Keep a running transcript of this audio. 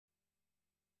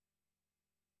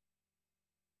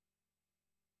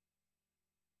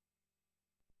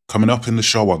coming up in the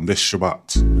show on this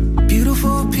Shabbat.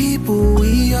 Beautiful people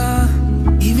we are,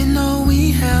 even though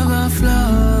we have our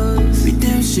flaws,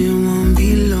 redemption won't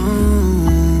be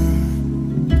long.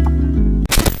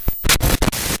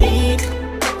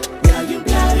 Yeah, you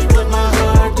got it with my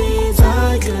heart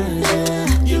desire.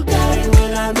 You got it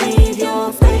when I need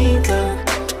your favor.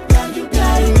 Yeah, you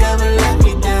got it, never let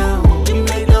me down. You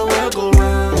make the world go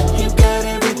round. You got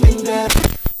everything that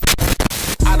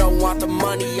I don't want the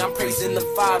money, I'm praising the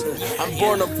Father. I'm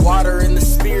born of water and the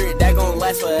Spirit, that gon'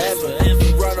 last forever.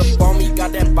 You run up on me,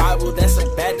 got that Bible, that's a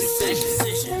bad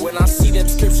decision. When I see them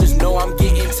scriptures, know I'm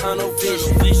getting tunnel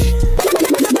vision.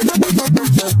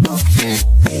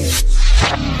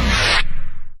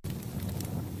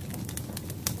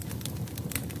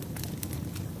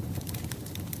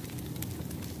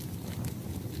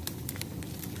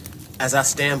 As I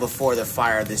stand before the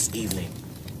fire this evening,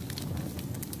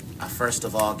 I first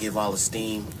of all give all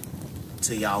esteem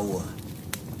to Yahuwah,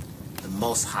 the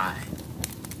Most High,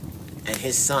 and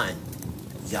his son,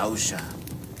 Yahusha.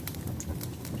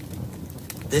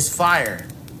 This fire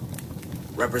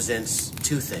represents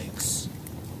two things: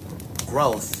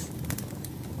 growth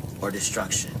or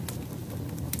destruction.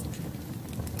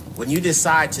 When you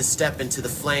decide to step into the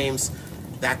flames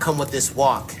that come with this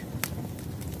walk,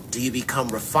 do you become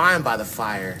refined by the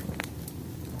fire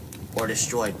or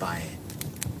destroyed by it?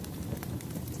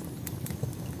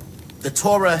 The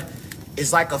Torah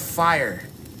is like a fire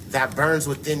that burns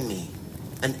within me,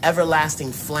 an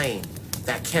everlasting flame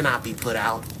that cannot be put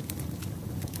out.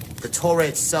 The Torah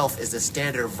itself is the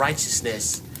standard of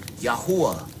righteousness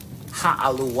Yahuwah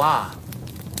Ha'aluah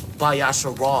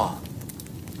Ba'yasharah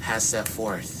has set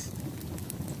forth.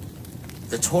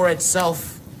 The Torah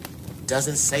itself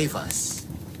doesn't save us.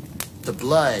 The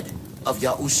blood of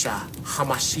Yahusha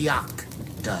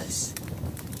HaMashiach does.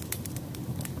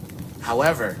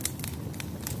 However,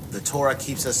 the Torah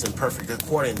keeps us in perfect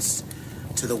accordance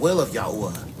to the will of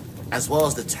Yahuwah, as well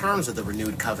as the terms of the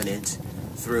renewed covenant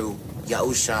through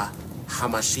Yahusha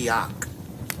HaMashiach.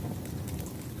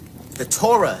 The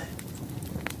Torah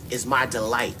is my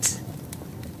delight,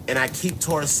 and I keep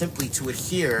Torah simply to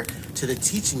adhere to the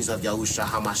teachings of Yahusha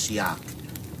HaMashiach,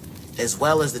 as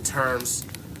well as the terms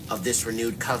of this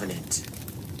renewed covenant.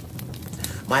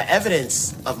 My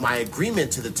evidence of my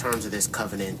agreement to the terms of this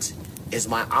covenant is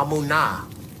my amunah,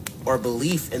 or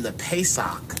belief in the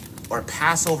Pesach, or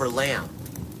Passover lamb,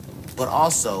 but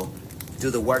also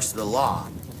through the works of the law,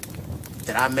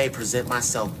 that I may present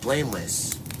myself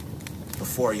blameless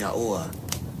before Yahuwah.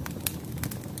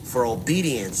 For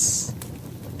obedience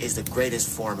is the greatest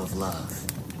form of love.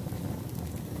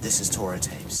 This is Torah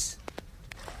Tapes.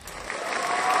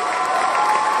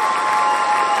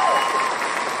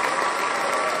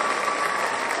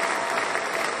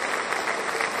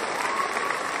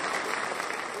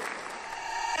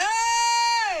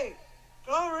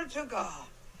 To God.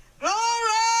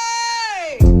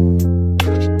 Glory!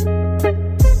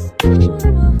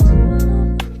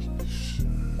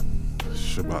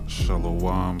 Shabbat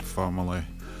Shalom, family.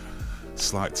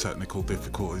 Slight technical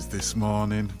difficulties this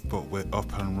morning, but we're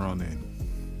up and running.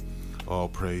 All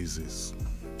praises.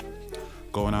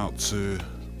 Going out to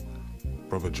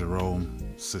Brother Jerome,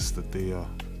 Sister Dia,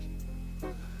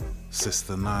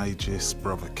 Sister Nigis,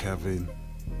 Brother Kevin.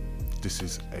 This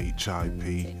is HIP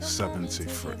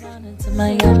 73.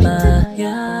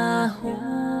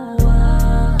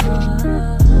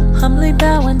 Humbly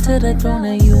bowing to the throne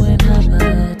that you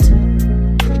inhabit.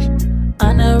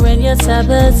 Honoring your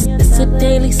Sabbaths, it's a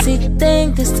daily seek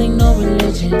thing. This ain't no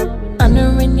religion.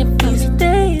 Honoring your feast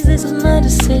days, this is my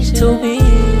decision. To be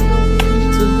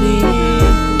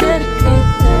dedicated,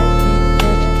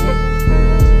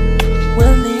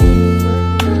 willing,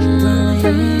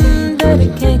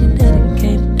 dedicated.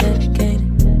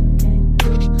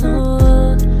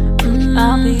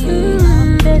 I'll be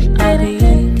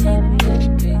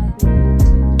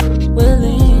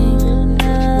willing.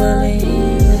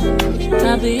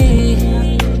 I'll be.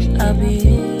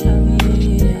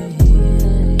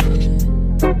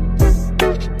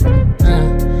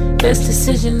 Best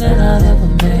decision that I've ever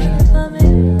made.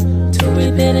 To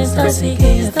repent and start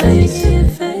seeking your face.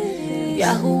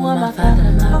 Yahuwah, my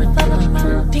Father, my Redeemer, my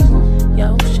Redeemer.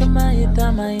 Yahushua, my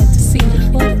Yadam, my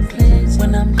interceding for the place.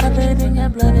 When I'm covered in your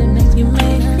blood, it makes me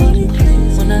make me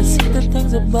clean. When I see the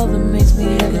things above, it makes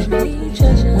me heavenly.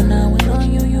 When I wait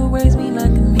on you, you raise me like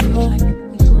a meal.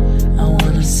 I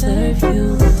wanna serve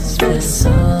you with this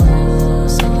vessel,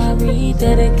 so I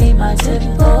rededicate my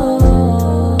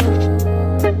temple.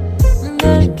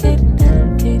 Dedicate.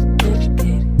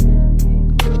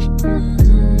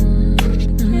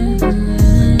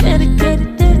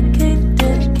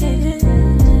 Dedicated.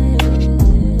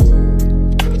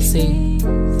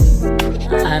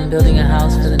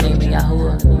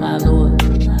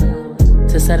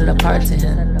 apart to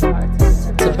him,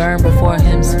 to burn before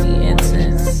him sweet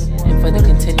incense, and for the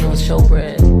continual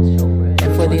showbread,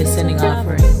 and for the ascending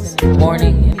offerings,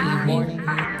 morning and evening,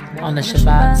 on the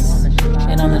Shabbats,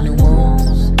 and on the new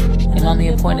moons, and on the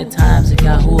appointed times of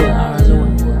Yahuwah our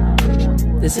Lord.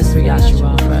 This is for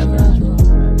Yahshua forever.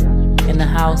 And the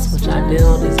house which I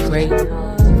build is great,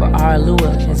 for our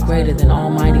Eluah is greater than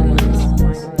almighty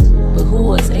ones. But who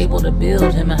was able to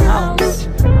build him a house?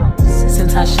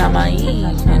 Since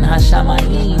Hashamayim and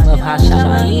Hashamayim of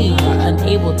Hashamayim are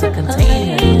unable to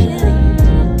contain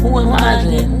him, who am I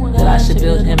then that I should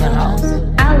build him a house,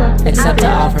 except to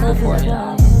offer before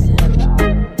him?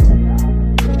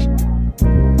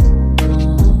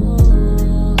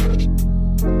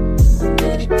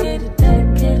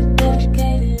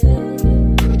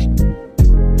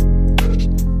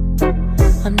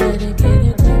 I'm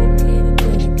dedicated, dedicated,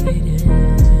 dedicated.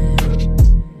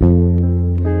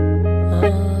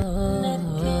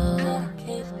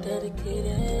 Dedicated,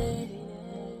 dedicated.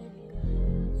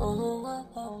 Oh, oh,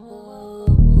 oh,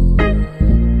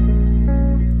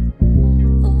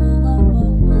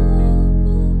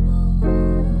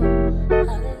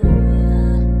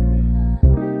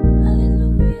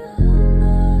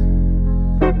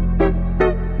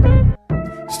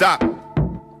 Stop.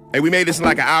 Hey, we made this in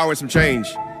like an hour and some change.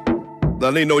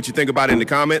 Let me know what you think about it in the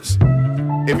comments.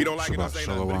 If you don't like Shabbat it, say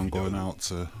Shalom going out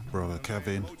to Brother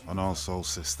Kevin and also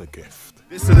Sister Gift.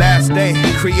 This is the last day,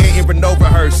 creating Renova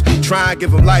hearse. Try and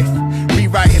give them life,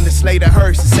 rewriting the slate of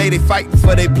hearse. Say they fighting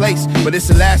for their place, but it's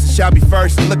the last that shall be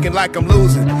first. Looking like I'm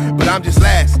losing, but I'm just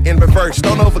last in reverse.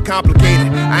 Don't overcomplicate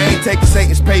it, I ain't taking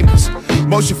Satan's payments.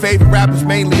 Most your favorite rappers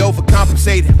mainly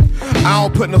overcompensated. I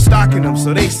don't put no stock in them,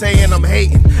 so they saying I'm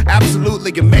hating.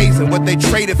 Absolutely amazing what they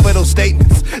traded for those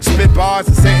statements. Spit bars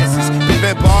and sentences,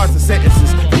 prevent bars and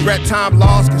sentences. Regret time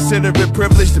lost, consider it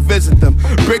privilege to visit them.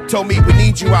 Brick told me we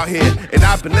need you out here, and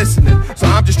I've been listening. So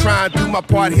I'm just trying to do my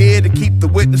part here to keep the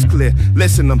witness clear.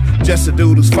 Listen, I'm just a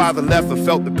dude whose father left and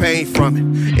felt the pain from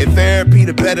it. In therapy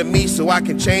to better me so I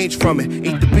can change from it.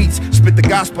 Eat the beats, spit the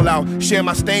gospel out, share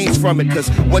my stains from it. Cause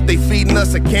what they feeding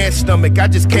us I can't stomach. I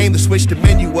just came to switch the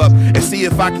menu up and see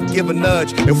if I can give a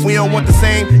nudge. If we don't want the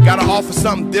same, gotta offer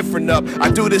something different up. I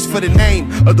do this for the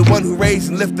name of the one who raised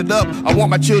and lifted up. I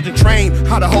want my children trained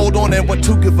how to hold on and what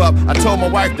to give up. I told my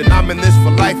wife that I'm in this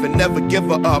for life and never give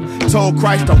her up. Told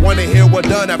Christ I want to hear what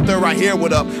done after I hear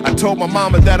what up. I told my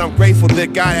mama that I'm grateful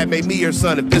that God had made me her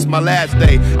son. If this my last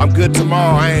day, I'm good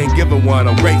tomorrow, I ain't giving one,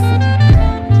 I'm grateful.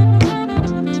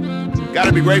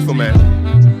 Gotta be grateful, man.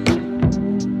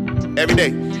 Every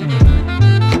day.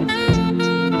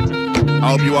 I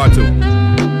hope you are too.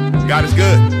 God is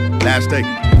good. Last day.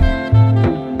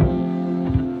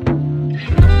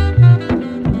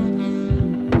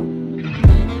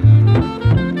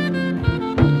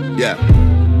 Yeah.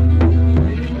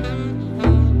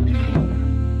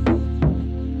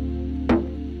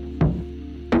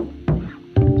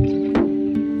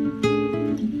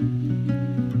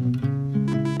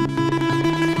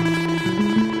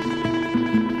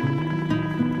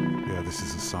 This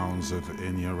is the sounds of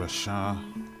Inya Rasha,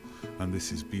 and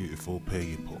this is Beautiful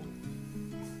People.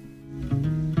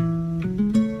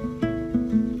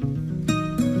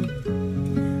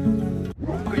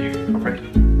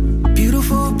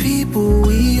 Beautiful people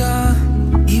we are,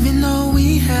 even though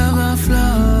we have our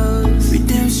flaws.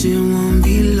 Redemption won't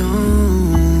be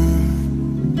long.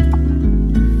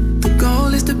 The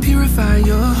goal is to purify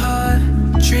your heart,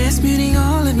 transmuting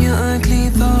all of your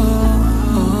unclean thoughts.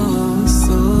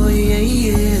 So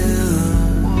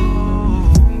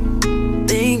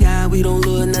thank God we don't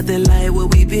look nothing like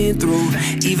what we've been through.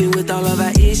 Even with all of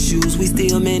our issues, we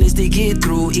still manage to get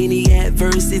through any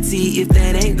adversity. If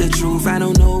that ain't the truth, I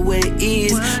don't know what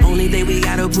is. Only thing we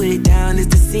gotta put down is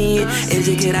the sin.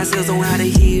 Educate ourselves on how to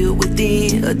heal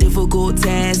within. A difficult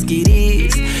task it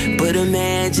is, but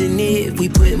imagine if we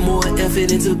put more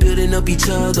effort into building up each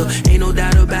other. Ain't no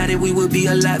doubt about it, we would be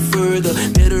a lot further.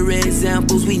 Better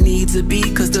examples we need to be,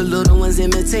 cause the little ones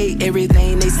imitate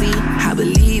everything they see. I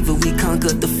believe if we conquer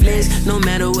the flesh, no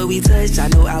matter what we touch, I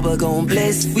know Abba gon'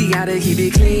 bless. We gotta keep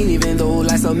it clean even though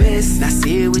life's a mess. Now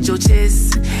say it with your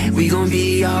chest, we gon'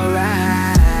 be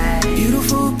alright.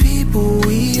 Beautiful people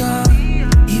we are,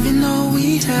 even though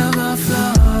we have our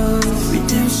flaws.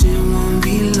 Redemption won't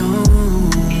be long.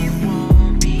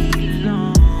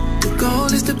 The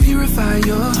goal is to purify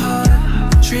your heart,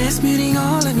 transmuting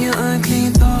all of your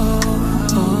unclean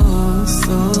thoughts.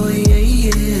 So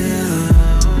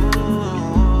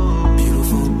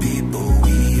beautiful people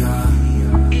we are.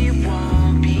 It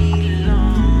won't be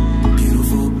long.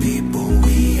 Beautiful people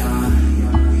we are.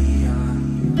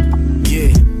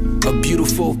 Yeah, a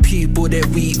beautiful people that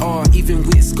we are. are. Even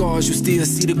with scars, you still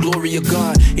see the glory of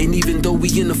God. And even though we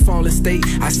in a fallen state,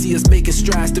 I see us making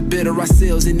strides to better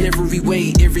ourselves in every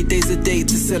way. Every day's a day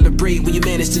to celebrate when you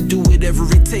manage to do whatever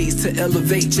it takes to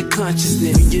elevate your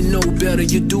consciousness. When you know better,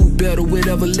 you do better.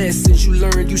 Whatever lessons you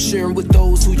learn, you sharing with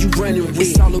those who you running with.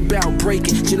 It's all about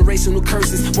breaking generational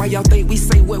curses. Why y'all think we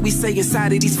say what we say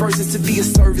inside of these verses? To be a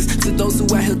service to those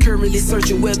who out here currently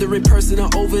searching, whether in person or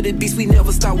over the beats. We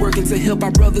never stop working to help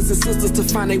our brothers and sisters to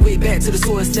find their way back to the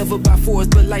source. Never by force,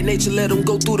 but like nature, let them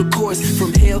go through the course.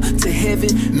 From hell to heaven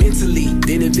mentally,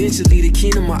 then eventually the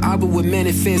kingdom of Abba will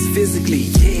manifest physically.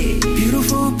 Yeah,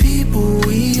 beautiful people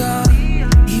we are,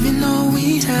 even though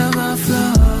we have our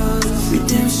flaws.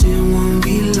 Redemption won't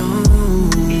be long.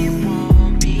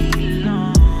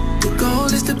 The goal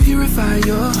is to purify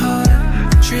your heart,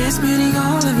 transmuting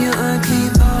all of your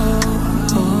unclean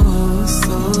thoughts.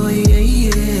 So yeah.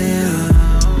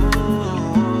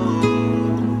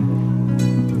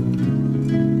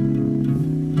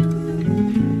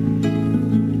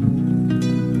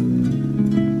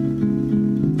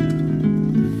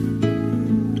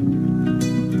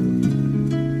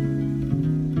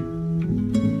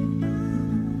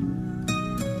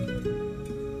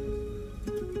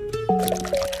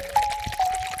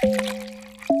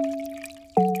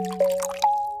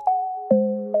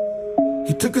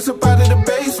 Took us up out of the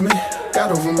basement,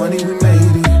 got over money, we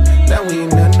made it. Now we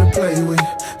ain't nothing to play with.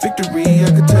 Victory,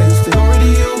 I could taste it. Glory to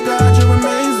you, God, you're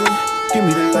amazing. Give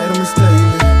me the light, I'ma stay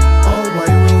lit. All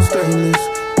white rose stainless.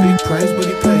 Big price, but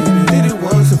he paid it. Did it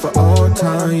once and for all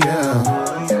time, yeah.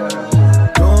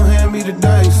 Don't hand me the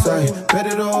dice, I bet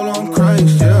it all on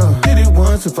Christ, yeah. Did it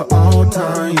once and for all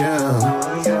time,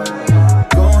 yeah.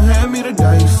 Don't hand me the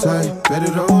dice, I bet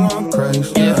it all on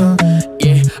Christ, yeah.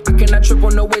 Trip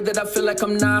on the way that I feel like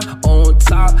I'm not on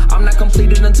top. I'm not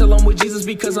completed until I'm with Jesus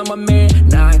because I'm a man,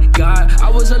 not God.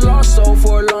 I was a lost soul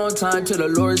for a long time till the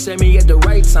Lord sent me at the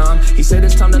right time. He said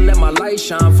it's time to let my light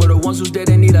shine for the ones who's dead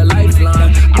and need a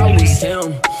lifeline. I was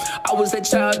him. I was that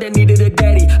child that needed a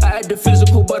daddy. I had the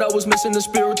physical, but I was missing the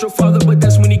spiritual father. But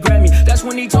that's when he grabbed me. That's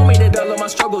when he told me that all of my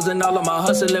struggles and all of my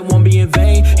hustle, it won't be in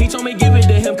vain. He told me give it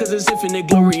to him cause it's infinite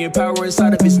glory and power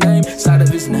inside of his name, inside of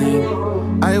his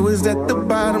name. I was at the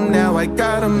bottom, now I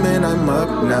got him and I'm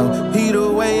up now. Heat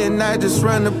away and I just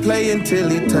run the play until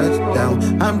he touched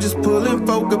down. I'm just pulling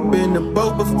folk up in the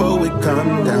boat before we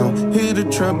come down. Hear the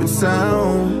trumpet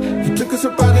sound. You took us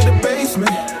up out of the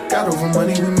basement, got over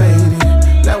money, we made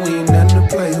it. Now we ain't nothing to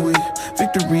play with.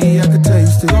 Victory, I could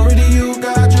taste it. Glory to you,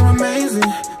 God, you're amazing.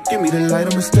 Give me the light,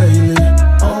 I'ma stay lit.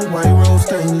 All white rose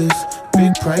stainless.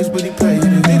 Big price, but he paid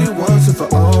it. Did it once and for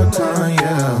all time,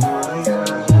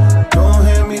 yeah. Don't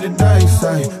hand me the dice,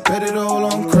 I bet it all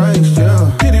on Christ,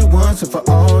 yeah. Did it once and for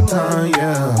all time,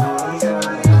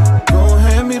 yeah. Don't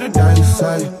hand me the dice,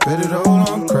 I bet it all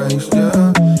on Christ,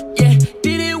 yeah. Yeah,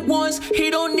 did it once,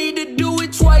 he don't need to do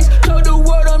it twice. Told the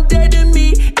world I'm dead to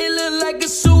me, it looked like a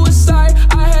suicide.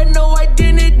 I had no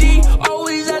identity,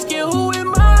 always asking who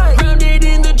am I. Grounded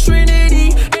in the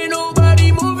Trinity, ain't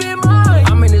nobody moving mine.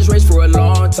 I'm in this race for a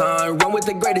long time, run with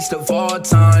the greatest of all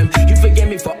time. He forgave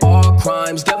me for all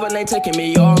crimes, devil ain't taking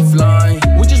me offline.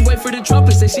 We just wait for the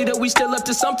trumpets, they see that we still up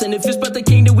to something. If it's but the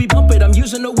king, then we bump it. I'm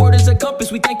using the word as a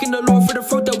compass, we thanking the Lord for the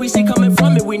fruit that we see coming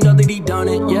from it. We know that he done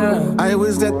it, yeah. I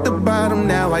was at the bottom,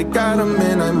 now I got him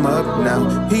and I'm up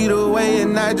now. Heat away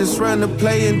and I just run the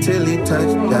play until he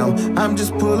touched down. I'm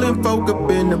just pulling folk up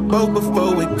in the boat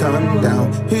before we come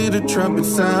down. Hear the trumpet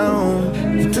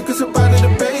sound. You took us up out of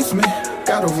the basement,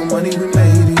 got over money, we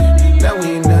made it. Now we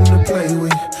ain't nothing to play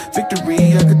with.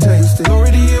 Victory, I could taste it.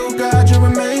 Glory to you, God, you're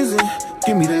amazing.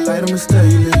 Give me the light, I'ma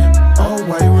stay lit. All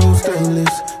white rose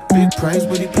stainless. Big price,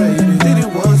 but he paid it. Did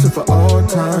it once and for all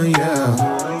time, yeah.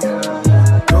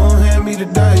 Don't hand me the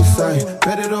dice, I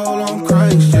bet it all on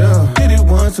Christ, yeah. Did it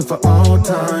once and for all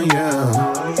time,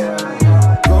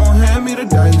 yeah. Don't hand me the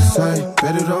dice, I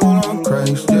bet it all on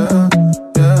Christ, yeah.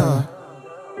 Yeah.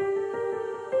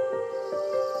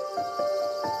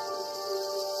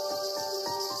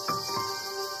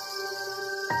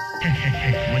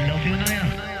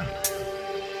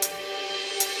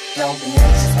 Don't be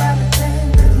anxious about a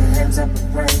thing, lift your hands up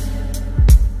and pray.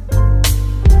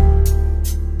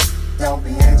 Don't be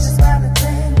anxious about a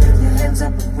thing, lift your hands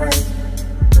up and pray.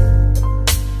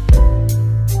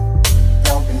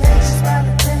 Don't be anxious about a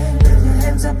thing, lift your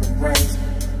hands up and pray.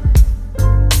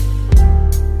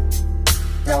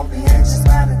 Don't be anxious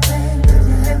about a thing, lift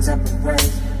your hands up and pray.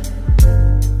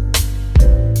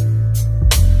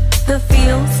 The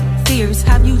feels, fears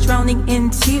have you drowning in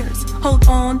tears. Hold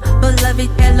on, beloved,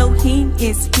 Elohim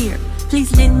is here.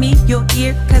 Please lend me your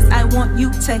ear, cause I want you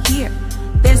to hear.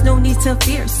 there's no need to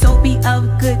fear, so be of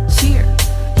good cheer.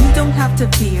 You don't have to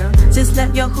fear, just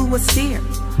let Yahuwah steer.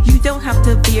 You don't have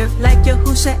to fear, like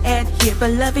Yahusha adhere.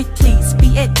 Beloved, please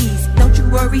be at ease. Don't you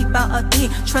worry about a thing.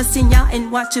 Trust in Yah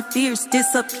and watch your fears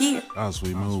disappear. As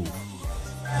we move.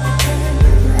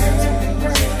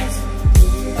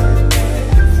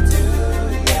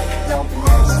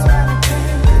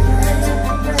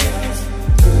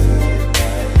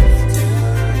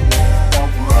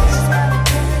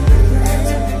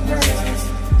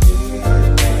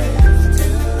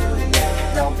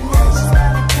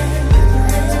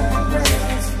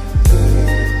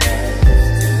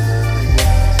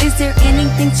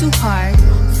 Too hard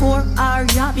for our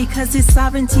Yah, because His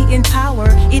sovereignty and power,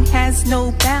 it has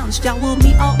no bounds. Yah will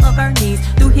meet all of our needs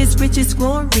through His richest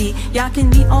glory. Yah can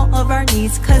meet all of our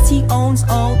needs, cause He owns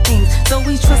all things. So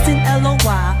we trust in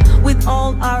Elohim with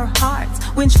all our hearts.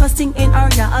 When trusting in our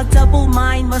Yah, a double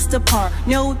mind must depart.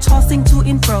 No tossing to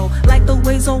and fro like the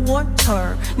waves of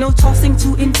water. No tossing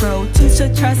to and fro. Teach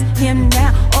to trust Him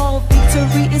now. All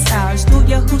victory is ours through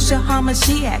Yahushua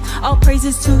HaMashiach. All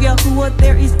praises to Yahuwah,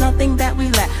 there is nothing that we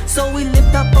lack. So we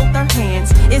lift up both our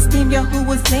hands, esteem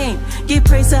Yahuwah's name. Give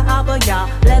praise to Abba Yah,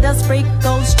 let us break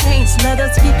those chains. Let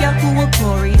us give Yahuwah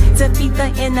glory, defeat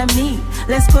the enemy.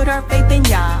 Let's put our faith in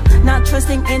Yah, not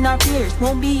trusting in our fears.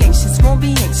 Won't be anxious, won't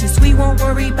be anxious. We won't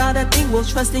worry about a thing. We'll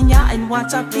trust in Yah and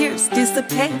watch our fears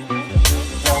dissipate.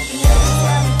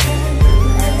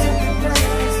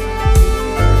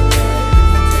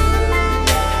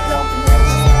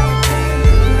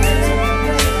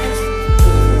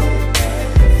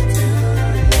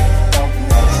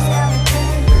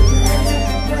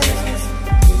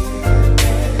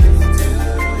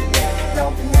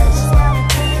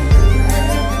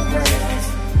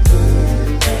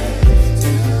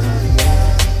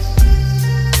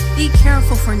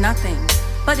 For nothing,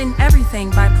 but in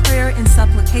everything by prayer and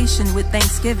supplication with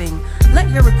thanksgiving, let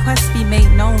your requests be made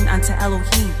known unto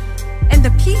Elohim. And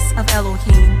the peace of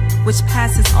Elohim, which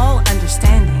passes all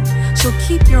understanding, shall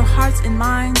keep your hearts and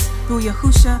minds through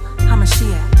Yahushua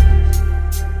HaMashiach.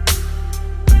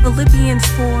 Philippians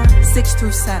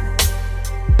 4:6-7.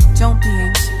 Don't be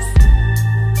anxious.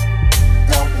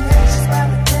 Don't be anxious by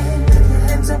the thing, lift your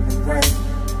hands up and pray.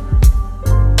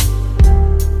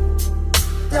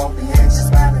 Don't be anxious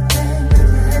by the thing,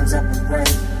 lift your hands up and pray.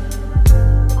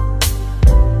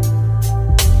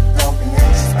 Don't be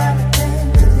anxious by the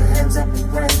thing, lift your hands up and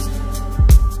pray.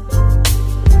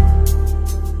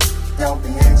 Don't be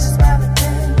anxious by the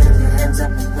thing, lift your hands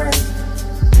up and pray.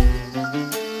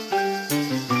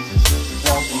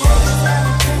 Don't be anxious by the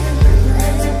thing, lift your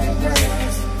hands up and pray.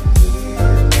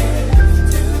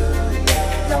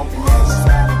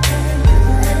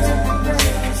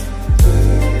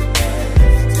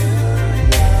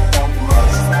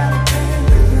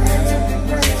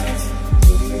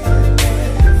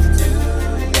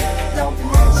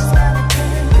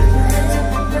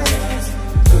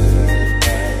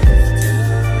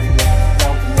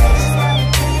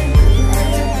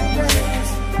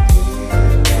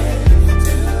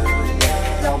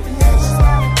 Don't be anxious by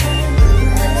the thing,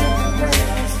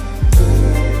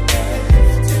 lift your hands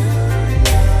up and pray.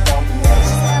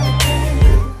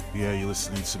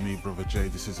 Listening to me, Brotha J.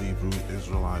 This is Hebrew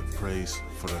Israelite praise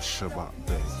for a Shabbat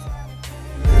day.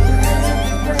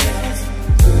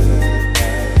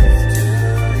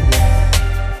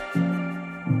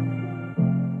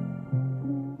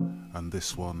 And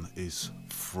this one is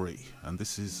free, and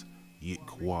this is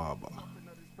Yikwaba.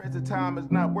 Present time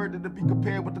is not worthy to be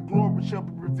compared with the glory shall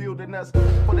be revealed in us.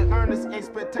 For the earnest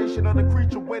expectation of the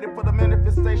creature waited for the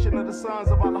manifestation of the sons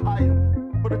of Elohim.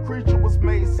 For the creature was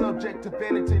made subject to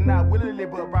vanity, not willingly,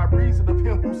 but by reason of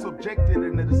him who subjected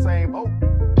into the same hope.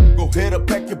 Go ahead and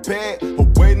pack your bag,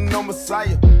 I'm waiting on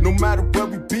Messiah. No matter where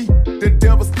we be, the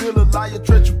devil's still a liar.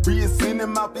 Treachery is in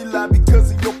him out, he lie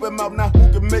because he open mouth. Now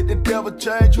who can make the devil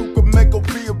change? Who can make a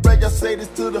rearrange? I say this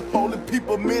to the holy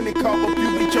people, many call a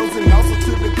few be chosen. Also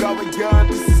to the God young,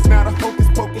 this is not a hocus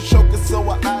pocus shocus. So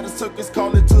I out of circus,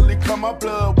 call it till he come my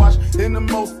blood wash in the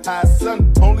most high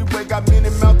sun. Only way got many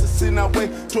mountains in our way.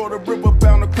 Jordan River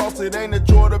bound across it, ain't a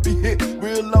joy to be hit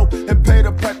real low and pay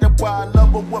the price. That's why I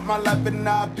love her with my life and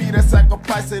I be that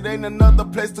sacrifice. It ain't another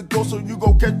place to go, so you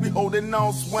gon' catch me holding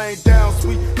on, swaying down,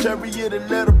 sweet chariot and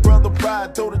let a brother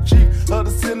ride. Throw the chief of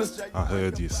the sinners. I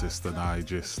heard you, Sister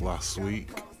Nigis, last week.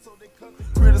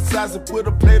 Criticize it with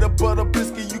a plate of butter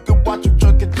biscuit. You can watch him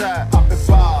drunk and drive. Hop and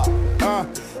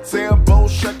bob, say I'm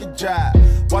bold, shuck and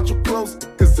jive. Watch him close,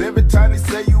 cause every time they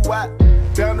say you out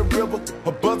down the river,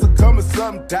 a buzzer coming,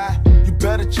 something die. You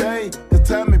better change, the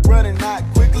time ain't running out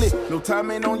quickly. No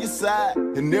time ain't on your side,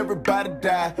 and everybody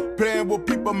die. Playing with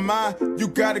people's mind, you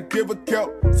gotta give a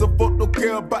count. So folk don't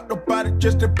care about nobody,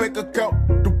 just their bank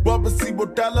account. The rubber receiver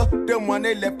dollar, them one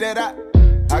they left that out.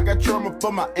 I got trauma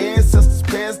for my ancestors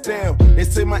passed down. They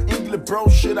say my English bro,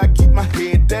 should I keep my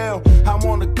head down? I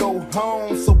wanna go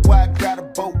home, so I gotta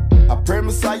vote. I pray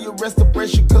Messiah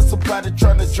restoration, cause somebody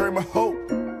tryna dream of hope.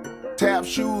 Tap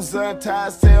shoes,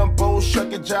 untied, sound bold,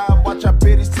 shuck a job. Watch how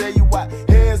Betty say you out.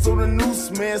 Hands on the noose,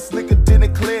 man, slicker than a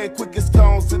clear. Quickest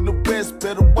stones in the west,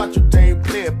 better watch your game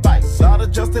play a fight. Lot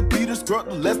of just that Peter scrub,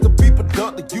 the less the people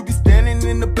duck. You be standing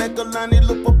in the back of line, they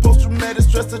look for post-traumatic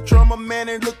stress and trauma, man.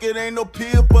 And look, it ain't no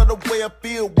pill for the way I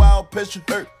feel. Wild passion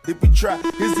hurt, if we try,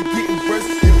 is it getting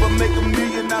worse? If I make $1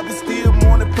 million, I'll be still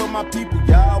mourning for my people.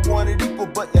 Y'all want it equal,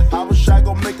 but yeah, how was I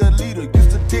gonna make a leader?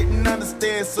 Used to didn't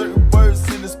understand certain words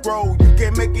in the scroll. You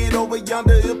can't make it over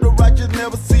yonder if the righteous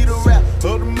never see the rap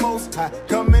of the Most High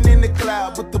coming in the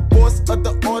cloud with the voice of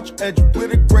the archangel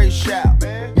with a great shout.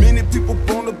 Many people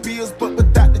want the bills, but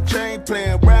without the chain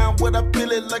playing around what I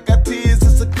feel it like I tears.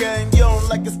 It's a game you don't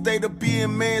like a state of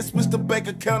being, man. Switch the bank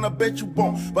account, I bet you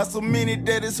won't. By so many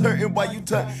that it's hurting while you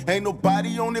turn. Ain't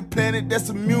nobody on the planet that's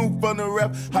immune from the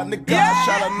rap. Hanagah,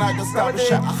 Shalanaga, stop a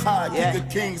shot. Aha, you the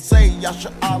king, say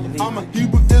Yasha Allah. I'm a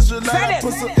Hebrew Israelite, I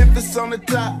put some emphasis on the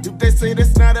top. If they say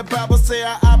that's not a Bible, say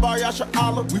I bar Yasha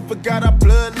Allah. We forgot our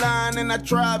bloodline and our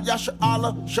tribe, Yasha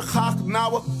Allah. Shachach,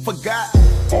 now I forgot.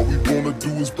 All we wanna do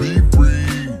is be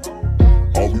free.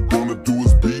 All we wanna do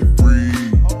is be free.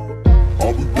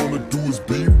 All we wanna do is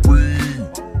be free.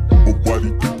 But why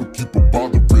do people keep on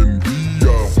bothering me?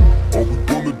 All we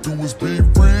wanna do is be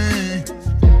free.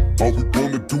 All we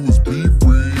wanna do is be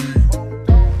free.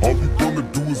 All we wanna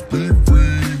do is be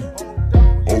free.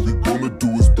 All we wanna do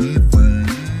is be free.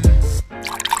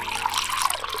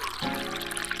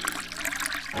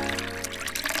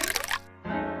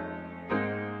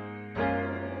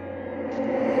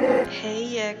 Hey,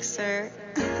 Yexer.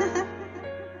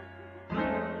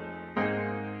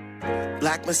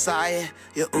 Black Messiah,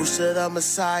 Yahusha the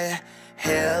Messiah.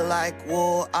 Hair like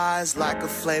wool, eyes like a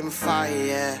flame of fire,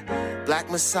 yeah. Black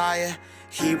Messiah,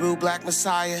 Hebrew Black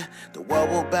Messiah. The world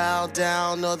will bow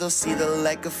down or they'll see the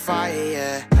lake of fire,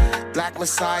 yeah. Black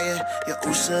Messiah,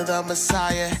 Yahusha the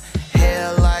Messiah.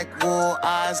 Hair like wool,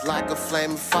 eyes like a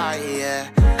flame of fire, yeah.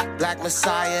 Black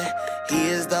Messiah, he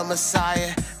is the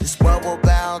Messiah. This world will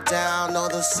bow down or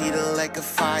they'll see the lake of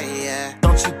fire, yeah.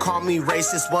 Don't you call me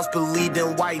racist, once believed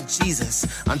in white Jesus.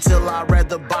 Until I read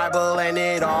the Bible and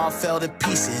it all fell to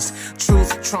pieces.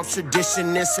 Truth trumps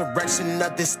tradition, insurrection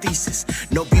of this thesis.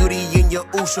 No beauty in your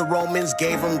Usha, Romans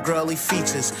gave him girly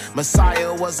features.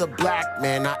 Messiah was a black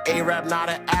man, not Arab, not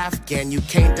an Afghan. You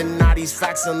can't deny these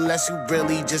facts unless you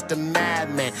really just a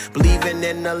madman. Believing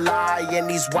in a lie and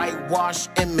these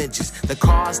whitewashed images. The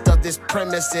cost of this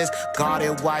premise is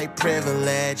guarded white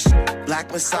privilege.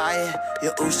 Black Messiah,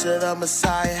 Yahusha the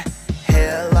Messiah.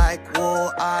 Hair like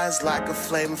wool, eyes like a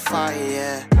flame of fire,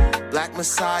 yeah. Black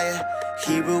Messiah,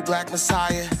 Hebrew Black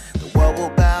Messiah. The world will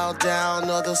bow down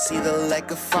or they'll see the lake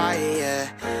of fire,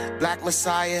 yeah. Black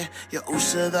Messiah,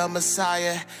 Yahusha the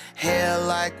Messiah. Hair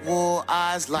like wool,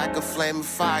 eyes like a flame of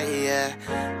fire,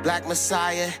 yeah. Black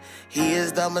Messiah, he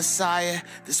is the Messiah.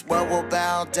 This world will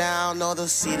bow down or they'll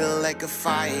see the lake of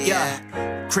fire,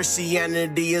 yeah.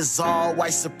 Christianity is all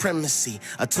white supremacy.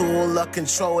 A tool of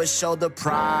control, it showed the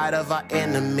pride of our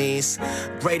enemies.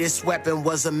 Greatest weapon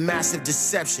was a massive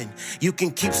deception. You can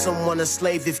keep someone a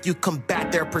slave if you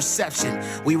combat their perception.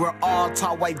 We were all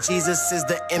taught white Jesus is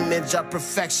the image of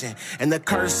perfection, and the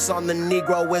curse on the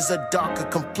Negro is a darker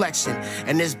complexion.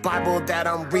 And this Bible that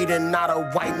I'm reading, not a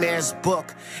white man's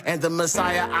book. And the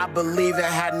Messiah I believe it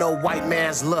had no white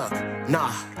man's look.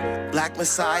 Nah. Black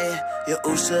Messiah,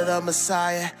 Yahusha the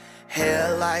Messiah.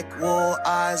 Hair like wool,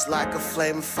 eyes like a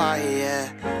flame of fire,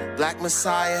 yeah. Black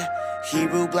Messiah,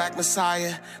 Hebrew Black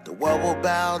Messiah. The world will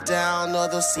bow down or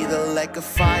they'll see the lake of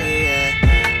fire,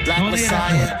 yeah. Black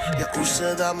Messiah,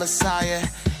 Yahusha the Messiah.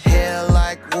 Hair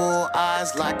like wool,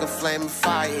 eyes like a flame of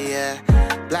fire,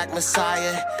 yeah. Black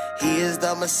Messiah, he is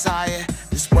the Messiah.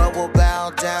 This world will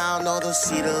bow down or they'll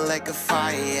see the lake of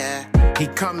fire, yeah. He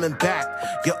coming back,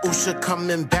 Yahusha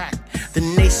coming back. The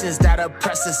nations that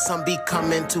oppress us, some be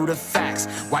coming to the facts.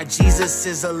 Why Jesus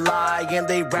is a lie and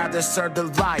they rather serve the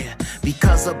liar.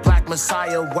 Because a black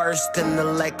Messiah worse than the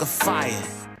lake of fire.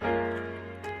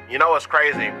 You know what's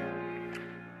crazy?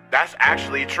 That's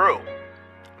actually true.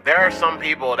 There are some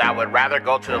people that would rather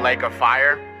go to the lake of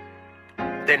fire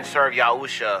than serve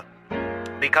Yahusha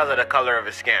because of the color of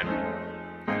his skin.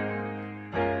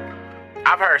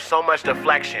 I've heard so much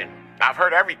deflection. I've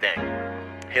heard everything.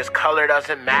 His color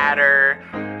doesn't matter.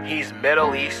 He's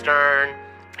Middle Eastern.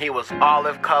 He was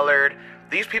olive colored.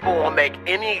 These people will make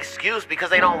any excuse because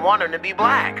they don't want him to be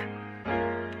black.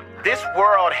 This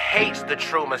world hates the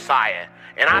true Messiah.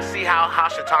 And I see how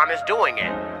Hashatan is doing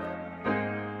it.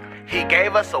 He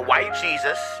gave us a white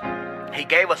Jesus. He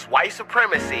gave us white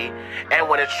supremacy. And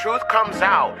when the truth comes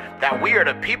out that we are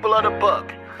the people of the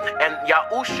book and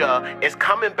Yahusha is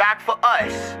coming back for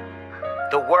us,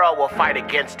 the world will fight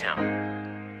against him.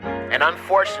 And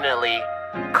unfortunately,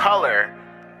 color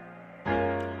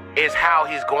is how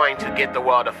he's going to get the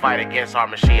world to fight against our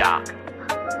Mashiach.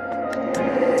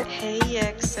 Hey,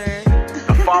 Yexer.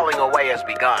 The falling away has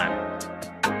begun.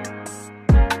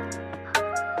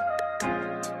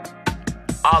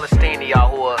 All esteem to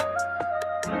Yahuwah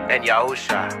and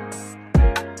Yahusha,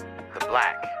 the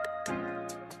Black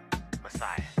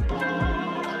Messiah.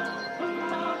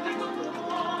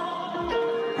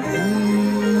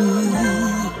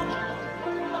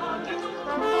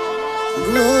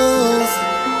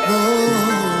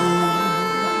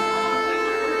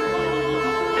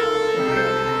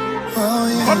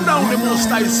 Come down, the Most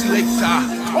High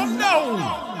Selector. Come down.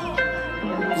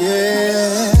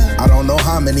 Yeah. I don't know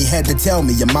how many had to tell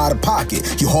me I'm out of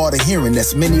pocket. You hard of hearing,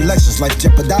 that's many lectures, life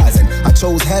jeopardizing. I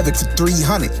chose Havoc for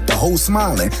 300, the whole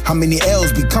smiling. How many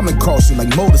L's be coming across you like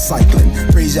motorcycling?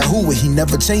 Praise Yahuwah, he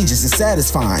never changes, it's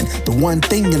satisfying. The one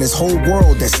thing in this whole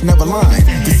world that's never lying.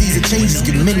 The season changes,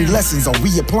 give many lessons on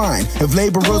reapplying. If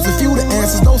laborers are few, the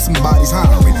answers know somebody's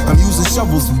hiring. I'm using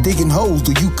shovels and digging holes,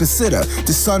 do you consider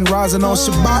the sun rising on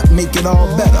Shabbat, make it all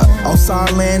better?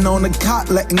 Outside laying on the cot,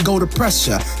 letting go the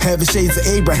pressure. Having shades of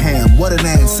Abraham, what an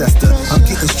ancestor. I'm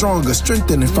getting stronger,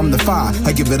 strengthening from the fire.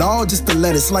 I give it all just to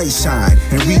let its light shine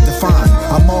and redefine.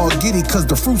 I'm all giddy cause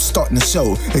the fruit's starting to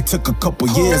show. It took a couple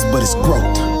years, but it's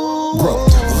growth.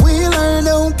 Growth. We learned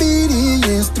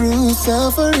obedience through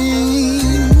suffering.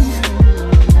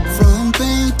 From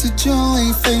pain to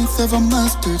joy, faith of a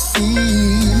mustard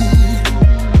seed.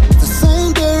 The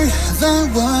same dirt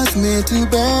that was meant to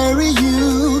bury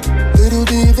you. Little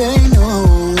did they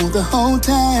know the whole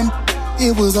time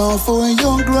it was all for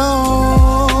your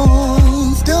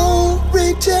growth. Don't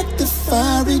reject the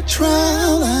fiery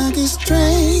trial like it's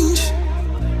strange.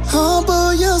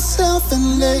 Humble yourself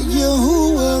and let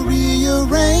Yahuwah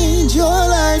rearrange your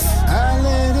life. I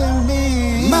let him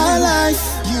in my life.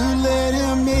 You let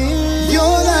him in your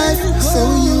life.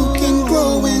 So you can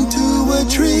grow into a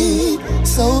tree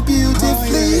so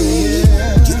beautifully.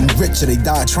 Getting richer, they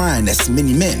die trying, that's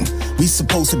many men. We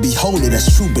supposed to be holy, that's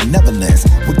true benevolence.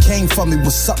 What came from me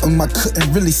was something I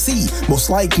couldn't really see. Most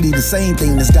likely the same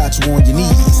thing that's got you on your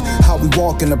knees. How we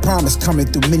walk in the promise, coming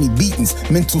through many beatings.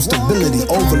 Mental stability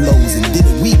overloads and then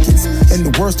it weakens. In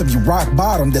the worst of your rock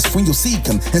bottom, that's when you'll seek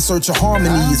him. In search of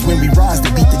harmony is when we rise to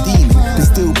beat the demon. They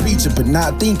still preaching but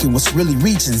not thinking what's really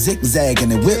reaching.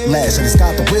 Zigzagging and whiplash and it's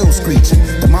got the wheels screeching.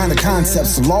 The minor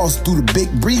concepts are lost through the big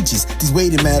breaches. These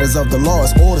weighty matters of the law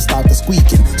is all to stop the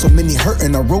squeaking. So many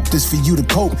hurting, I wrote this for you to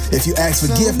cope. If you ask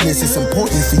forgiveness, it's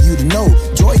important for you to know.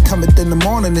 Joy cometh in the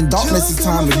morning and darkness is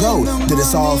time to go. That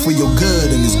it's all for your good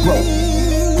and it's growth.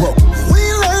 We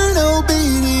learn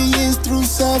obedience through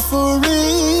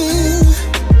suffering.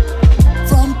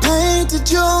 From pain to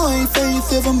joy,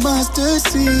 faith of a mustard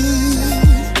seed.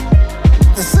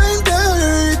 The same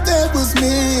dirt that was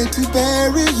meant to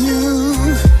bury you.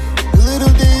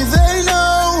 Little did they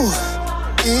know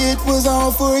it was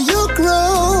all for your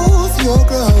growth, your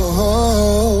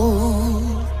growth.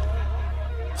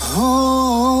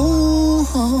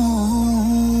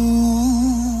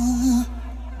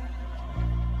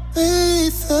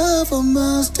 Faith of a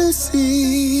mustard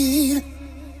seed.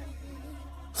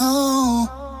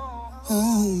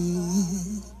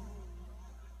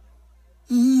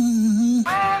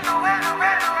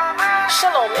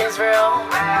 Shalom, Israel.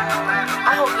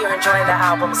 I hope you're enjoying the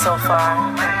album so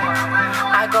far.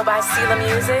 I go by Sela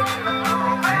Music,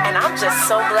 and I'm just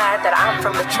so glad that I'm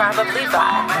from the tribe of Levi.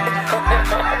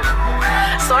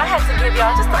 So I had to give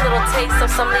y'all just a little taste of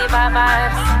some Levi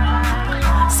vibes.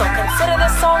 So consider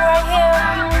this song right here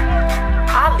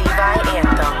our Levi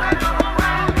anthem.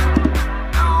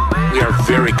 We are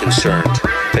very concerned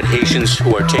that Haitians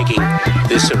who are taking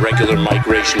this irregular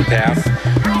migration path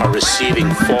are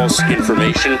receiving false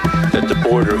information that the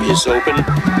border is open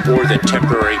or that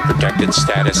temporary protected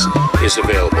status is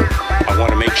available. I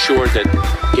want to make sure that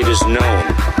it is known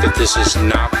that this is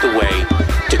not the way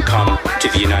to come to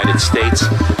the United States.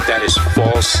 That is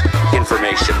false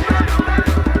information.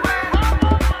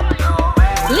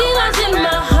 Levi's in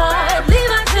my heart,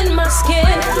 Levi's in my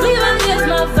skin, Levi is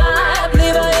my vibe,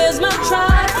 Levi is my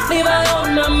tribe, Levi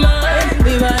on my mind,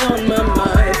 Levi on my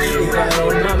mind, Levi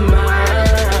on my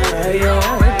mind,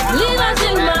 yeah.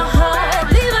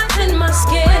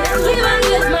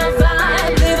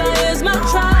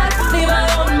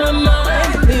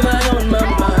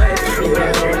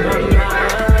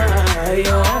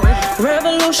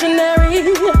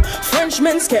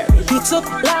 punishment scary. He took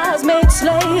lives, made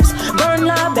slaves, burned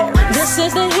library. This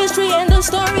is the history and the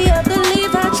story of the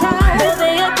Levi tribe. Though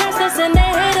they oppress us and they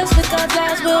hate us, with God's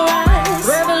lies will rise.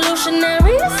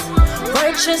 Revolutionaries,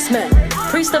 righteous men,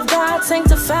 priests of God,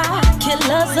 sanctified,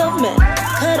 killers of men.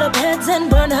 Cut up heads and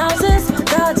burn houses,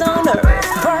 God's on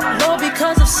earth. Brought low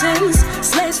because of sins,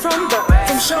 slaves from birth.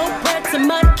 From showbread to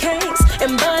mud cakes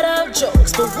and butter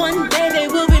jokes. But one day they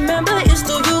will remember it's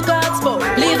through you God spoke.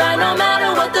 Levi, no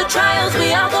matter what the trials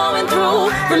we are going through,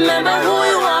 remember who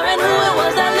you are and who it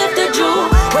was that lifted you.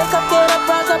 Wake up, get up,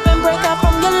 rise up and break out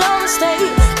from your low state.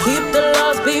 Keep the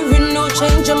laws, be renewed,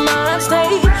 change your mind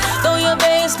state. Though your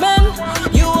basement,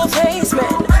 you will face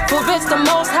men. For it's the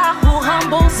Most High who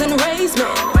humbles and raises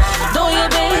men. Though your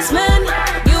basement,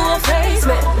 you will face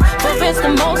men. For it's the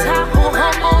Most High who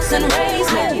humbles and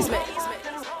raises men.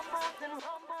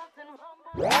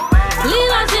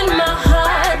 Levi's in my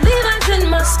heart, Levi's in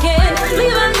my skin.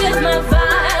 Levi is my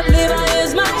vibe, Levi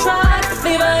is my tribe.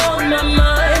 Levi on my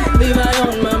mind, Levi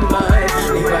on my mind,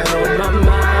 Levi on my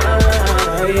mind.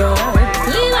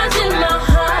 Levi's in my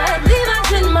heart,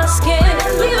 Levi's in my skin.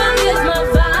 Levi is my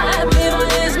vibe, Levi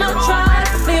is my tribe.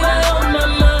 Levi on my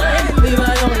mind,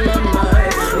 Levi on my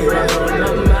mind, Levi on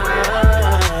my mind.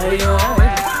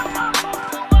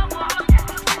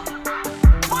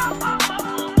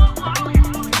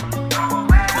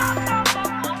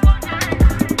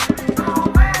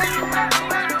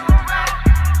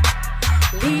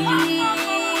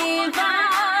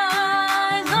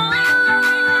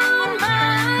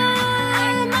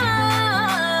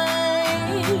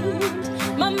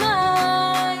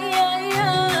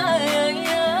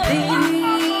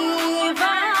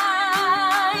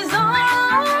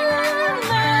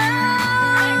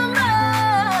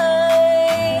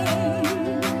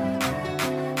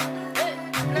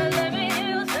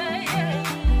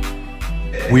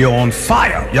 We are on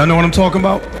fire. Y'all know what I'm talking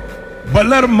about? But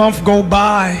let a month go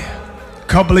by, a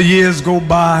couple of years go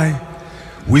by,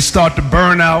 we start to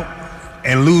burn out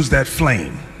and lose that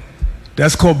flame.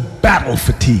 That's called battle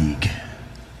fatigue.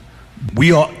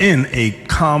 We are in a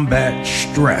combat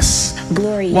stress.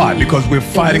 Why? Because we're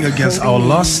fighting against our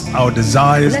lusts, our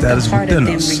desires that is within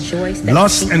us.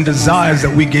 Lusts and desires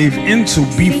that we gave into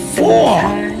before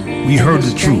we heard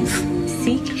the truth.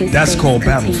 That's called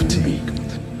battle fatigue.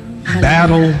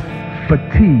 Battle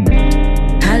fatigue.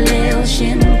 Haleo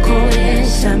Shem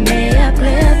Kodesh Amea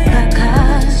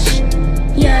Prakash.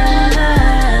 Yeah.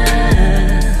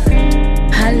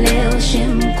 Haleo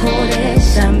Shem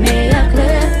Kodesh Amea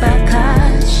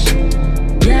Prakash.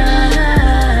 Yeah.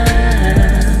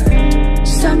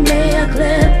 Samea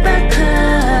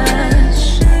Prakash.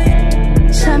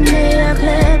 Samea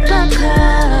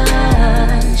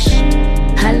Prakash.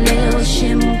 Haleo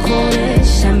Shem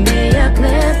Kodesh Amea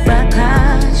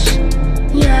Prakash.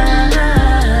 Yeah.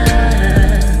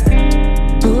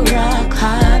 Burak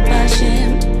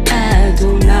Habashim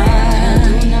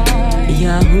Adonai.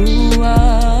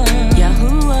 Yahuwah.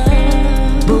 Yahuwah.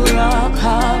 Burak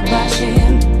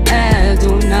Habashim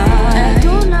Adonai.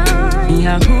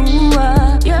 Yahuwah.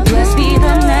 Blessed be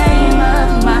the name of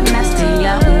my master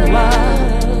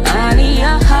Yahuwah. Ani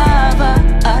Yahava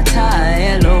Ata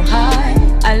Elohai.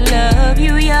 I love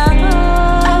you,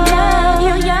 Yahuwah. I love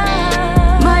you,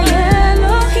 Yahuwah. My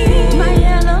Elohim, my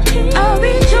Elohim. I'll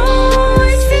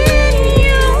rejoice in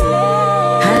you.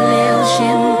 Haleo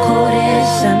Shem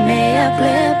Kodesh Amea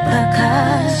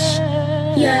Prakash.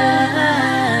 Yeah.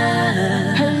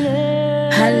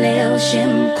 Haleo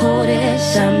Shem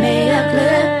Kodesh Amea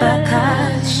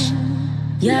Prakash.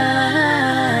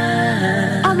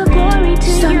 Yeah. All the glory to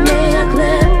you. Samea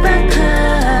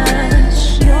Prakash.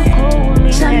 Your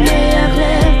holy Samea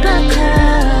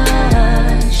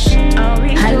Prakash.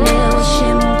 Haleo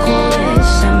Shem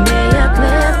Kodesh Samea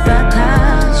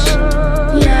Prakash.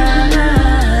 Yeah.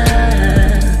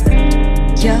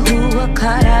 Yahuwah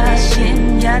Karashim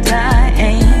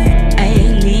Yada'en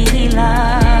Eilila.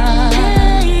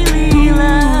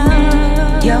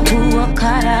 Yahuwah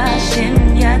Karashim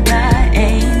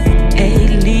Yada'en Eilila.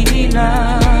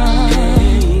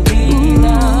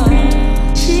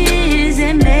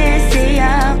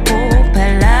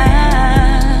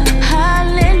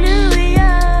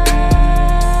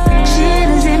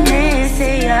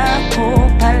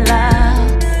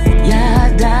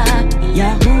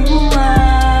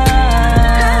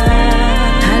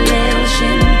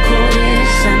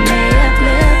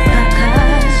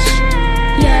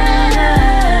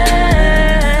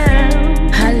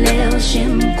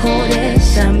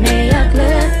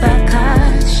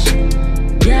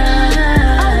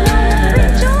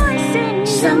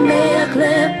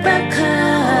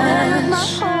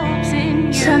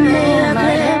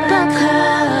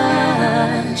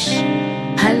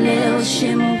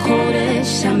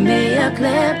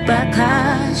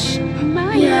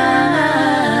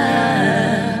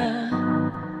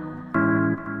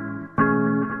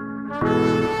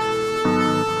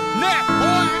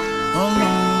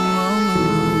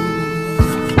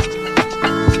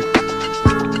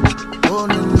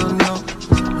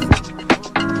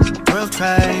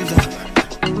 lives.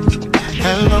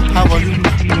 Hello, how are you?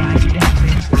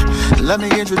 Let me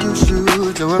introduce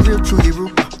you to a real true Hebrew.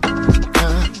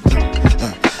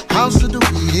 House of the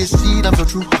weed is seed, I'm so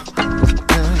true.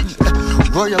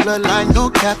 Royal bloodline, no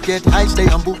cap, get high, stay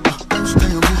humble.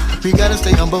 We gotta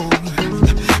stay humble.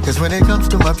 Cause when it comes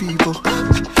to my people,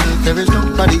 there is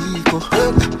nobody equal.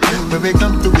 When we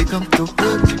come through, we come through.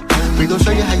 We gon'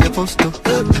 show you how you're supposed to.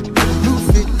 New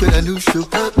fit with a new shoe.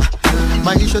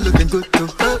 My Isha looking good too.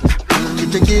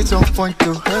 Keep the kids on point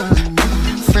too.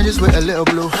 Fringes with a little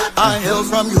blue. I hail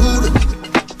from Yehuda.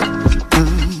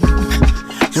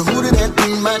 Yehuda, that be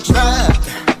my tribe.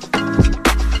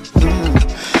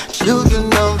 Children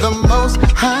of the Most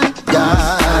High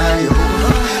God.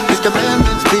 His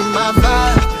commandments be my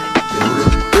vibe.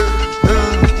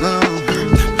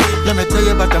 Let me tell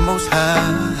you about the Most High.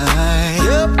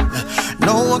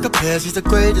 No one compares, he's the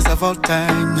greatest of all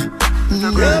time.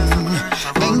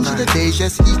 Angel of days,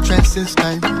 yes, he transcends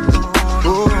time.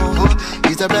 Oh,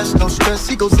 he's the best, no stress,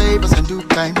 he gon' save us in due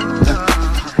time.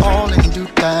 All in due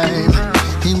time.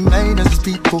 He made us his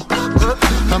people,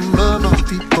 humble on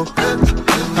people,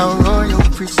 a royal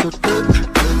priesthood,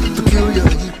 peculiar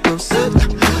Hebrews.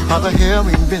 All the hell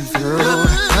we've been through,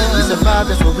 we survived,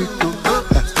 that's what we do.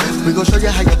 We gon' show you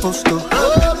how you're supposed to.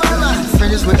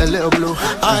 Fringes with a little blue.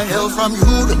 I hail from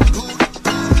Yehuda.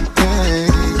 Hey,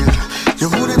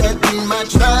 Yehuda, that be my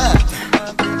tribe.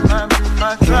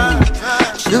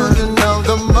 Children of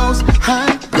the Most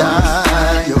High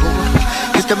God.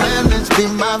 His commandments be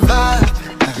my vibe.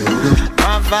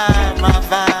 My vibe, my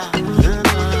vibe.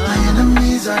 My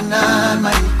enemies are not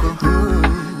my equal.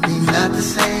 We not the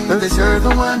same. They serve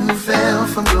the one who fell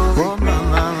from glory.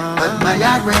 But my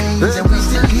God reigns, and we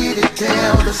still here to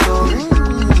tell the story.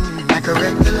 I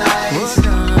correct the lies,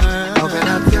 open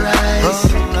up your eyes,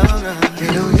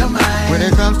 renew your mind. When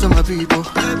it comes to my people,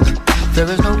 there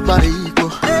is nobody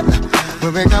equal.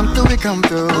 When we come through, we come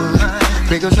through.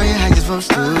 We gon' show you how you're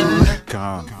supposed to.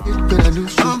 Put a new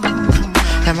shoe,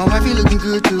 and my wife, you looking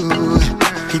good too.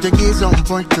 Keep the kids on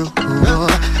point too.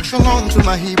 Shalom to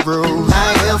my Hebrews.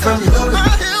 I hail from Yehuda.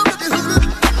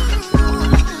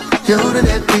 Yehuda,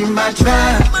 that be my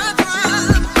tribe.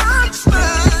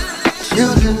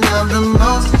 Children of the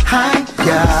Most High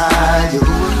God.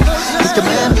 His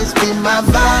commandments be my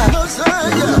vibe.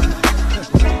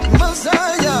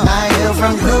 I hail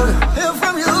from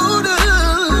Yehuda.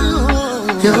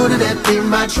 Yehuda, that be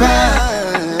my tribe.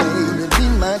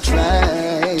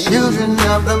 Children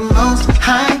of the Most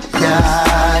High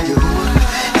God.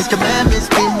 His commandments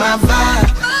be my vibe.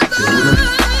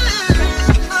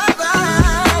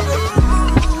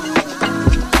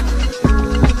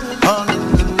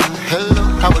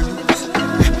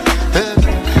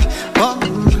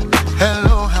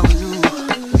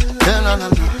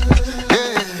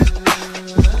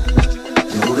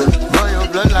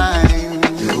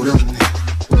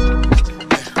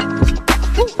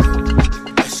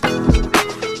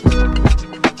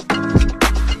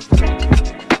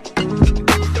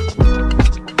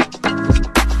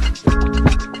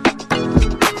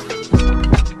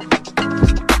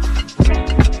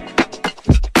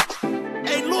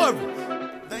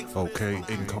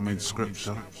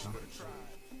 Scripture,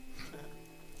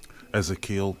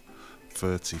 Ezekiel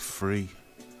 33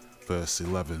 verse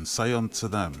 11. Say unto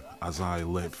them, as I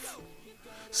live,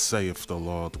 saith the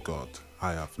Lord God,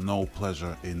 I have no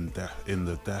pleasure in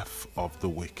the death of the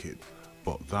wicked,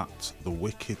 but that the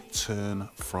wicked turn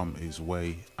from his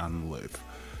way and live.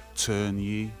 Turn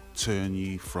ye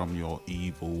from your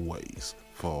evil ways,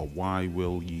 for why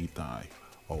will ye die,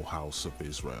 O house of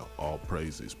Israel? All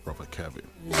praises, Brother Kevin.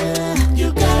 Yeah,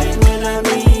 you got it when I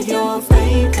need your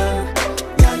favor.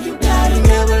 Yeah, you got it,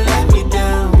 never let me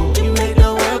down. You make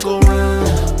the world go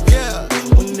round. Yeah,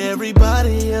 when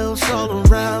everybody else all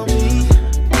around me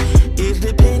is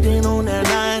depending on that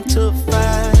 9 to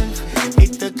 5.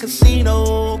 Hit the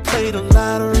casino, play the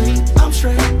lottery. I'm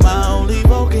straight. My only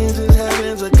focus is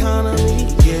heaven's economy.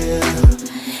 Yeah.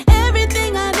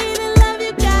 Everything I need in love,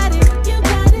 you got it. You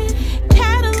got it.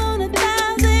 Cattle on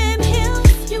 1,000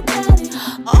 hills, you got it.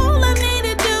 All I need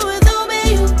to do is obey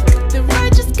you. The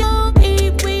righteous gon'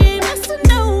 eat, we ain't missing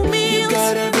no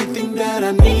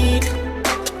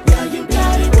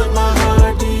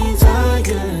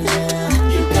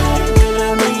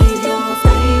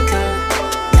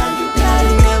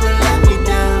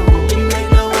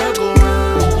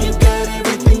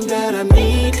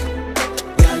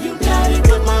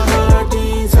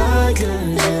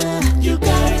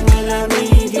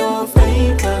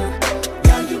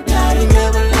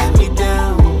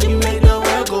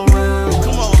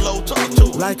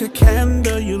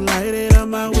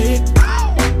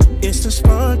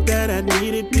spark that I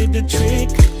needed did the trick.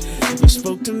 You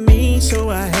spoke to me, so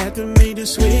I had to make the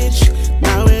switch.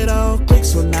 Now it all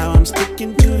clicks, so now I'm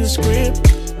sticking to the script.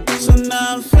 So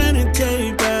now I'm finna tell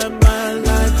you about my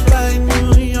life. Like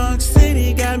New York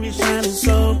City got me shining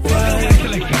so bright.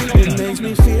 It makes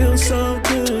me feel so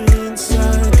good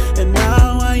inside. And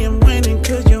now I am winning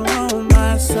 'cause you're on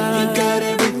my side. You got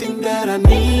everything that I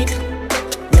need.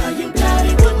 Yeah, you got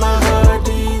it with my heart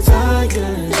desires.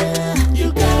 Yeah, you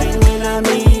got it when I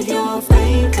need your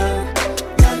favor.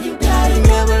 Yeah, you got it,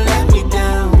 never let me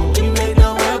down. You make the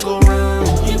world go round.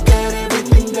 You got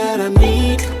everything that I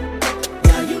need.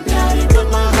 Yeah, you got it with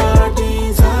my heart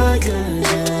desires.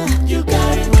 Yeah, you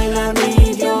got it when I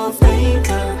need your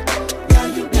favor. Yeah,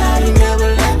 you got it, never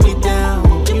let me down.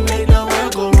 You make the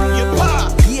world go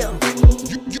round. Yeah,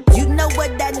 you know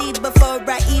what I need before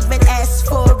I even ask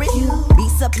for it. Be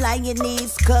supplying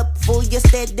needs, cup full, you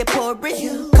steady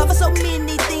pouring. Cover so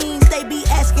many things, they be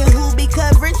asking who be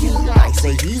covering. Like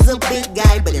say he's a big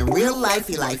guy, but in real life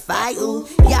he like fire.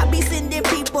 Y'all be sending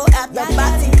people out the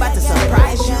box, he about to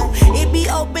surprise you. It be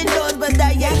open doors, but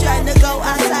they ain't trying to go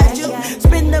outside you.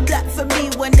 Spin the block for me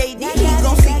one day, then he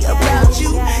gon' see about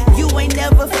you. You ain't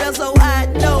never felt so I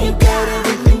know. You got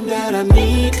everything that I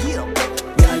need.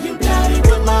 Yeah, you got it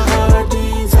with my heart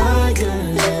desires.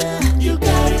 Yeah, you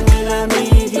got it when I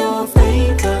need your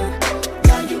favor.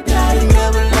 Yeah, you got it,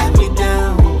 never let me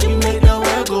down. You make the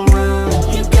world go round.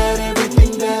 You got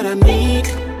everything that I need.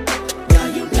 Yeah,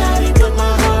 you got it with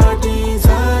my heart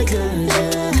desires.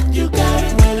 Yeah, you got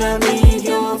it when I need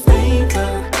your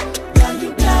favor. Yeah, you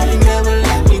got it, never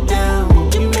let me down.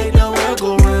 You make the world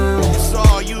go round. It's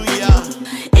all you, yeah.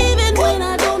 Even when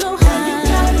I don't know how,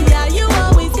 yeah, you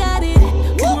always got it.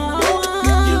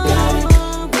 You got it.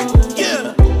 Yeah.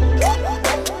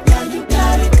 Yeah, you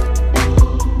got it.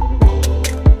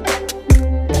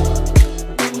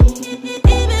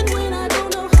 Even when I don't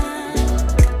know how.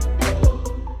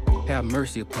 Have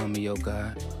mercy upon me, O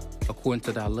God, according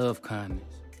to thy love kindness,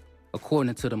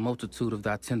 according to the multitude of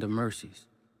thy tender mercies.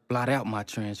 Blot out my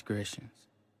transgressions.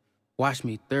 Wash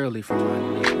me thoroughly from my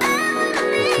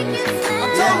iniquities.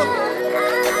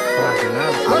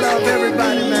 I love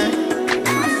everybody, man.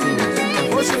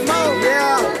 What's your phone?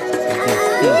 Yeah.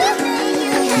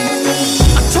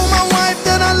 I told my wife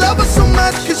that I love her so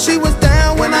much, 'cause she was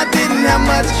down when I didn't have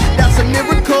much. That's a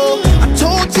miracle. I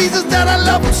told Jesus that I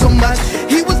love him so much.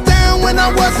 He was down when I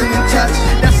wasn't in touch.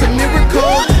 That's a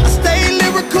miracle. I stay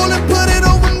lyrical and put it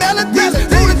over melodies.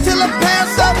 Wrote it till I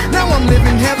pass out. Now I'm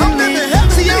living heavenly.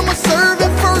 See, I'm a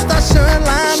servant first. I shine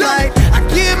limelight. I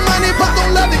give money but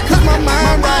don't love it 'cause my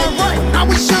mind right. When I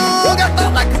was young, I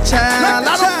thought like a child.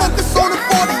 I don't focus on the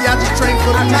 40. I just train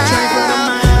for the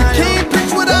mile. You can't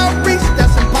preach without reach.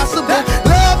 That's impossible.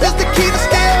 Love is the key to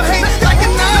scale hate like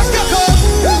an obstacle.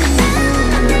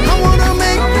 I wanna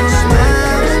make you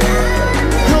smile.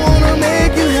 I wanna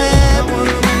make you happy.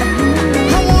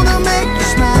 I wanna make you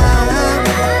smile.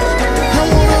 I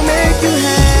wanna make you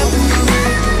happy.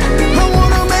 I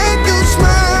wanna make you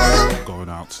smile. Going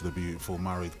out to the beautiful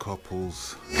married couples.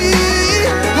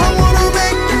 I wanna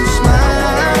make you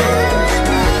smile.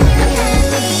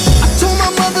 I told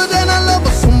my mother that I love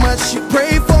her so much. She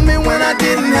prayed for me when I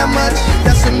didn't have much.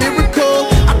 That's a miracle.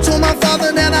 I told my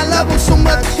father that I love him so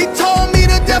much. He told me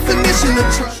the definition of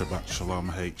trust. Shabbat Shalom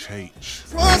HH.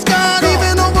 Trust God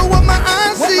even over what my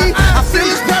eyes see. I feel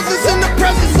his presence in the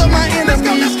presence of my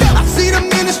enemies. I see the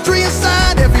ministry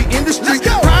inside every industry.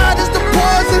 Pride is the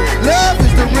poison, love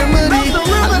is the remedy.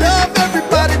 I love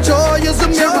everybody, joy is a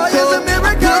miracle.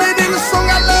 I put it in the song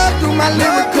I love through my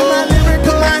lyrical.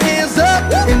 Put my hands up,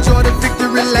 enjoy the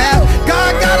victory lap.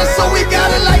 God got us, so we got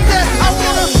it like that.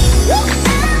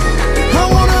 I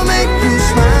wanna make you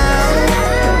smile.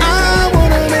 I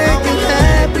wanna make you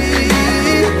happy.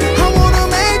 I wanna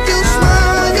make you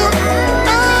smile.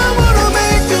 I wanna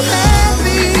make you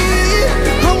happy.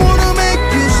 I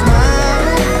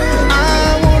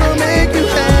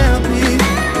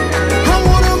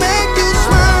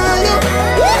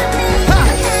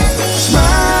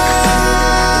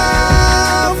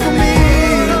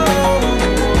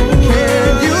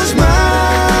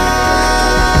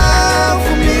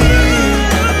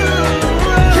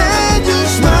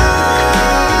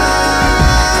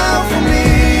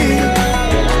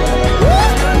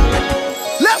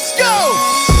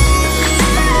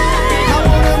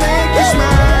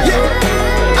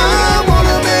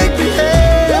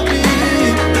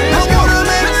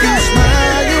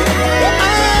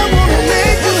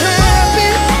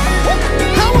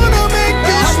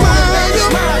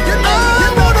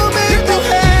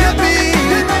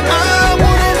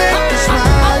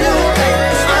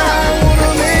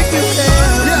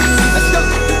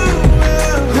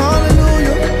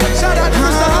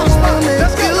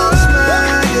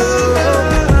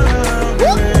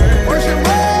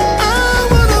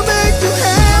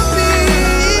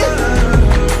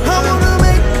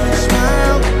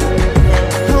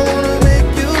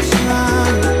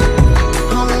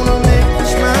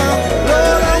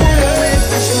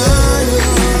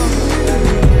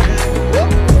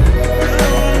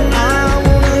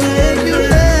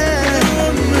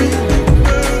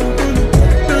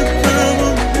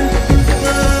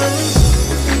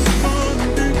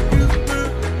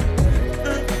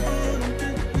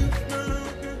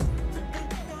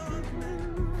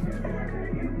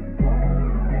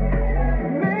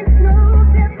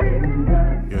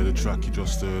track you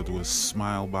just heard was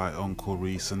Smile by Uncle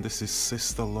Reese, and this is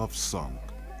Sister Love's song,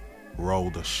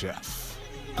 Roll the Chef.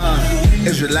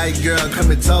 Israelite girl, come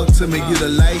and talk to me. You the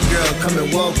light girl, come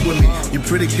and walk with me. You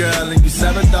pretty girl and you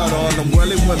Sabbath out all them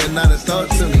worldly women, not a thought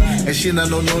to me. And she not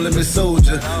no limit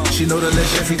soldier. She know to let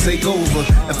Chefy take over.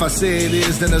 If I say it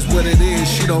is, then that's what it is.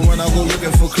 She don't run, I'll go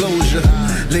looking for closure.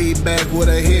 Laid back with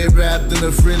her hair wrapped in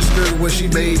a French skirt where she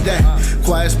made that.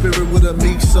 Quiet spirit with a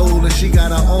meek soul, and she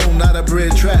got her own, not a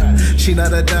bread trap. She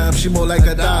not a dime, she more like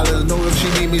a dollar. Know if she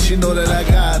need me, she know that I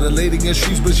got her. Lady in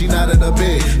streets, but she not in her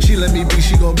bed. She let me be,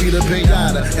 she gon' be the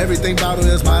pinata. Everything about her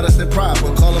is modest and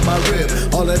proper. Call her my rib.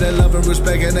 All of that love and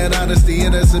respect and that honesty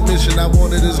and that submission. I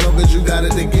want it as long as you got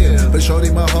it to give. But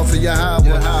shorty, my heart for your Howard.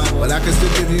 But I can still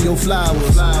give you your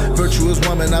flowers. Virtuous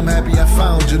woman, I'm happy I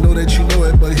found you. Know that you know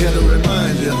it, but here to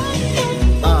remind you.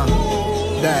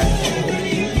 That.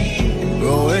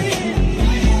 Roy.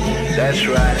 That's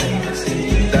right.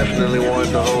 Definitely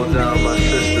wanted to hold down my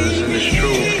sisters, and it's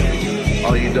true.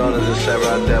 All you daughters that sat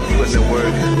out there putting in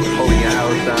work, holding your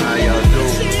house down, how y'all do?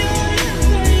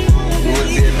 We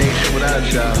wouldn't be a nation without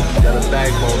y'all. Got a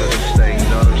backbone in this thing, you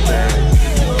know what I'm saying?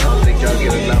 I don't think y'all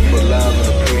get enough for love and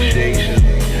appreciation.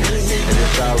 And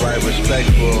it's outright respect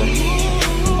for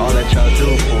all that y'all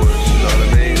do for us, you know what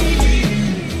I mean?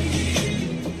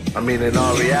 I mean, in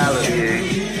all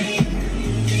reality,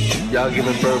 y'all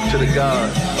giving birth to the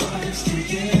gods.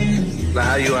 Now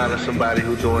how you honor somebody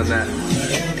who doing that?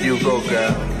 You go,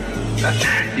 girl.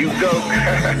 You go,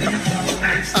 girl.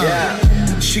 Yeah.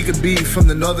 She could be from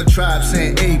the northern tribe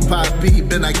saying A, Pop, B,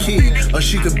 Ben I key. Or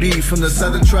she could be from the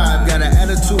southern tribe, got an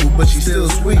attitude, but she still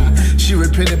sweet. She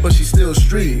repentant, but she still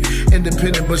street.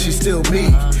 Independent, but she still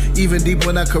me. Even deep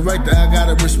when I correct her, I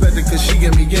gotta respect her cause she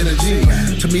give me energy.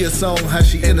 To me a song, how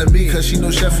she enter me, cause she know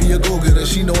Chefy a go-getter.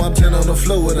 She know I'm 10 on the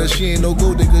floor with her. She ain't no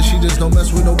gold digger, she just don't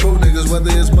mess with no bro niggas,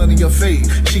 whether it's money or fate.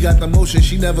 She got the motion,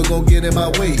 she never gon' get in my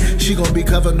way. She gon' be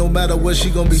covered no matter what, she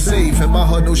gon' be safe. And my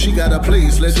heart knows she got a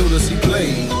place, let's do the see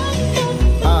play.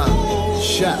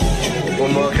 Shot.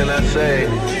 What more can I say?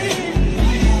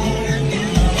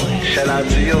 Shout out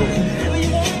to you.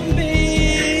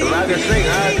 If I can sing,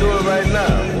 I'll do it right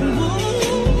now.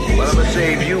 But I'ma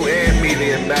save you and me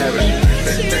the embarrassment.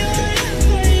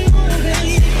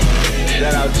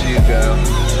 Shout out to you, girl.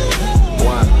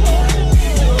 One.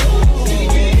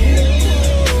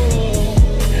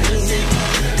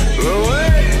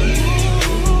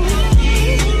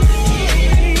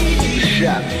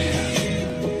 Shot.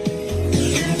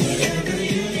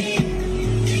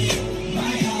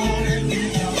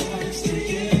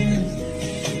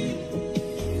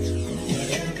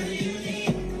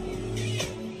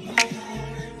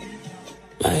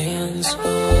 My hands go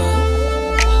up,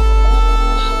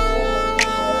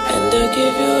 and I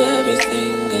give you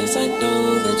everything, cause I know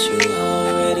that you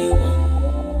already won.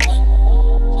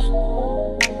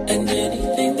 And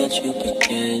anything that you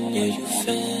begin, yeah, you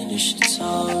finish, it's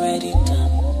already done.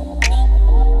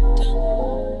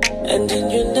 And in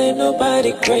your name,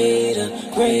 nobody greater,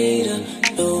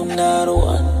 no, not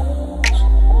one.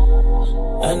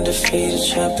 Undefeated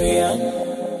champion,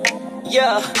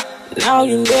 yeah. Now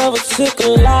you never took a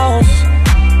loss.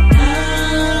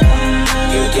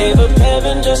 You gave up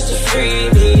heaven just to free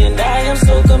me, and I am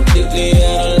so completely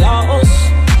at a loss.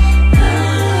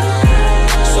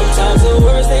 Sometimes the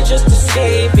words, they just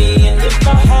escape me, and if I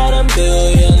had a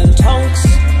million tongues,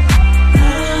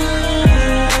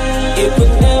 it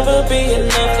would never be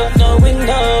enough of knowing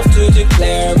enough to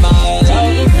declare my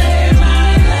love.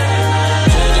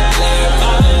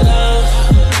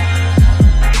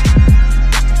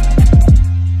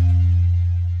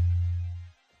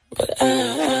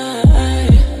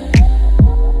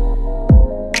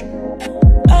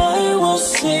 I will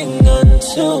sing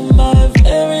until my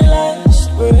very last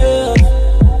breath.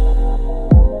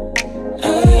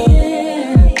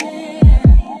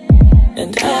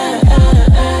 And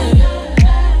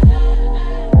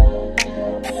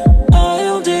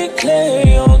I'll declare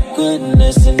your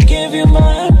goodness and give you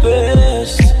my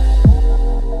best.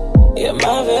 Yeah,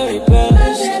 my very best.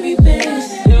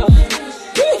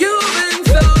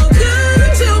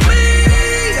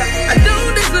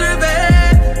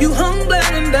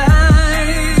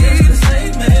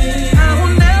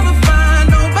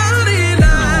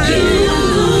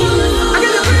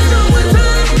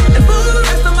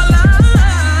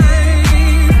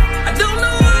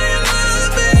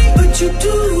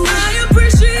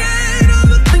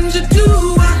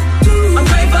 I'm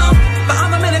grateful for all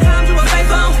the many times you were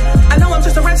faithful. I know I'm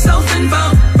just a wretch so sinful.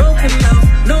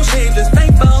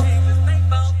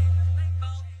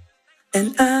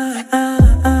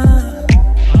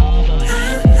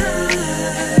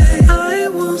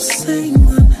 sing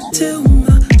until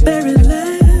my very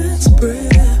last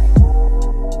breath.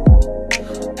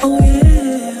 Oh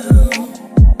yeah,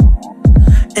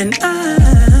 and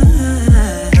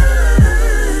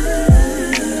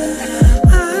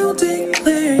I'll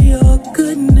declare your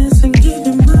goodness and give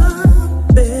you my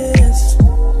best,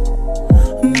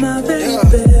 my very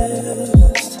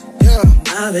best,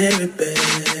 my very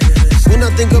best. When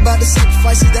I think about the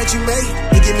sacrifices that you made,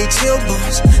 it give me chill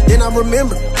bumps. Then I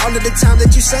remember all of the time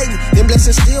that you saved me. Them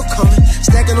blessings still coming,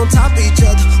 stacking on top of each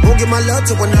other. Won't give my love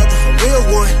to another, a real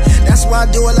one. That's why I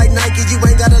do it like Nike. You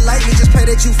ain't gotta like me, just pray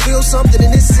that you feel something. In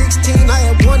this 16,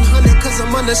 I had 100, cause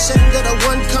I'm unashamed of the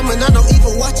one coming. I know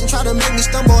evil watching, try to make me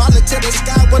stumble. I look to the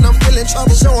sky when I'm feeling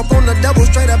trouble. Show up on the double,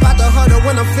 straight about the huddle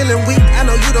when I'm feeling weak. I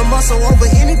know you the muscle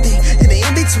over anything, in the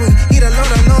in-between. He the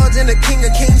Lord of Lords and the King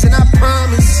of Kings, and I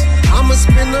promise I'ma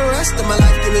spend the rest of my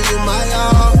life giving you my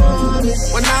all.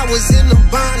 When I was in the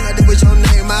bond, I did with your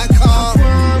name I called.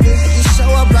 You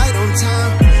show up right on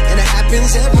time, and it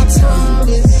happens every time.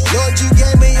 Lord, you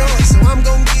gave me yours, so I'm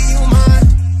gonna give you mine.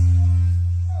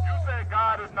 You said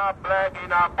God is not black, he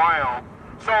not brown.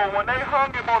 So when they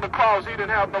hung him on the cross, he didn't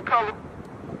have no color?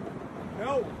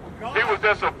 No. God, he was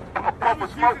just a puff of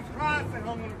smoke? Jesus Christ that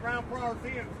hung on the ground for our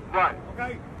sins. Right.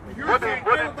 Okay? What did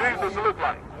Jesus look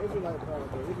like?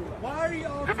 Why are you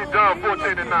all Give me John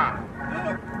 14 and 9.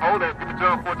 Hold on, give me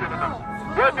John 14 and 9.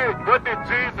 What did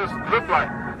Jesus look like?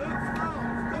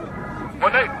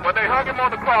 When they hung him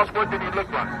on the cross, what did he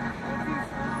look like?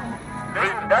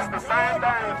 That's the same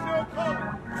thing.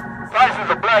 Christ is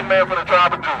a black man from the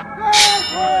tribe of Judah.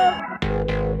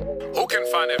 Who can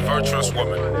find a virtuous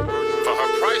woman? For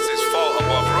her prices fall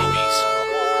above rubies.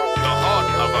 The heart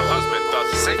of a husband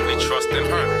doth safely trust in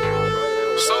her,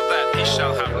 so that he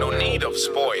shall have no need of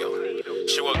spoil.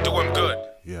 She will do him good.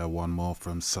 Yeah, one more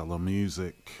from Shalom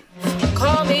Music.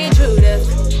 Call me Judith,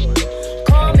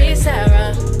 call me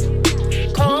Sarah,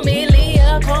 call me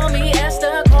Leah, call me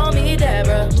Esther, call me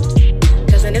Deborah.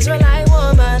 Cause an Israelite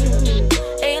woman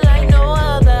ain't like no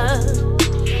other.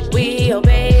 We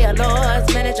obey our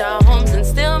Lord's, manage our homes, and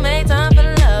still make time for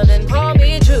love. And call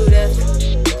me Judith,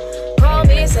 call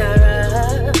me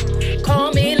Sarah,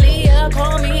 call me Leah,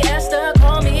 call me Esther,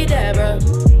 call me Deborah.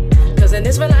 Cause an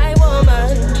Israelite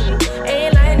woman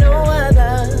ain't like no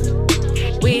other.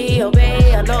 We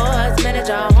obey our Lord's, manage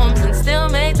our homes, and still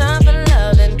make time for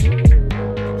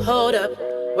loving. Hold up,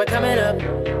 we're coming up.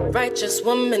 Righteous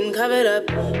woman covered up.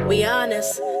 We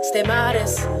honest, stay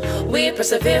modest. We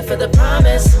persevere for the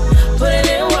promise. Put it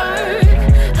in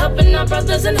work, helping our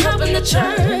brothers and helping the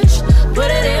church. Put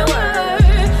it in work,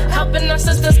 helping our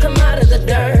sisters come out of the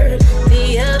dirt.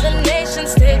 The other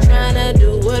nations, they tryna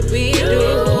do what we do.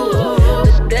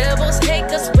 The devils take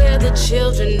us, we're the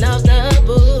children of the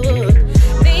book.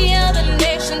 The other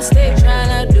nations, they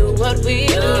tryna do what we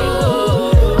do.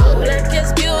 All black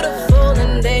is beautiful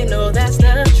and they know that's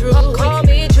the truth. Call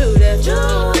me Judith,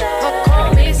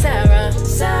 call me Sarah,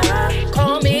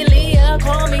 call me Leah,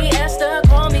 call me Esther,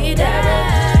 call me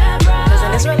Deborah. Cause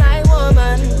an Israelite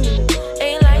woman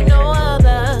ain't like no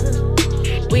other.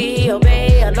 We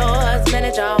obey our Lord's,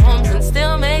 manage our homes, and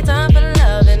still make time for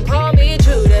love. And call me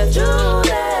Judith,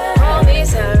 call me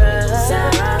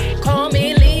Sarah, call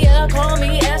me Leah, call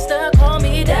me Esther, call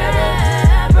me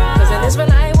Deborah. Cause an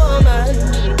Israelite woman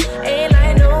ain't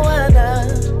like no other.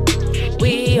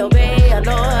 We obey our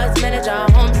Lord's, manage our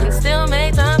homes, and still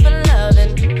make time for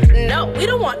loving. No, we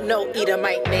don't want no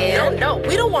Edomite man. No,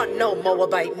 we don't want no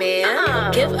Moabite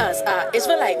man. Give us our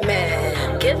Israelite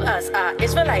man. Give us our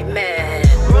Israelite man.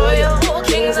 Royal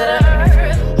kings of the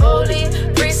earth,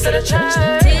 holy priests of the church,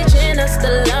 teaching us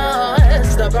the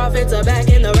laws. The prophets are back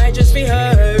and the righteous be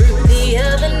heard. The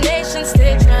other nations,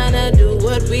 they tryna do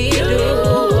what we do.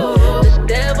 The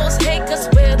devils take us,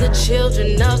 we're the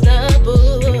children of the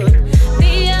book.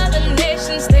 The other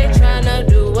nations, they tryna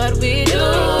do what we do.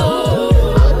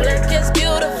 All black is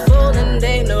beautiful and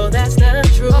they know that's the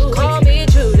truth. Call me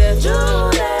Judith,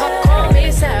 call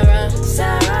me Sarah,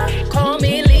 call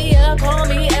me Leah, call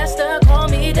me Esther, call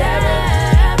me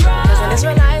Deborah. Cause an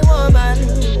Israelite woman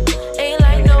ain't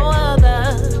like no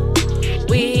other.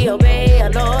 We obey our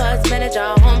Lord's, manage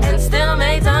our homes, and still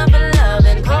make time for love.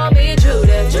 And call me Judith.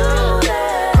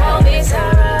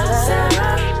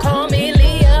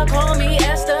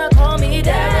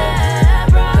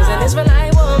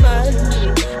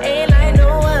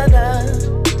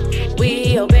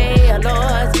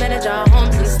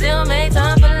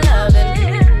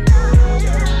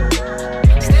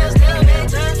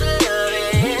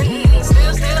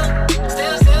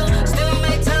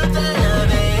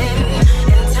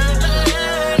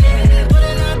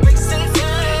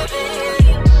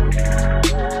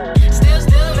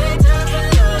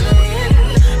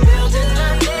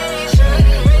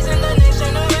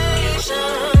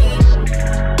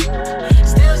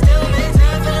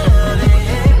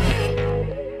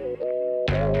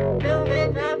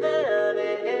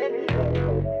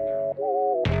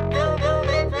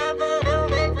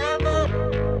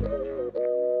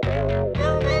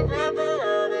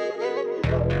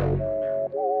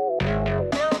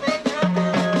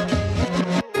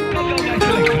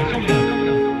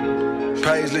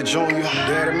 Paisley Jr.,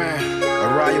 Daddy Man,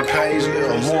 Araya Paisley,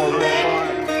 Amora,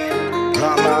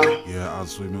 Yeah,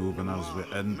 as we move and as we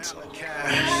enter,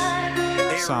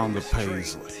 sound of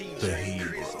Paisley, the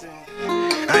hero.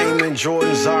 Ayman,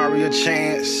 Jordan, Zaria,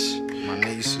 Chance, my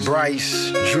nieces,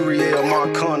 Bryce, Juriel,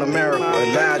 Marcon, America,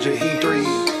 Elijah, E3.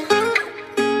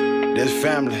 That's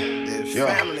family. That's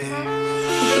family.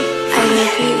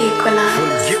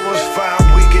 Forgive us for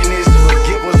our wickedness,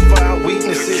 forgive us for our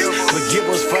weaknesses, forgive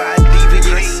us for our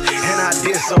deviance and our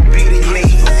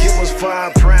disobedience, forgive us for our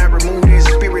pride, remove this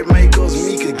spirit, make us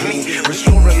meek again,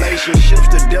 restore relationships,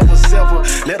 the devil sever,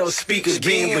 let us speak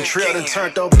again, betrayal and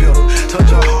turned up bitter,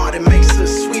 touch our heart and makes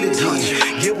us sweet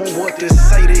again, give him what to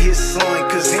say to his son,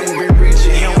 cause he ain't been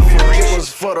reaching him, forgive us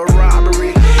for the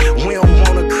robbery, we don't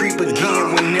wanna creep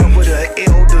again, whenever the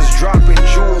elders dropping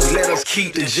jewels, let us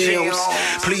keep the gems.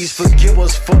 Please forgive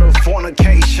us for the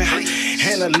fornication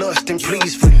and the lust, and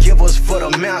please forgive us for the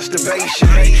masturbation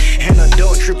and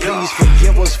adultery. Please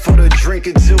forgive us for the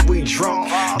drinking till we drunk,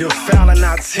 defiling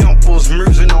our temples,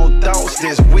 merging on thoughts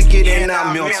that's wicked in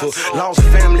our mental. Lost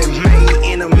family, made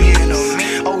enemies.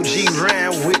 OG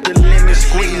ran with the lemon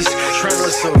squeeze, trying to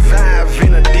survive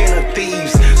in a den of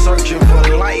thieves, searching for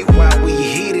light while we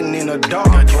hidden in the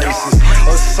dark places.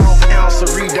 A soft answer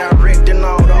redirecting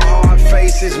all the hard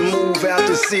faces. Move out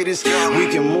the cities, we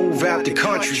can move out the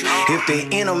country. If the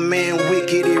inner man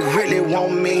wicked, it really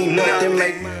won't mean nothing.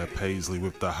 Yeah, Paisley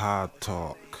with the hard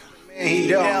talk.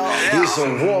 It's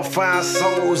a war for our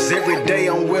souls. Every day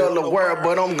I'm well aware,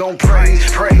 but I'm gon' praise,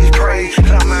 praise, praise.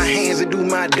 Clap my hands and do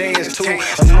my dance too.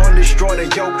 Anoint, destroy the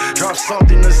yoke, drop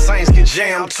something the saints can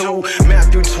jam to.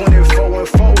 Matthew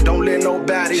 24:4, don't let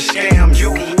nobody scam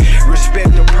you.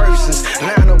 Respect the persons,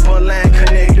 line up on line,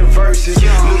 connect the verses.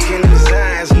 Look in his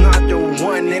eyes, not the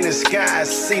one in the sky.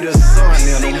 See the sun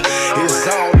in him. It's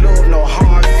all love, no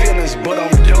hard feelings, but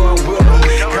I'm done with them.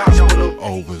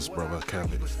 Overs, brother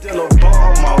Kevin. Still a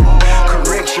bomb,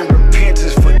 correction,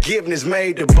 repentance, forgiveness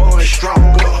made the bond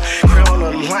stronger. Crown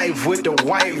of life with the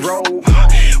white robe,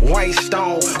 white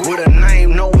stone with a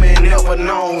name no man ever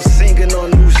known. Singing a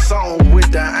new song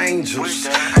with the angels.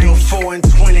 The 4 and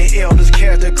 20 elders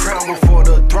cast the crown before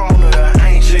the throne of the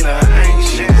ancient of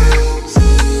ancients.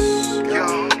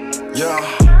 Yeah,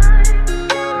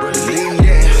 believe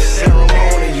that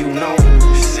ceremony, you know.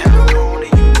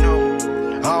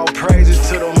 All praises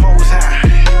to the Most High,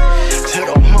 to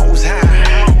the Most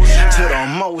High, to the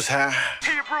Most High.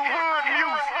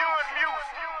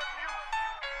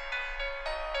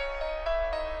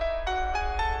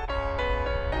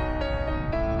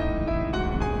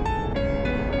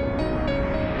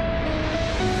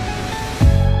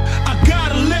 I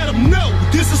gotta let them know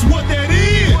this is what that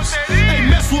is. Ain't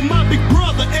mess with my big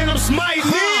brother and I'm smiting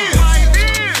his.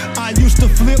 I used to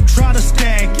flip, try to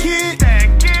stack it.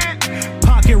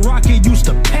 Pocket rocket used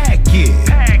to pack it.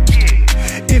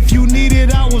 If you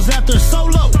needed, I was after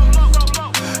solo.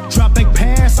 Drop back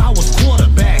pass, I was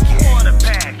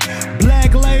quarterbacking.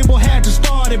 Black label had to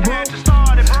start it, bro.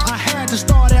 I had to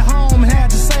start at home, had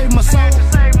to save my soul.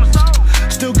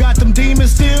 Still got them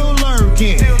demons still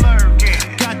lurking.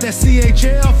 Got that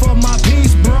CHL for my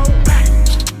piece, bro.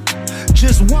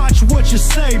 Just watch what you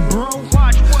say, bro.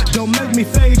 Don't make me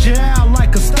fade you out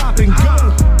like a stop and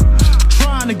go.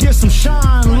 Trying to get some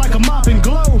shine like a mop and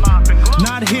glow.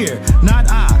 Not here, not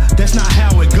I, that's not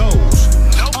how it goes.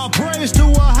 All praise to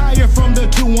a higher from the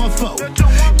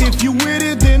 214. If you with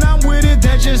it, then I'm with it,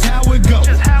 that's just how it goes.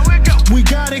 We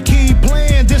gotta keep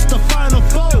playing, this the final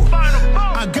four.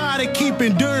 I gotta keep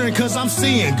enduring cause I'm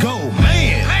seeing gold.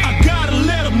 Man, I gotta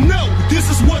let them know this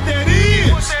is what that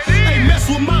is. Ain't mess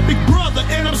with my big brother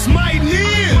and I'm smiting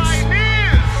his.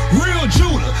 Real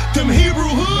Judah, them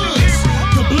Hebrew hoods,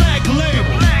 the black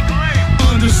label.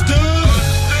 Understood?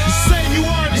 You say you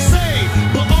are the same,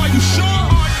 but are you sure?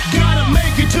 Gotta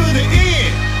make it to the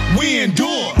end. We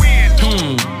endure.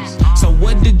 So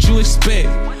what did you expect?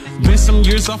 Been some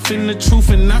years off in the truth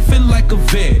and I feel like a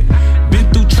vet. Been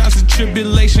through trials and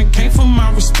tribulation, came for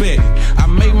my respect. I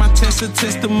made my test a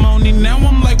testimony, now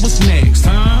I'm like, what's next,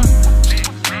 huh?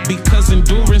 Because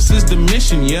endurance is the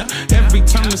mission, yeah. Every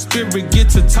time the spirit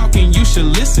gets to talking, you should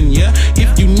listen, yeah.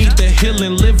 If you need the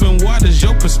healing, living water's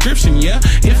your prescription, yeah.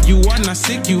 If you are not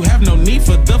sick, you have no need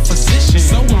for the physician.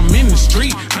 So I'm in the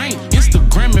street, I ain't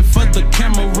Instagramming for the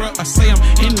camera. I say I'm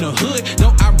in the hood,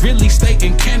 though I really stay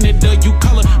in Canada. You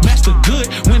call it master good,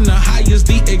 when the high is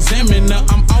the examiner.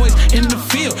 I'm always in the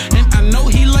field, and I know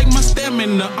he like my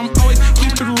stamina. I'm always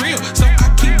keep it real, so I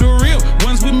keep it real.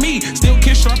 Ones with me, still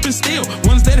can sharpen steel.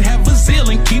 Ones that have a zeal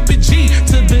and keep it G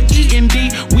to the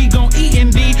E&D. We gon'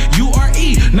 E&D,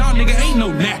 U-R-E. Nah, nigga, ain't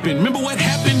no napping. Remember what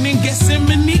happened in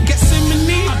Gethsemane?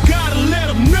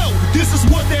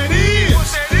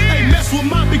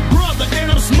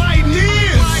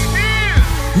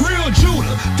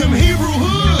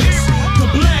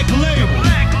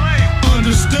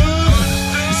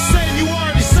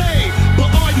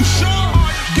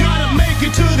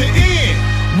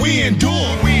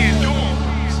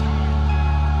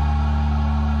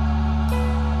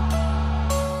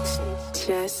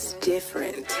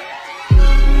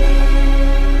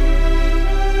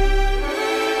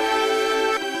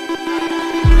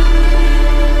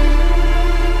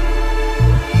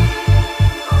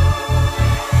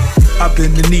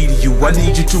 something in need of you. I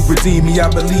need you to redeem me, I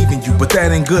believe in you, but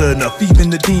that ain't good enough, even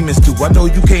the demons do. I know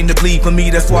you came to bleed for me,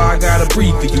 that's why I gotta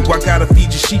breathe for you. I gotta feed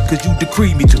your sheep cause you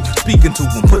decreed me to. Speaking to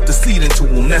him, put the seed into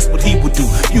him, that's what he would do,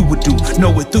 you would do,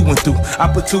 know it through and through.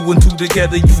 I put two and two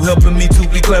together, you helping me to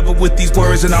be clever with these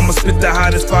words, and I'ma spit the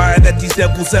hottest fire that these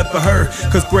devils ever heard.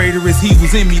 Cause greater is he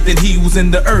who's in me than he who's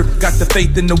in the earth. Got the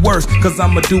faith in the worst, cause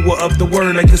I'm a doer of the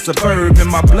word like it's a verb.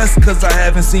 Am I blessed cause I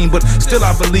haven't seen, but still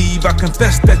I believe. I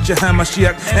confess that you're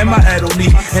Hamashiach and my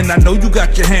Adonai, and I know you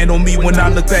got your hand on me. When I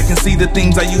look back and see the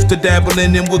things I used to dabble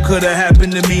in and what could have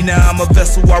happened to me. Now I'm a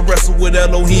vessel, I wrestle with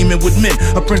Elohim and with men.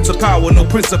 A prince of power, no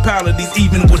principalities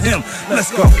even with him.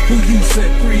 Let's go. Who you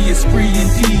set free is free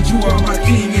indeed. You are my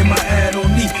king and my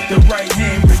Adonai. The right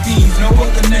hand redeems, no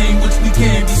other name which we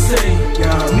can be saved.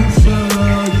 Yahusha,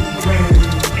 you reign.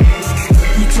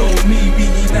 You told me, be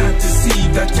ye not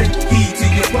deceived. I take heed to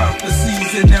your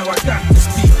prophecies, and now I got to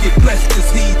speak it. Blessed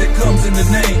is he that comes in the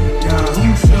name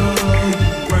Yahusha,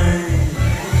 you reign.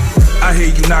 I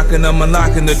hear you knocking, I'm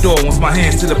unlocking the door. Once my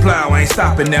hands to the plow, I ain't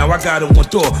stopping now, I got it one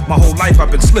door. My whole life I've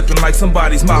been slipping like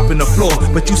somebody's mopping the floor.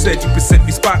 But you said you present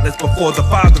me spotless before the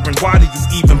Father, and why do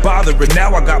you even bother? And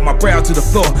now I got my brow to the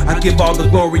floor. I give all the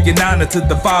glory and honor to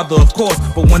the Father, of course.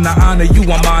 But when I honor you,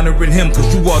 I'm honoring him, cause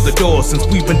you are the door. Since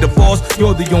we've been divorced,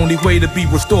 you're the only way to be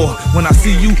restored. When I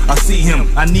see you, I see him.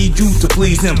 I need you to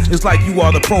please him. It's like you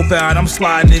are the profile and I'm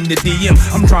sliding in the DM.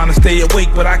 I'm trying to stay awake,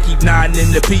 but I keep nodding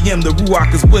in the PM. The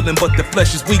Ruach is willing, but the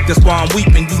flesh is weak, that's why I'm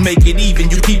weeping. You make it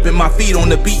even, you keeping my feet on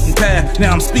the beaten path.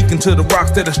 Now I'm speaking to the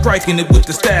rocks that are striking it with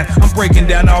the staff. I'm breaking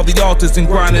down all the altars and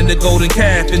grinding the golden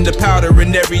calf. In the powder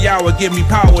in every hour, give me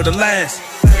power to last.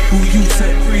 Who you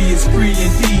set free is free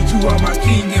indeed. You are my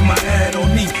king and my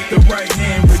Adonai. The right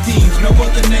hand redeems, no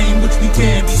other name which we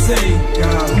can be saved.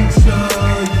 Yahusha,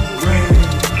 you reign.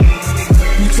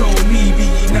 You told me, be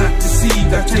ye not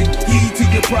deceived. I take heed to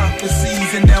your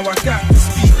prophecies, and now I got to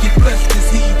speak it. Blessed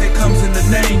is he that comes in the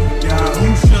name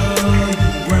Yahusha,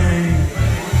 you reign.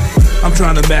 I'm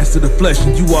trying to master the flesh,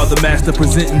 and you are the master,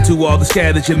 presenting to all the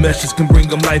scattered. Your message can bring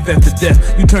them life after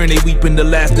death. You turn they weep into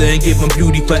laughter and give them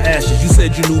beauty for ashes. You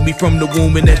said you knew me from the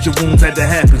womb and that your wounds had to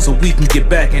happen so we can get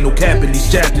back. Ain't no cap in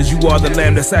these chapters. You are the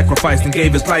lamb that sacrificed and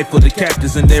gave his life for the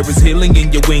captives, and there is healing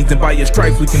in your wings, and by your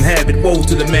stripes we can have it. Woe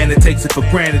to the man that takes it for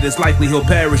granted, it's likely he'll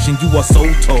perish, and you are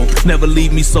so told. Never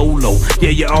leave me solo. Yeah,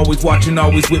 you're always watching,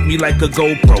 always with me like a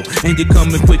GoPro, and you're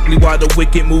coming quickly while the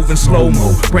wicked moving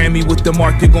slow-mo. Brand me with the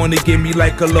mark, you're gonna give me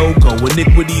like a logo.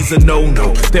 Iniquity's a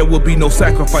no-no. There will be no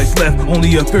sacrifice left,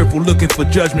 only a fearful looking for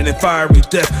judgment and fiery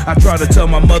death. I try to tell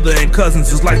my mother and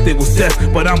cousins it's like they was deaf,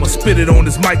 but I'ma spit it on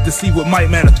this mic to see what might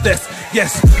manifest.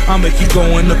 Yes, I'ma keep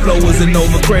going, the flow isn't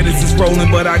over, credits is rolling,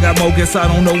 but I got more, guess I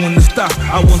don't know when to stop.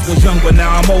 I once was young, but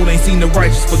now I'm old, ain't seen the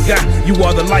righteous forgot. You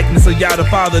are the likeness of Yah the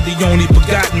Father, the only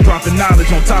begotten, dropping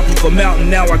knowledge on top of a mountain.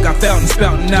 Now I got fountains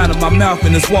spouting out of my mouth,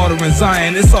 and it's water in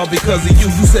Zion. It's all because of you.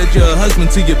 You said you're a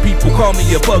husband to your people, call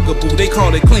me a bugaboo. They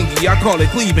call it clingy, I call it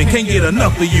cleaving. Can't get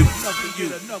enough of you.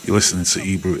 You're listening to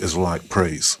Hebrew Israelite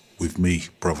Praise with me,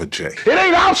 Brotha J. It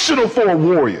ain't optional for a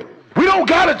warrior. We don't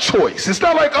got a choice. It's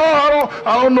not like, oh,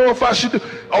 I don't know if I should do.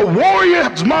 A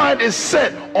warrior's mind is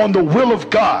set on the will of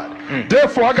God.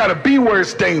 Therefore, I gotta be where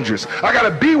it's dangerous. I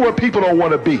gotta be where people don't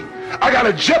want to be. I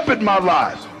gotta jump in my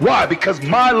life. Why? Because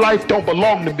my life don't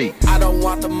belong to me. I don't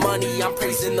want the money, I'm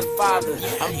praising the Father.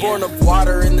 I'm born of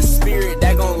water and the Spirit,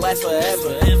 that gon' last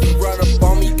forever. If you run up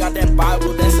on me, got that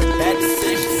Bible, that's a bad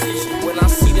decision. When I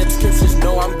see the scriptures,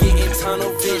 know I'm getting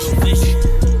tunnel vision.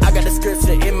 I got the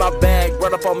scripture in my bag,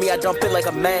 run up on me, I jump in like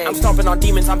a man. I'm stomping on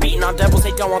demons, I'm beating on devils.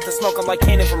 They don't want the smoke, I'm like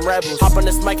Cannon from Rebels. Hop on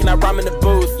this mic and I rhyme in the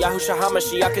booth. Yahushua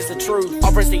HaMashiach is the truth.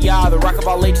 All praise to Yah, the rock of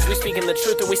all ages. We speaking the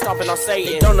truth and we stomping on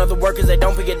Satan. They don't know the workers, they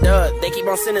don't forget dud. They keep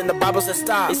on sinning, the Bible says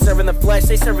stop. They serving the flesh,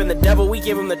 they serving the devil. We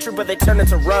give them the truth, but they turn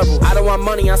into rubble. I don't want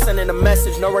money, I'm sending a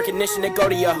message. No recognition, it go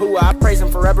to Yahuwah. I praise him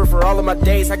forever for all of my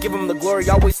days. I give him the glory,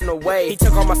 y'all wasting away. He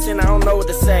took all my sin, I don't know what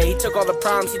to say. He took all the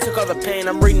problems, he took all the pain.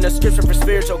 I'm reading the scripture for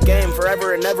spiritual gain.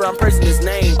 Forever and ever, I'm praising his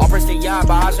name. All praise to Yah,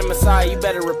 Bahashem Messiah. You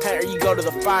better repent or you go to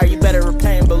the fire. You better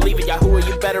repent and believe in Yahuwah.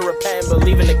 You better repent and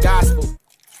believe in the gospel.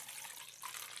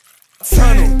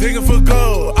 Tunnel, digging for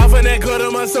gold. Off of that gold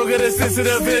on my soul, get a sense of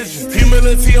the vision.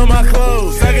 Humility on my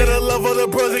clothes. I got a love for the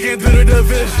bros that can't do the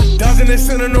division. Dogs in the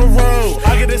center of the road.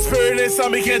 I get the spirit they saw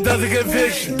me can't does a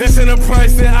conviction. That's in a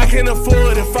price that I can't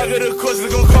afford. If I go to court,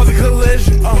 it's gonna cause a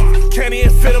collision. Can't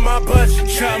even fit in my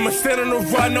budget. I'ma stand on the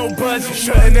ride, no budget.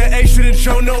 Shutting that A, shouldn't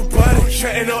show nobody.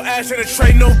 Shutting no ass, and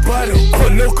trade nobody.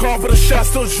 Put no car for the shot,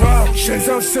 still drive. Shades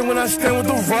I'm sitting when I stand with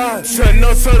the ride. Shutting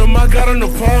no totem, I got on the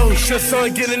pole. Shut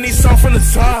son, getting these songs from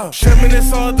the top. Shut me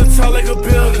this all at the top like a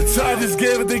building. So I just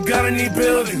gave it, they got any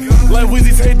building. Like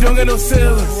Weezy's hey, don't get no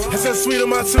ceilings. That's that sweet on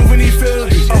my tooth when he feel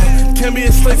it. Can't be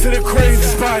a slave to the crazy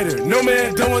spider. No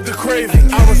man, done with the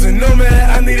craving. I was a nomad,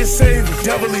 I needed saving.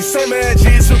 Doubly so mad,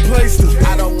 Jesus replaced him.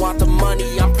 I don't want the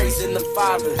money, I'm praising the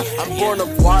Father. I'm born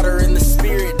of water in the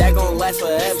spirit, that gon' last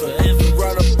forever. If you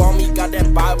run up on me, got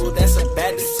that Bible, that's a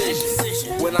bad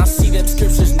decision. When I see them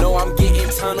scriptures, know I'm getting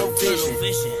tunnel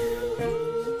vision.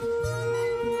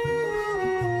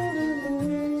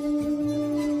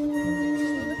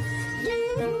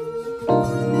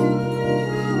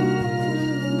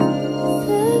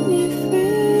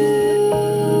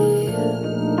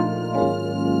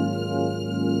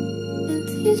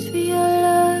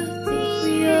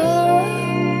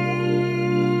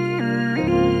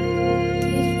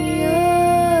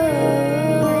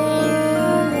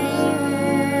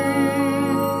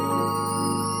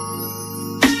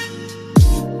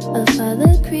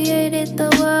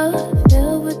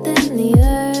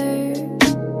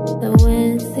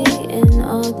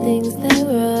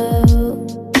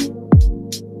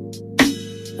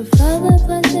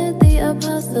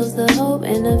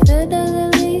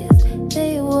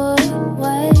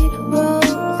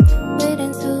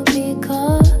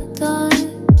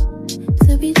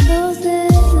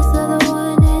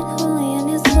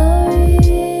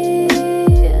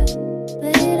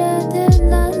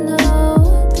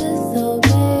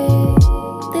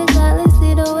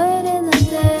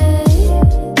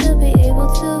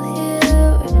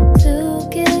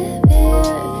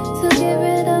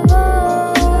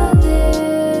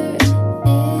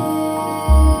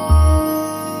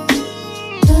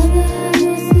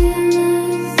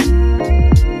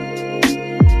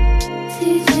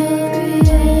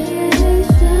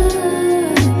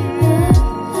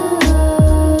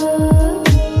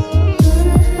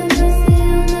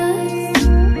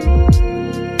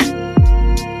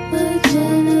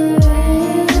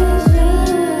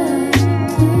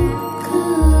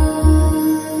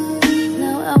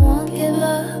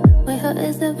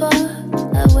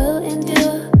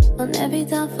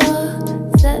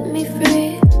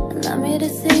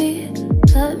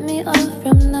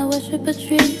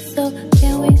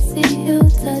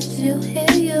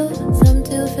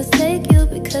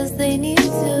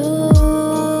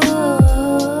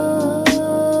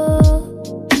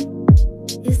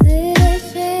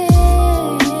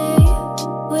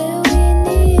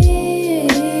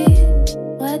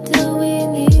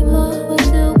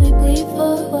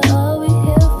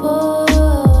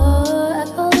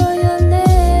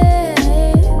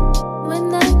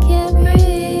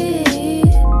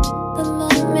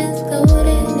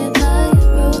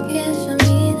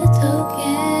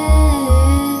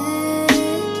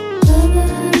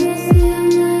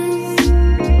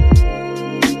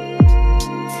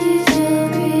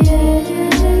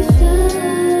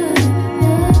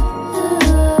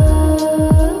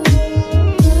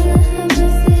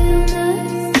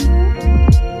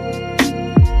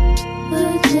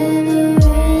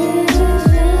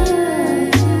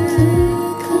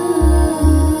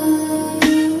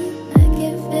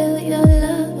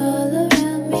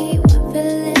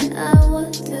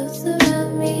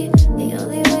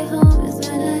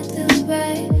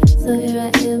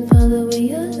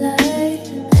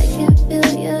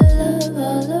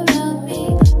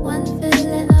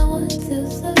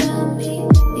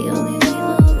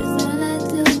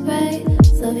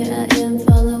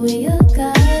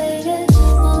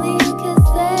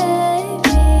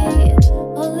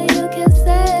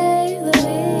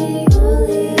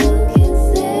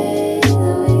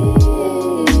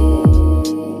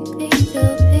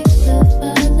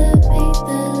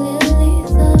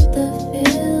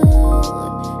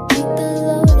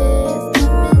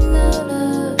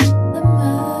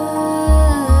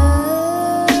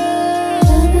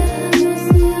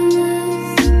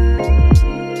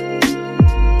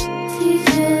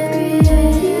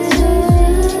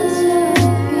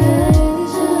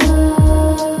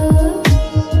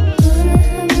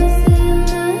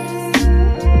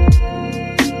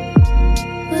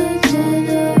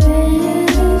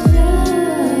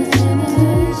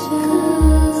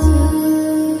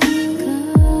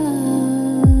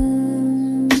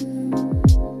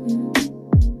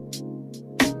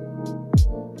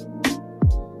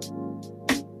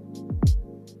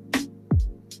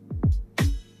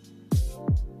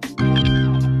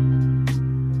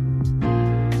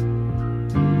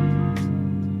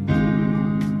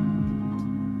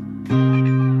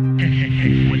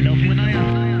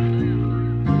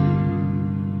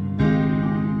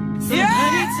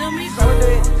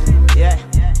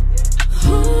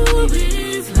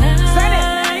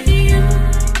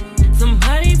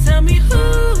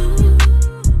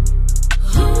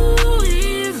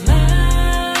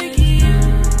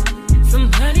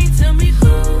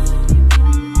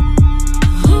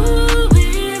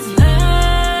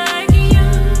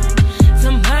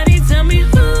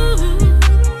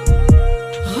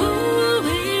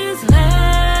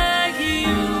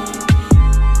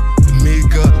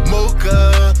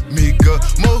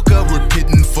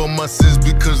 my sins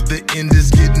because the end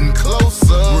is getting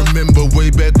closer. Remember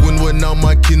way back when all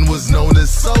my kin was known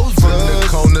as soldiers. From the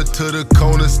corner to the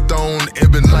cornerstone,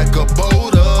 ebbing like a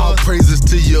boulder. All praises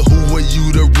to you, who are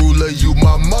you, the ruler, you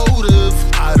my motive.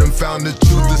 I done found the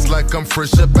truth, it's like I'm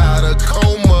fresh up out of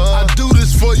coma. I do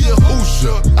this for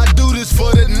Yahusha, I do this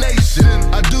for the nation,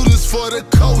 I do this for the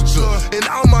culture and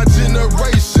all my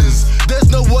generations. There's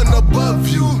no one above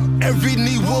you, every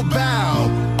knee will bow.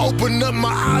 Open up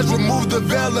my eyes, remove the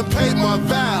veil and pay my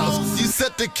vows. You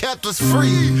set the captives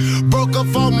free, broke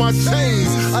up all my chains.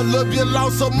 I love your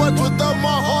love so much with all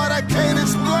my heart I can't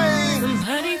explain.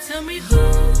 Somebody tell me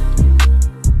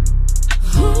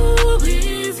who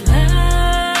is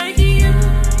like you.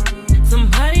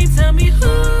 Somebody tell me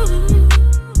who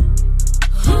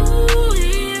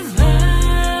is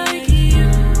like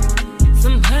you.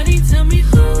 Somebody tell me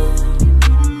who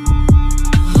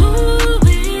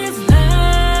is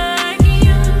like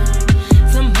you.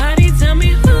 Somebody tell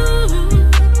me who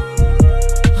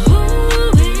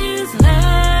is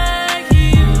like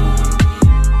you.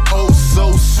 Oh, so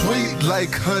sweet,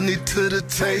 like honey to the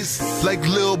taste. Like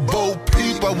Lil Bo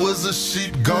Peep, I was a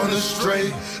sheep gone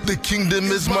astray. The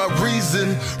kingdom is my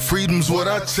reason, freedom's what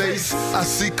I chase. I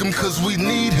seek him cause we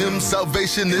need him,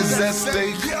 salvation is at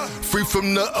stake. Free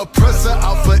from the oppressor,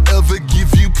 I'll forever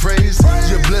give you praise.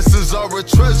 Your blessings are a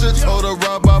treasure, told a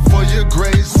rabbi for your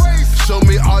grace. Show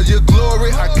me all your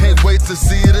glory, I can't wait to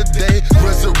see the day.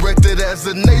 Resurrected as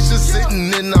a nation,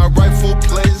 sitting in our rightful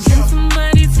place. Can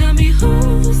somebody tell me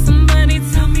who? Somebody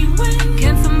tell me when?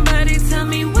 Can somebody tell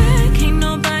me where? Can't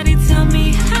nobody tell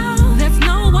me how? There's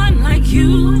no one like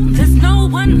you. There's no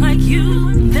one like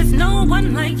you. There's no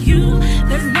one like you.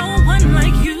 There's no one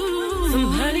like you.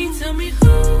 Somebody tell me who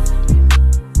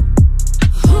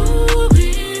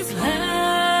is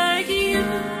like you.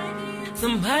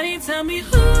 Somebody tell me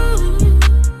who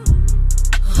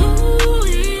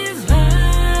is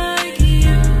like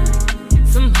you.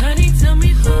 Somebody tell me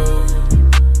who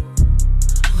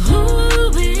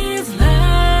is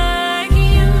like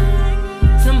you.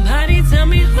 Somebody tell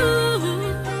me who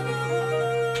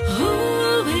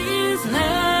is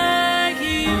like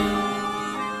you.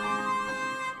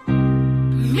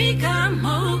 Mika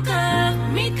Mocha,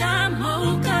 Mika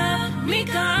Mocha,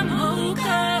 Mika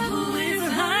Mocha, who is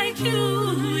like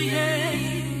you, yeah.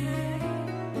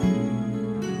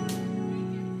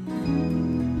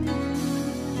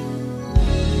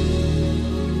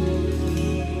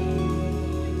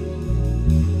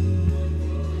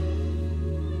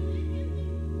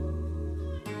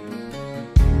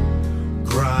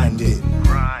 Grinding,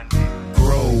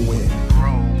 growing,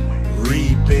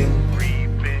 reaping,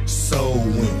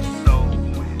 sowing,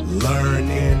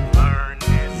 learning,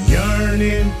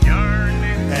 yearning,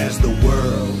 as the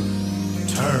world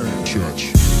turns.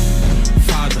 Church.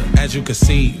 Father, as you can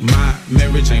see, my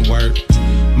marriage ain't work.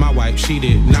 My wife, she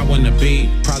did not want to be,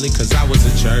 probably cause I was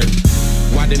a jerk.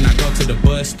 Why didn't I go to the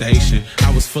bus station?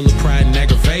 I was full of pride and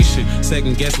aggravation.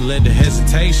 Second guess led to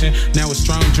hesitation. Now it's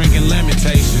strong drinking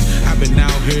lamentations. I've been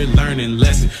out here learning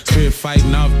lessons. Spirit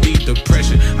fighting off deep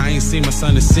depression. I ain't seen my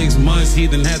son in 6 months. He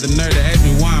done had the nerve to ask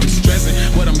me why I'm stressing.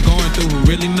 What I'm going through, who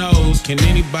really knows? Can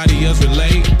anybody else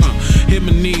relate? Hit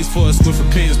my knees for a swift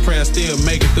repentance prayer. Still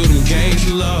make it through them gates,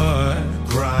 Lord.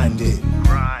 Grinding,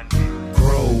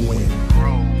 growing,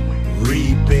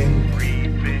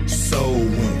 reaping,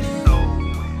 sowing,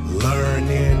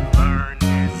 learning,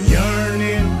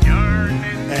 yearning,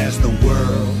 as the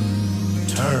world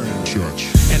turns. Church.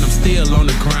 And I'm still on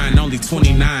the grind, only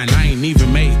 29. I ain't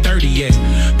even made 30 yet.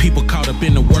 People caught up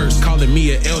in the worst, calling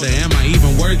me an elder. Am I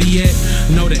even worthy yet?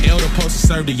 No, the elder supposed to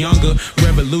serve the younger.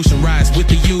 Revolution rise with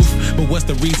the youth. But what's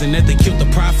the reason that they killed the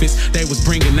prophets? They was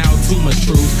bringing out too much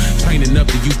truth. Training up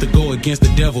the youth to go against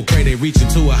the devil. Pray they reach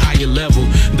into a higher level.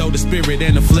 Though the spirit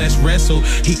and the flesh wrestle,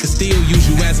 he could still use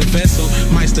you as a vessel.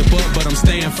 Might step up, but I'm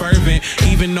staying fervent.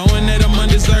 Even knowing that I'm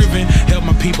undeserving. Help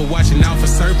my people watching out for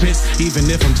serpents. Even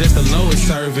if I'm just the lowest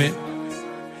servant.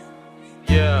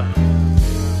 Yeah.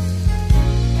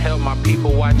 Help my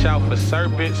people watch out for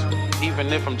serpents,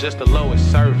 even if I'm just the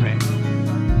lowest servant.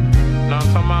 Know what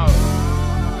I'm talking about?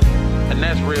 And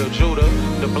that's real Judah,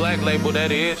 the black label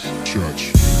that is.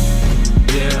 Church.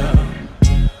 Yeah.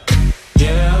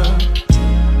 Yeah.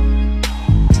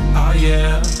 Oh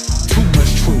yeah. Too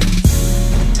much truth.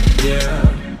 Yeah.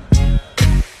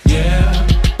 Yeah.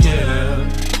 Yeah.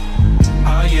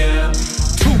 Oh yeah.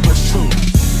 Too much truth.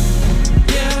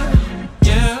 Yeah.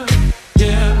 Yeah.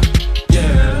 Yeah.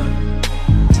 Yeah.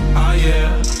 Oh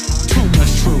yeah. Too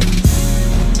much truth.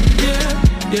 Yeah.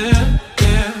 Yeah.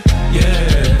 Yeah.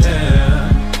 Yeah.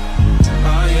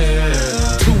 Oh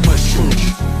yeah. Too much truth.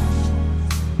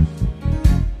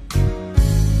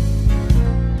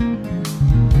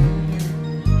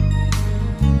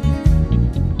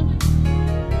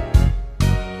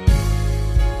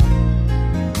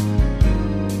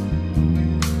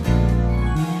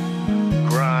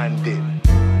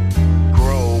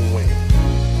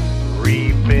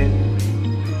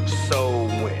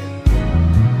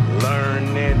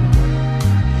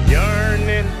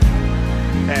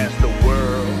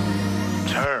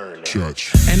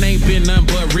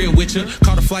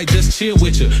 Caught a flight, just chill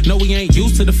with you. No, we ain't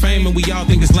used to the fame and we all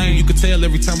think it's lame. You can tell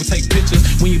every time we take pictures.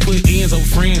 When you put ends over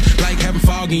friends, like having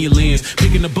fog in your lens.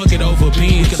 Picking the bucket over a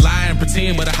pen. You can lie and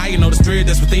pretend, but the higher know the spirit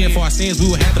that's within. For our sins, we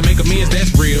would have to make amends,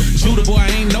 that's real. Judah boy, I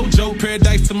ain't no joke.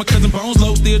 Paradise to my cousin Bones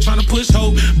Low, still trying to push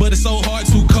hope. But it's so hard,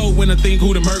 too cold when I think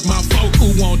who to murk my folk.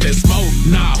 Who want that smoke?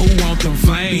 Nah, who want them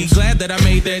flames? Be glad that I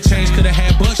made that change. Could've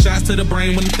had buckshots to the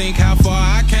brain. When I think how far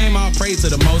I came, I'll pray to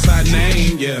the Most High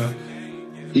name, yeah.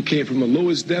 He came from the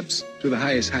lowest depths to the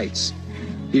highest heights.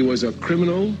 He was a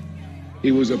criminal.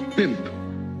 He was a pimp.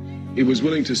 He was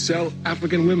willing to sell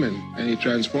African women, and he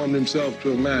transformed himself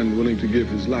to a man willing to give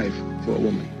his life for a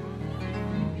woman.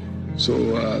 So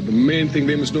the main thing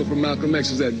they must know from Malcolm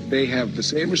X is that they have the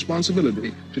same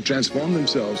responsibility to transform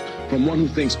themselves from one who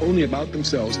thinks only about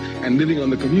themselves and living on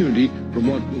the community from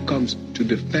one who comes to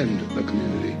defend the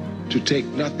community, to take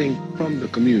nothing from the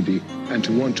community and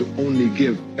to want to only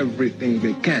give everything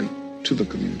they can to the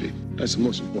community. That's the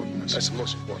most important message. That's the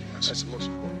most important message. That's the most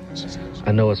important message.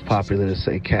 I know it's popular to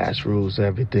say cash rules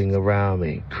everything around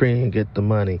me. Cream, get the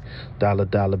money. Dollar,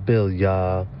 dollar bill,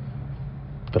 y'all.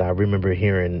 But I remember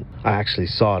hearing, I actually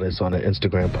saw this on an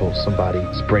Instagram post. Somebody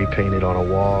spray painted on a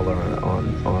wall or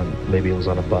on maybe it was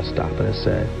on a bus stop, and it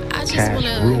said, cash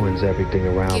ruins everything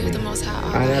around me.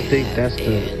 And I think that's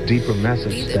the deeper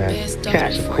message, that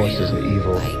cash, of course, isn't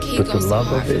evil, but the love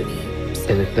of it,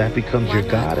 and if that becomes your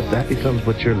God, if that becomes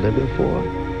what you're living for,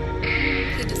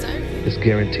 it's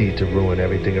guaranteed to ruin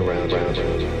everything around you.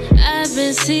 I've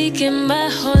been seeking my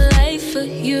whole life for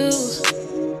you.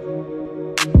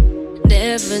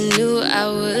 Never knew I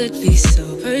would be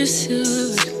so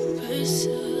pursued.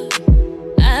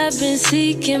 I've been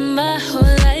seeking my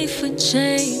whole life for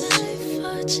change.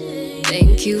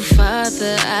 Thank you,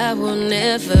 Father, I will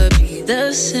never be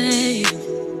the same.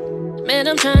 Man,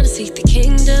 I'm trying to seek the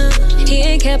kingdom. He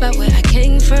ain't care about where I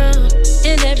came from.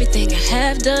 And everything I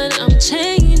have done, I'm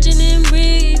changing and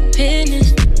repenting.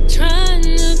 Trying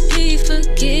to be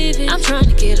forgiven. I'm trying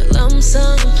to get a lump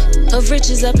sum of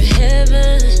riches up in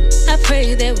heaven. I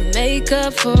pray that we make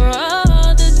up for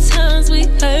all the times we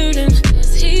hurt him,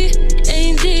 'cause he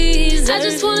ain't deserving. I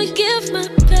just wanna give my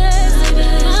best,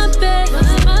 my best,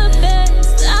 my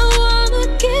best. I wanna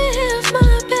give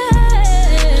my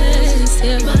best,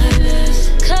 yeah, my best,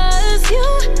 'cause you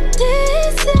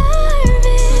deserve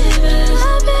it.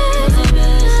 My best,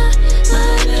 my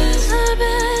best, my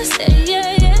best,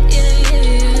 yeah, yeah, yeah,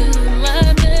 yeah.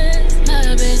 My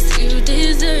best, you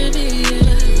deserve it.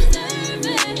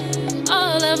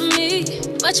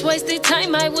 Much wasted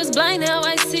time, I was blind, now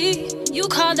I see. You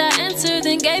called, I answered,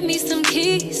 then gave me some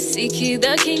keys. Seek ye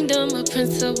the kingdom of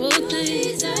principal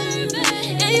things.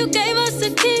 And you gave us a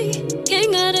key.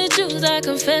 King of the Jews, I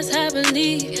confess, I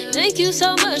believe. Thank you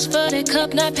so much for that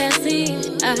cup not passing.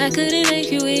 I couldn't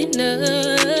thank you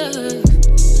enough.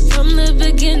 From the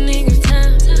beginning of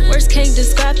time, words can't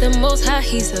describe the Most High,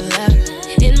 He's alive.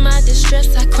 In my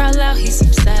distress, I cry out, He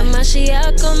subsides. My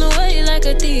Shiach on the way like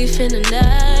a thief in the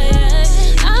night.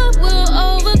 I will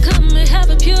overcome and have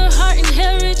a pure heart,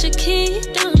 inherit your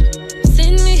kingdom.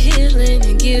 Send me healing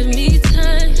and give me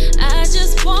time. I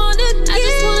just wanna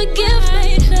give my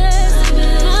best,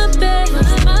 my best,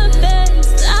 my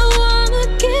best. I wanna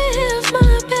give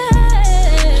my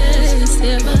best,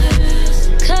 yeah, my best,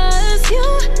 'cause you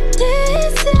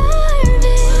deserve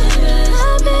it.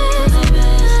 My best, my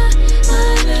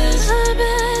best, my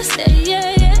best, yeah,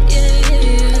 yeah, yeah,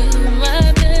 yeah. My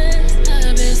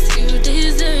best, you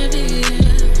deserve it.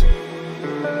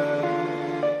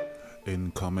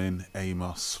 Incoming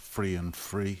Amos 3 and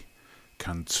 3.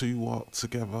 Can two walk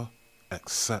together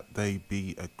except they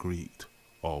be agreed?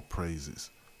 All praises,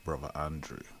 Brother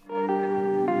Andrew.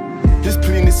 There's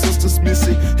plenty sisters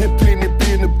missing and plenty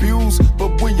being abused.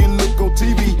 But when you look on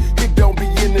TV, it don't be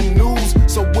in the news.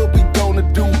 So what we gonna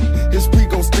do is we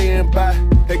gon' stand by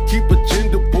and keep a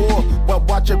gender war while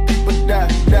watching people die.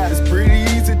 It's pretty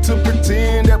easy to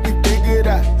pretend that we figured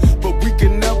out, but we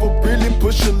can never really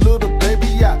push a little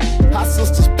baby out. Our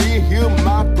sisters being here,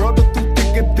 my brother, through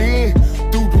thick and thin,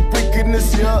 through the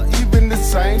wickedness, yeah, even the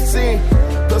same sin.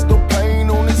 There's no pain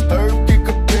on this earth can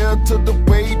compare to the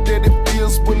way that it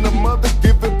feels when the mother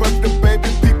giving birth to baby.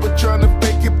 People trying to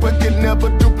fake it but can never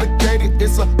duplicate it.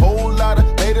 It's a whole lot of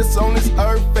haters on this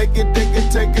earth, fake it, they can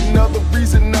take another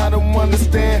reason. I don't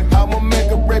understand how a man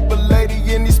can rape a lady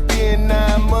and he spend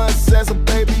 9 months as a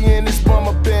baby in his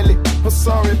mama belly. I'm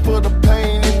sorry for the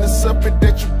pain and the suffering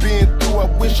that you've been through. I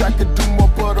wish I could do more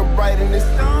for the right in this.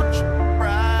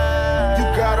 You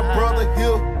got a brother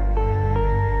here,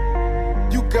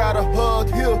 you got a hug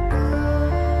here,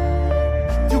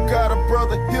 you got a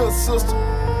brother here, sister.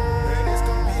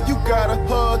 You gotta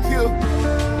hug here.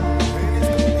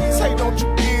 Say don't you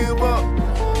give up.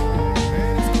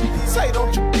 Say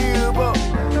don't you give up.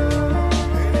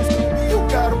 You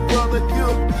got a brother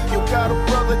here. You got a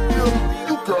brother here.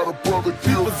 You got a brother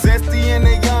here. You possess the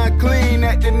inner young clean,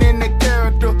 acting in the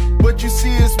character. What you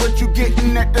see is what you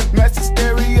getting at the mass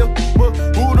hysteria. But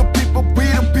who the people? We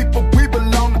the people. We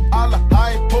belong to Allah.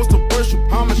 I ain't supposed to worship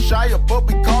Hamashiach, but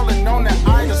we calling on that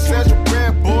idol. Says your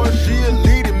prayer, boy. She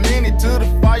leading many to the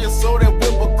fire, so that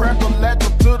whip will crack a latch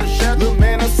up to the shadow.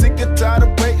 Man, I'm sick and tired of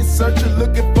waiting, searching,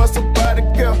 looking for somebody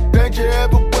else. Danger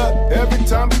everywhere. Every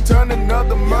time we turn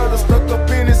another murder, stuck up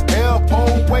in his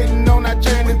hellhole, waiting on that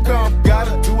chain to come.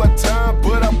 Gotta do our time,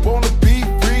 but I wanna be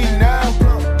free now.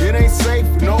 It ain't safe,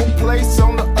 no place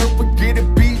on the earth for get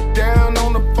it beat down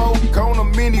on the four corner.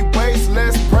 Many ways,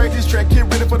 let's pray. This track here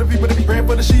ready for the people that be praying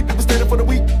for the sheep, people standing for the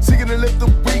weak, seeking to lift the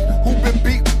weak, who been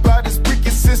beat by this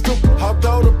wicked system.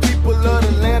 Although the people of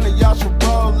the land of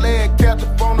Yasharal led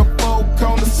captive on the four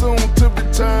corner, soon to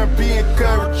return, be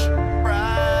encouraged.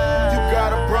 You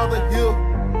got a brother here.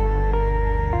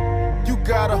 You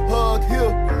got a hug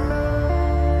here.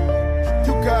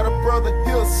 You got a brother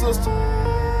here, sister.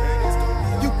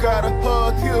 You got a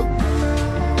hug here.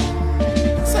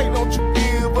 Say don't you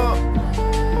give up.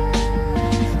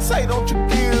 Say don't you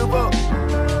give up.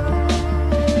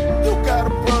 You got a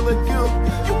brother here.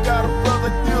 You got a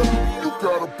brother here. You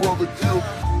got a brother here.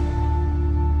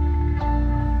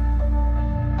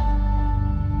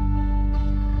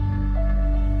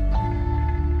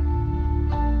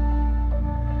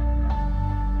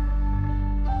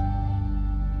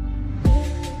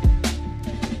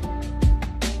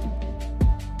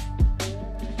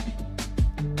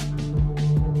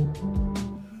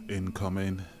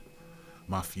 Incoming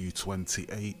Matthew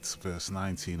 28 verse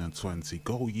 19 and 20.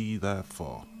 Go ye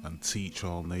therefore and teach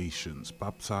all nations,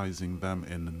 baptizing them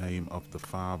in the name of the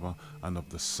Father and of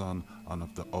the Son and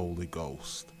of the Holy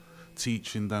Ghost,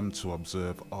 teaching them to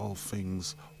observe all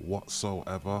things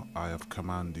whatsoever I have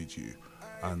commanded you.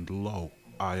 And lo,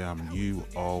 I am you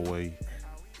always,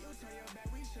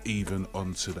 even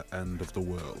unto the end of the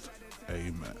world.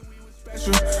 Amen.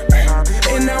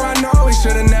 And now I know we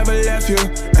should've never left you.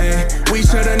 Ay, we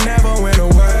should've never went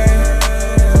away.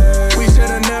 We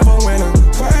should've never went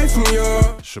away from you.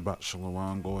 Shabbat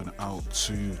Shalom going out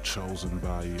to Chosen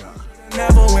by Yah.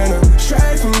 Never went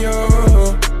astray from you.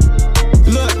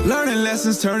 Look, learning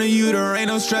lessons turning you to ain't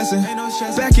no stressing.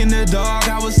 Back in the dark,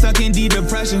 I was stuck in deep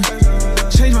depression.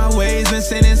 Changed my ways, been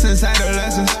sinning since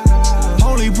adolescence.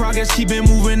 Holy progress, keeping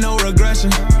moving, no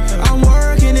regression. I'm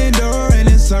working, enduring,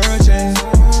 and searching.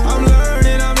 I'm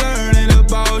learning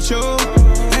about you.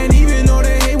 And even though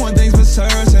they hate, one thing's for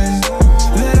certain,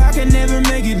 that I can never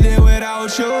make it there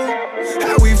without you.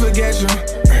 How we forget you.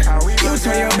 You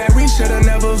turn your back, we should've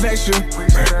never vexed you.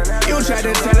 You tried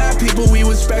to tell our people we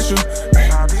was special.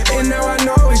 And now I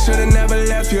know we should've never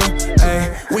left you. Ay,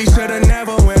 we should've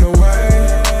never went away.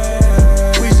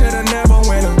 We should've never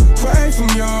went away from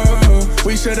you.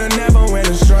 We should've never went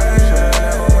astray.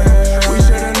 We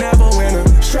should've never went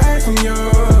astray from you.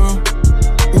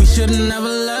 We should've never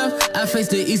left. I face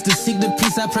the east to seek the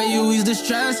peace. I pray you ease the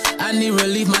stress. I need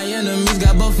relief, my enemies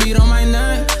got both feet on my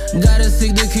neck. Gotta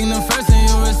seek the kingdom first and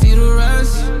you'll receive the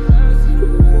rest.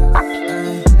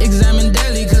 Examine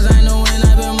daily, cause I know when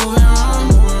I've been moving wrong.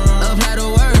 Apply the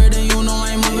word and you know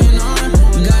I'm moving on.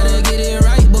 Gotta get it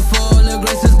right before all the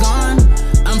grace is gone.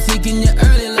 I'm seeking you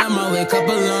early, let my wake up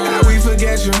alone. How we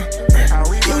forget you.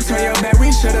 You turn your back,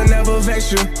 we should've never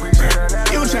vexed you.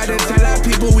 You tried to tell our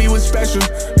people we was special.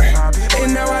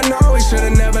 And now I know we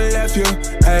should've never left you.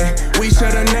 Ay, we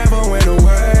should've never went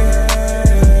away.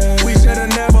 We should've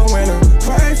never went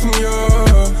away from you.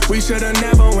 We should've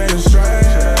never went astray.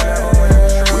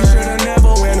 We should've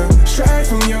never went astray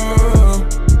from you.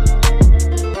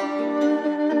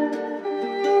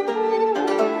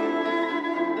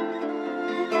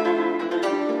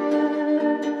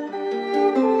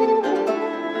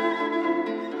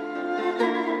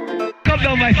 Come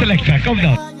down, my selector, come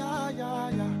down.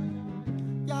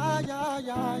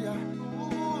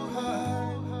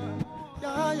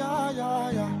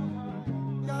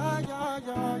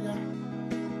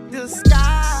 The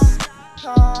sky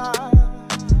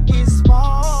is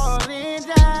falling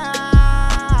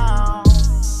down,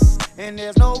 and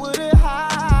there's nowhere to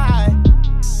hide.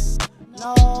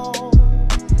 No,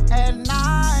 at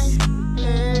night,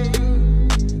 hey,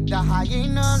 the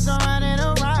hyenas are running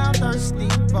around thirsty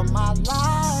for my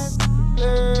life.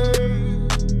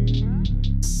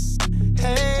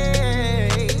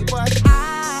 Hey, but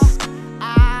I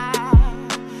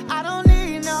don't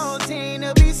need no team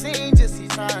to be seen, just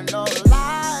eternal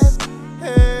life.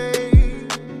 Hey,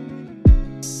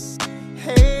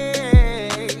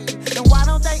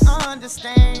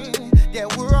 understand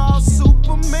that we're all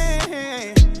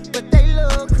Superman, but they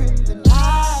love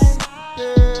kryptonite,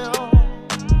 girl.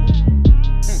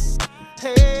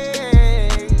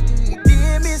 Hey,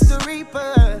 dear Mr.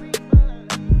 Reaper,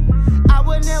 I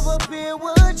would never fear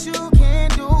what you can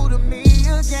do to me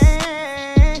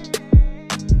again.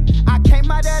 I came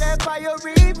out of that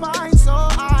fiery mind, so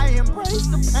I embrace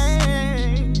the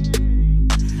pain.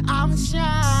 I'm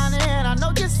shining, I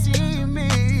know you see me.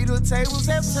 The tables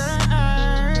have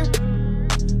turned.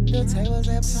 The tables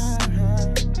have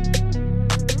turned.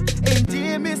 And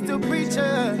dear Mr.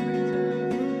 Preacher,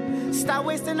 stop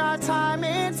wasting our time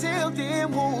and tell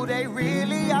them who they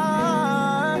really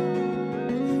are.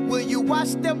 Will you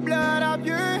wash the blood off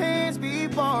your hands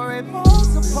before it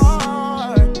falls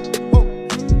apart? Oh,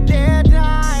 they're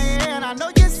dying, I know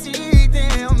you see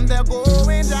them. They're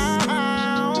going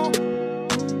down.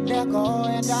 They're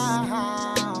going down.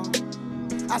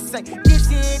 I say,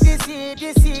 this is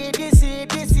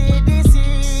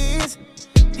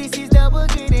the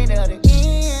beginning of the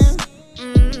end.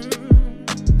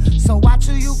 So watch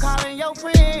who you calling your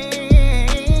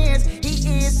friends. He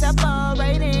is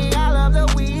separating all of the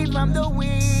weed from the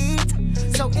wheat.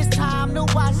 So it's time to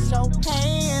wash your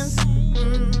hands.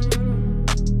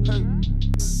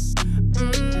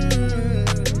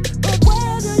 But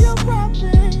where do you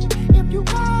profit if you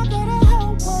call that a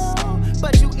whole world,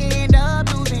 but you end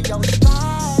up losing your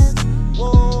stride?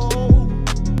 Whoa,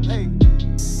 hey,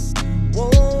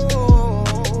 whoa.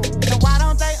 So why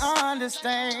don't they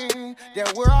understand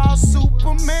that we're all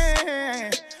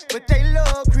Superman, but they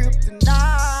love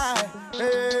kryptonite?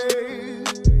 Hey,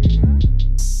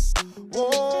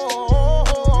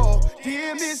 whoa,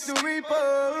 dear Mr.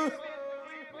 Reaper.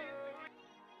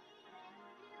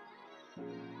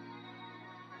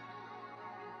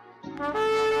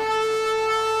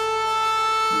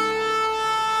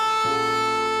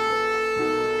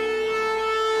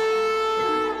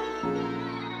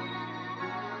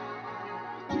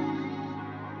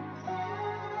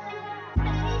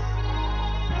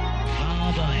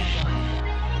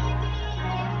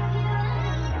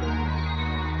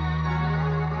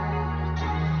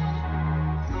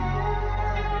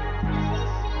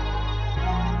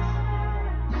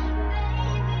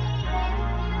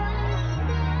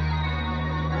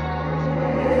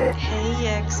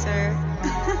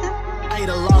 Hey,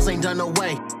 the laws ain't done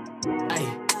away.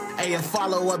 Hey, a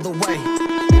follower of the way.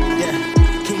 Yeah,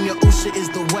 King Yahusha is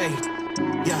the way.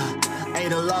 Yeah, hey,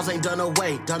 the laws ain't done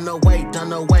away, done away,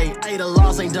 done away. Hey, the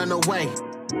laws ain't done away.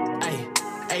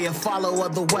 Hey, a follower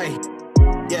of the way.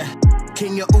 Yeah,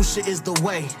 King Yahusha is the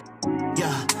way.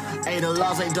 Yeah, hey, the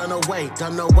laws ain't done away,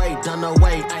 done away, done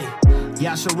away. Hey,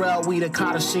 Yasharel, we the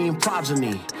Kadashim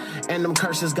progeny. And them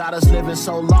curses got us living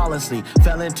so lawlessly.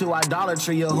 Fell into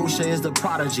idolatry, Yahusha is the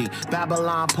prodigy.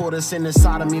 Babylon pulled us into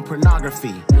sodomy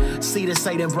pornography. See the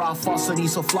Satan brought falsity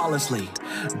so flawlessly.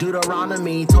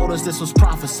 Deuteronomy told us this was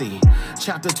prophecy.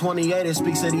 Chapter 28, it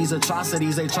speaks of these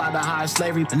atrocities. They tried to hide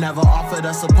slavery, but never offered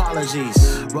us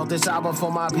apologies. Wrote this album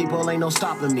for my people, ain't no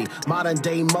stopping me. Modern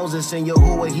day Moses and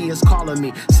Yahuwah, he is calling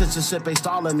me. Censorship ain't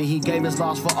stalling me, he gave his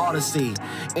laws for all to see.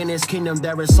 In his kingdom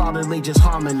there is solidly just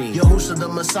harmony. Yahusha the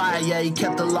Messiah, yeah, he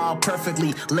kept the law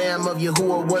perfectly. Lamb of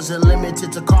Yahuwah wasn't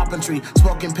limited to carpentry.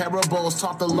 Spoken parables,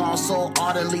 taught the law so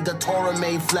ardently. The Torah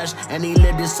made flesh, and he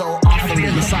lived it so awfully.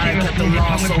 Messiah kept the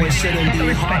law, so it shouldn't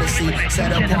be hard to see.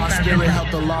 Set apart spirit,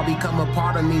 help the law become a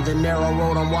part of me. The narrow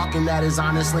road I'm walking, that is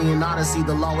honestly and honesty.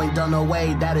 The law ain't done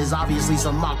away, that is obviously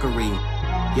some mockery.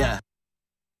 Yeah.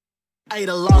 Hey,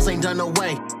 the laws ain't done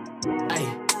away.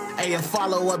 Hey, a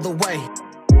follower of the way.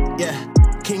 Yeah,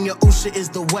 King Yahusha is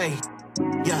the way.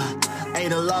 Yeah, hey,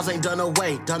 the laws ain't done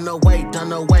away, done away,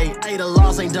 done away. Hey, the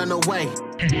laws ain't done away.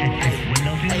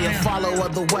 Hey, a follower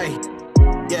of the way.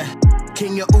 Yeah,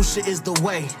 King Yahusha is the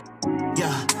way.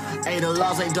 Yeah, hey, the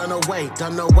laws ain't done away,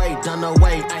 done away, done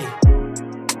away.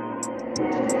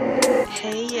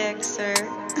 Hey, Yexer.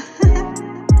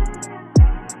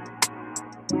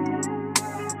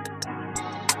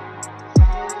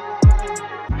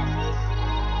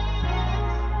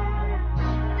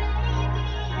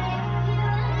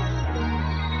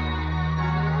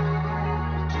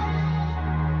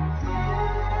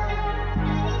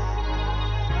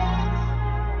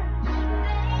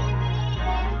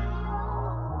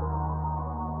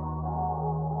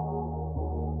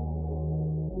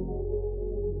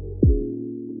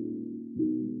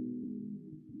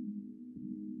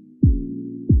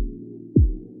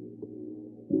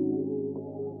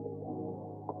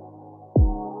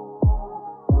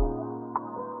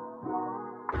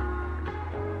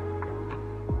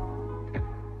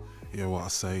 Yeah, what I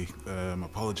say,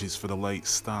 apologies for the late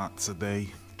start today.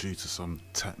 due to some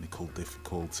technical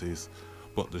difficulties,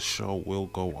 but the show will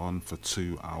go on for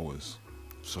 2 hours,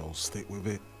 so stick with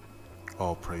it.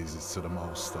 All praises to the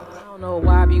Most High. I don't know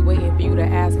why I be waiting for you to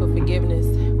ask for forgiveness.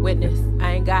 Witness,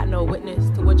 I ain't got no witness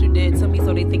to what you did to me,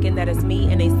 so they thinking that it's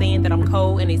me, and they saying that I'm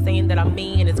cold, and they saying that I'm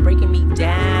mean, and it's breaking me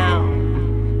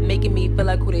down, making me feel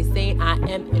like who they saying I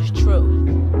am is true,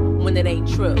 when it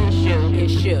ain't true.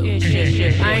 It's you.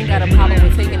 I ain't got a problem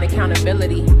with taking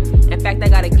accountability. In fact, I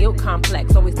got a guilt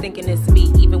complex, always thinking it's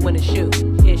me, even when it's you.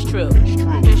 It's true.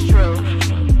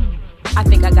 I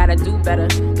think I gotta do better,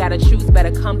 gotta choose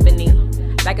better company,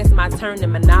 like it's my turn to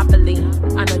Monopoly.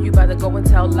 I know you better go and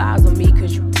tell lies on me,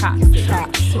 cause you toxic. You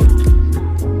toxic.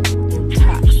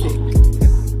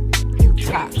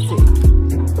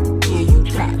 Yeah, you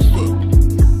toxic.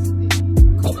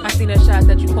 I seen the shots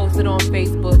that you posted on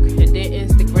Facebook, and then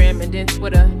Instagram, and then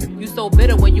Twitter. You so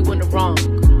bitter when you in the wrong.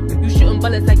 You shooting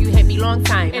bullets like you hit me long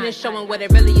time, and it's showing what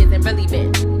it really isn't really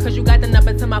been. Cause you got the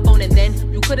number to my phone, and then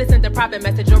you could've sent a private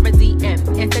message or a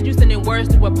DM. Instead you sending words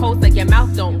through a post like your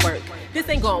mouth don't work. This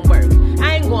ain't gonna work,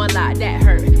 I ain't gonna lie, that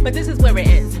hurt. But this is where it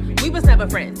ends. We was never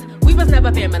friends, we was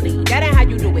never family. That ain't how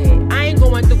you do it. I ain't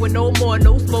going through it no more,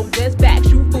 no smoke, just facts,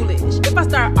 you foolish. If I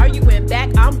start arguing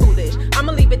back, I'm foolish.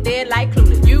 I'ma leave it there like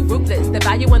clueless. You ruthless, the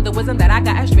value and the wisdom that I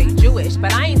got is straight Jewish.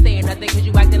 But I ain't saying nothing cause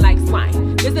you acting like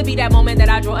swine. This'll be that moment that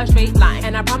I draw a straight line.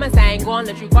 And I promise I ain't gonna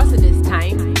let you cross it this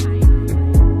time,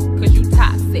 cause you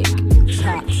toxic. You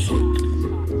toxic.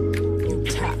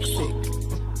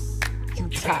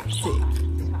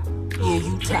 Yeah,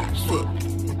 you toxic.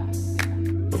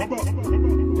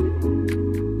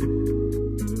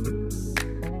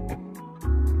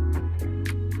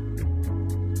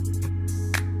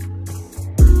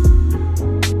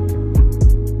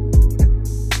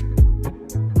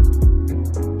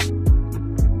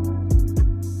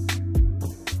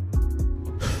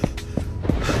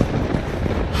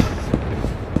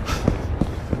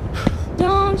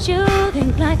 Don't you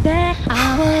think like that?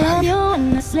 I will love you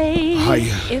in the sleep.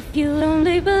 If you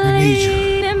only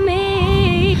believe in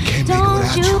me,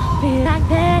 don't you feel like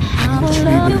that? I will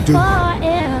love you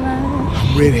forever.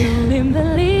 I'm ready. Only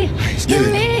believe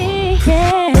in me,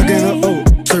 yeah. Back in the 0,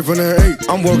 straight from the 8.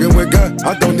 I'm walking with God,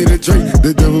 I don't need a drink.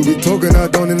 The devil be talking, I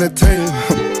don't entertain.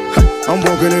 I'm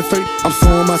walking in faith, I'm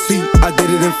sowing my seed. I did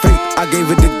it in faith, I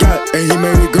gave it to God, and He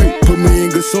made it great. Put me in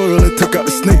good soil and took out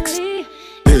the snakes.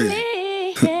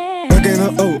 Back in the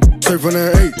 0, straight from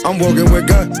the 8. I'm walking with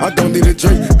God, I don't need a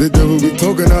drink. The devil be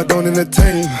talking, I don't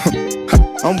entertain.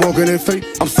 I'm walking in faith,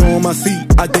 I'm sowing my seed.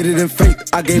 I did it in faith,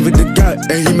 I gave it to God,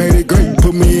 and He made it great.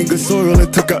 Put me in good soil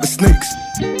and took out the snakes.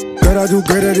 God, I do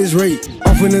great at this rate.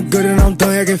 I'm finna good and I'm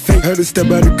done acting fake. Had to step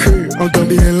out the crib, I'm done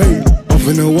being late. I'm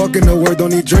finna walk in the word,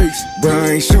 don't need Drakes. But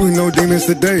I ain't shooting no demons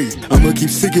today. I'ma keep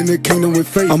seeking the kingdom with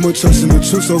faith. I'ma trust in the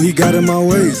truth so He got in my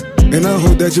ways. And I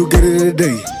hope that you get it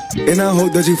today. And I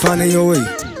hope that you find in your way.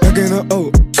 Back in the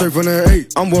 0, straight from the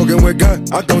 8. I'm walking with God,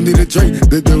 I don't need a drink.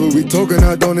 The devil be talking,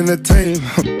 I don't entertain.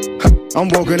 I'm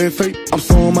walking in faith, I'm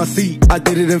sowing my seed. I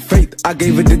did it in faith, I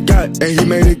gave it to God, and He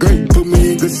made it great. Put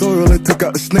me in good soil and took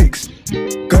out the snakes.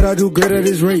 God, I do great at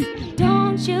this rate.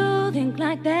 Don't you think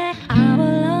like that? I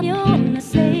will love you in the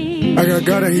sleep. I got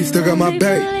God and He still got my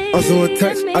back. I'm so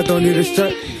attached, I don't need a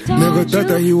strap. Never thought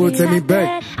that He would take me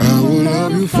back. I will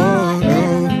love you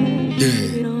forever.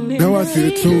 Yeah, now I see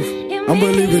the truth. I'm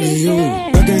believing in you.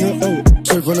 Back in the 0,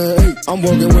 straight from the 8. I'm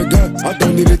walking with God, I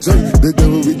don't need a drink. The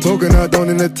devil be talking, I don't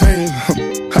entertain.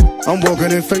 I'm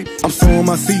walking in faith, I'm sowing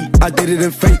my seed. I did it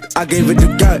in faith, I gave it to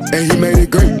God, and He made it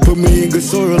great. Put me in good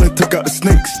soil and took out the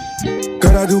snakes.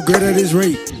 God, I do great at this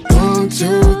rate. Don't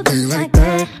you think like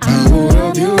that? I will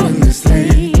love you in this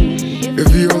sleep.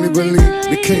 If you only believe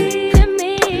the King.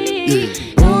 Yeah,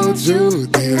 don't you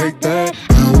think like that?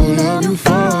 I will love you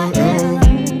forever.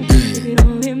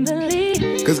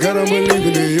 Cause God, I'm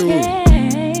believing in you.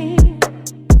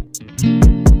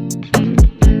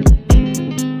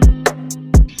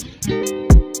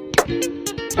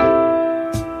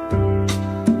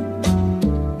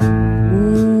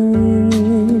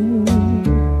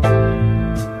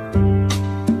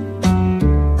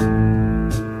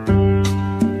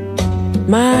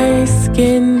 My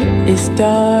skin is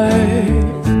dark.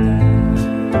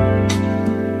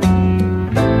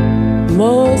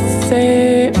 Most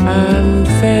say I'm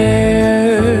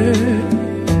fair.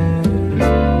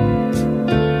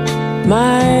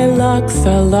 My locks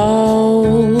are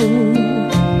long.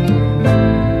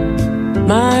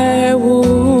 My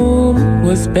womb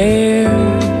was bare.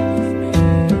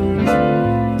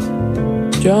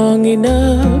 Strong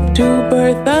enough to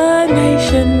birth a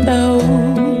nation though.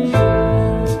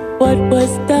 What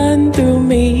was done through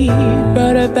me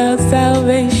brought about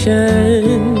salvation.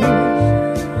 nation.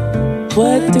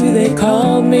 What do they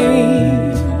call me?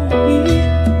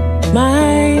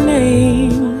 My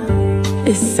name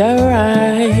is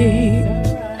Sarai.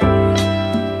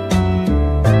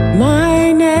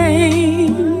 My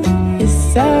name is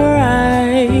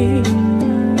Sarai.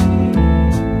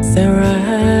 Sarai.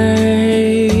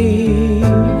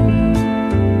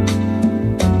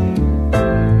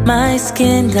 My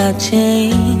skin got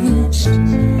changed,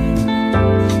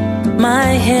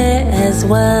 my hair as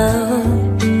well.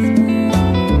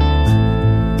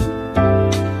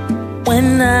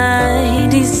 When I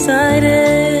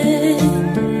decided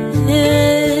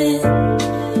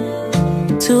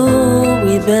to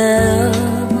rebel,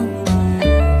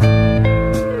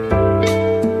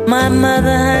 my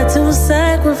mother had to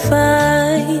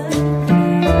sacrifice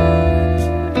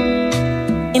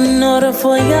in order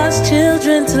for y'all's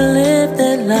children to live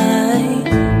their life.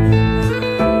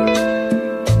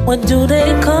 What do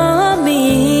they call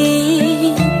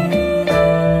me?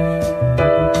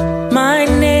 My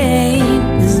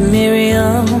name is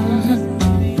Miriam.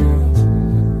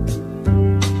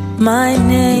 My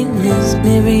name is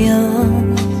Miriam.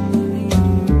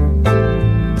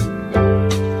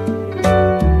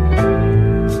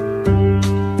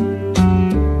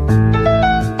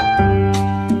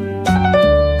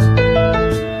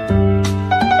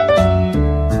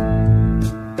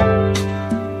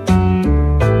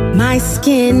 My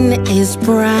skin is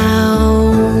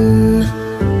brown.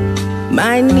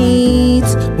 My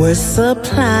needs were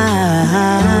supplied.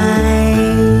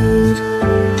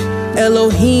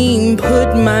 Elohim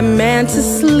put my man to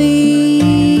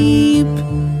sleep,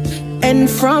 and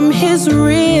from his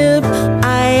rib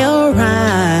I arrived.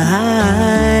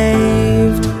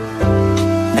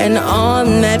 And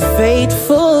on that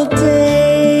fateful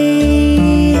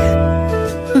day,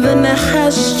 the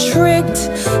Nahash tricked,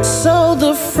 so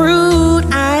the fruit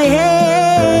I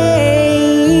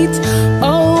ate.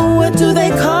 Oh, what do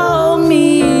they call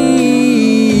me?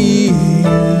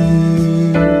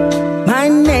 My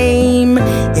name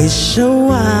is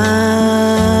Shua.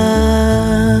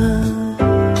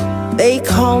 They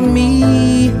call me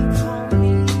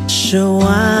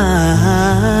Shua.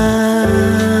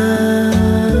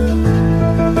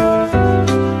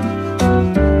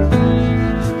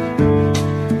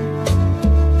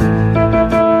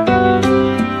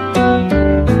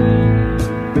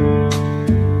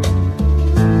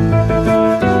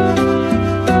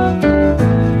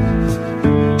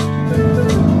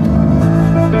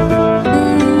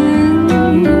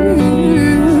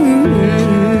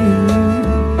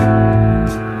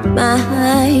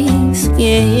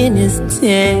 Skin is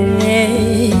tan,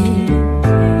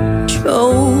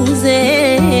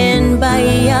 chosen by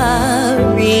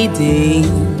your reading.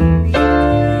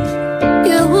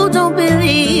 You don't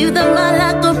believe the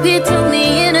malak appeared to me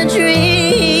in a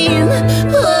dream.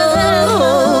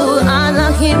 Oh,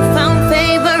 Allah, he found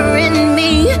favor in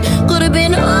me. Could have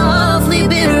been awfully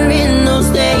bitter in those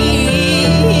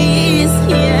days,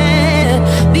 yeah,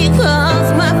 because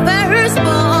my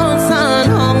firstborn son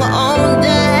hung on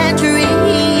that tree.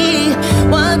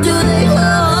 What do they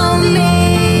call me?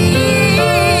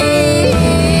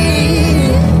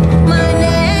 My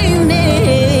name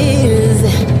is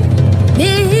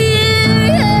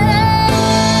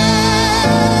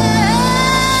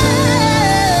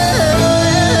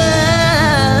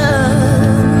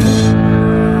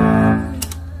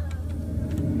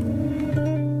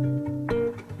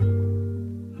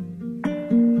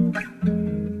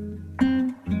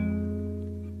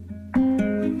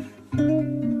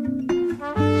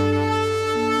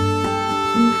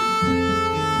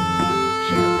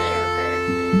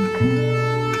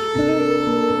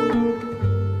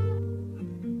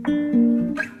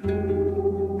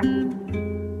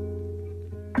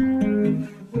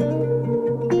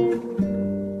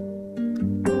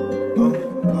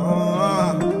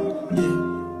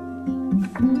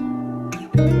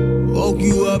Woke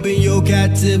you up in your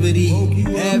captivity,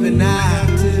 haven't I?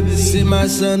 Sent my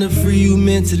son to free you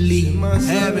mentally,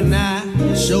 haven't I?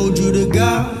 Showed you the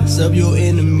gods of your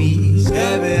enemies,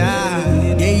 haven't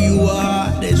I? Gave you a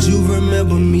heart that you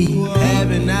remember me,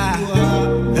 haven't I?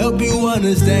 Help you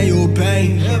understand your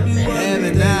pain,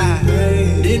 haven't I?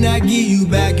 Didn't I give you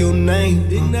back your name,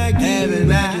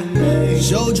 haven't I?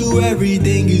 Showed you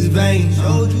everything is vain,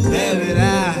 haven't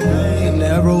I? A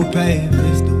narrow path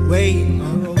is the way.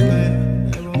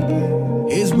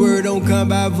 His word don't come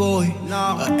by void.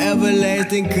 An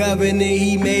everlasting covenant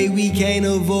he made we can't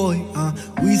avoid.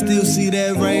 We still see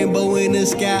that rainbow in the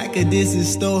sky, cause this is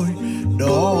story. The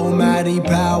almighty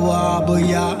power, but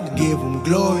y'all give him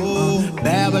glory.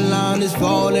 Babylon is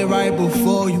falling right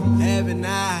before you, haven't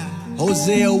I?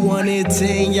 Hosea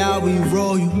 1:10, y'all, we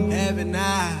roll you. Haven't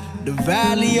I? The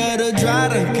valley of the dry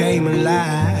done came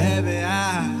alive. Haven't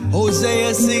I?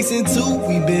 Hosea 6:2,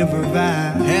 we been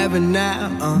provide. Haven't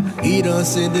I? He done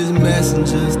sent his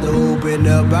messengers to open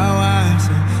up our eyes.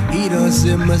 He done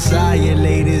sent Messiah,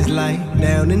 laid his life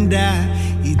down and died.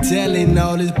 He telling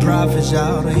all his prophets,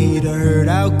 y'all, that he done heard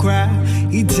our cry.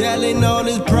 He telling all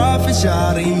his prophets,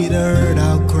 y'all, that he done heard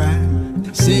our cry.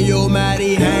 Send your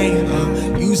mighty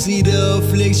hand, you see the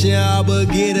affliction, but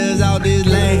get us out this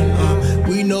lane.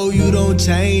 We know you don't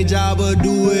change, but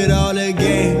do it all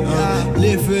again.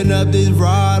 Lifting up this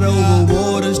rod over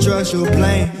waters, trust your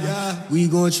plan. We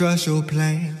gon' trust your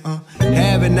plan.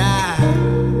 Haven't I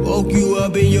woke you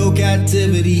up in your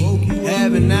captivity?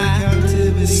 Haven't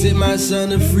I set my son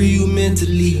to free you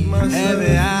mentally?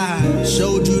 Haven't I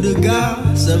showed you the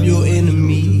gods of your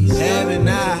enemies? Haven't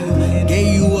I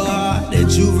gave you a heart that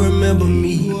you remember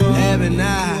me? Haven't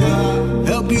I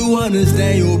help you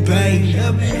understand your pain?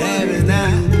 Haven't I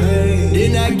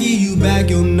didn't I give you back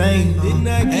your name?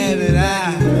 Haven't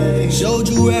I showed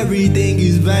you everything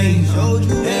is vain?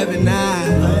 Haven't I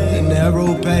the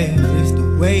narrow path is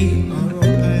the way?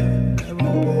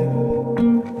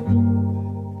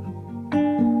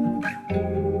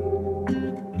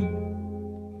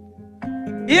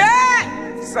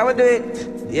 Yeah! So we do it.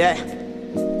 Yeah.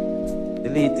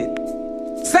 Delete it.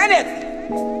 Send it!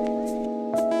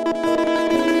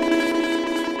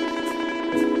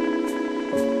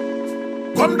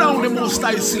 Come down, the most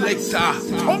high selector.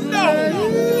 Come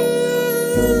down.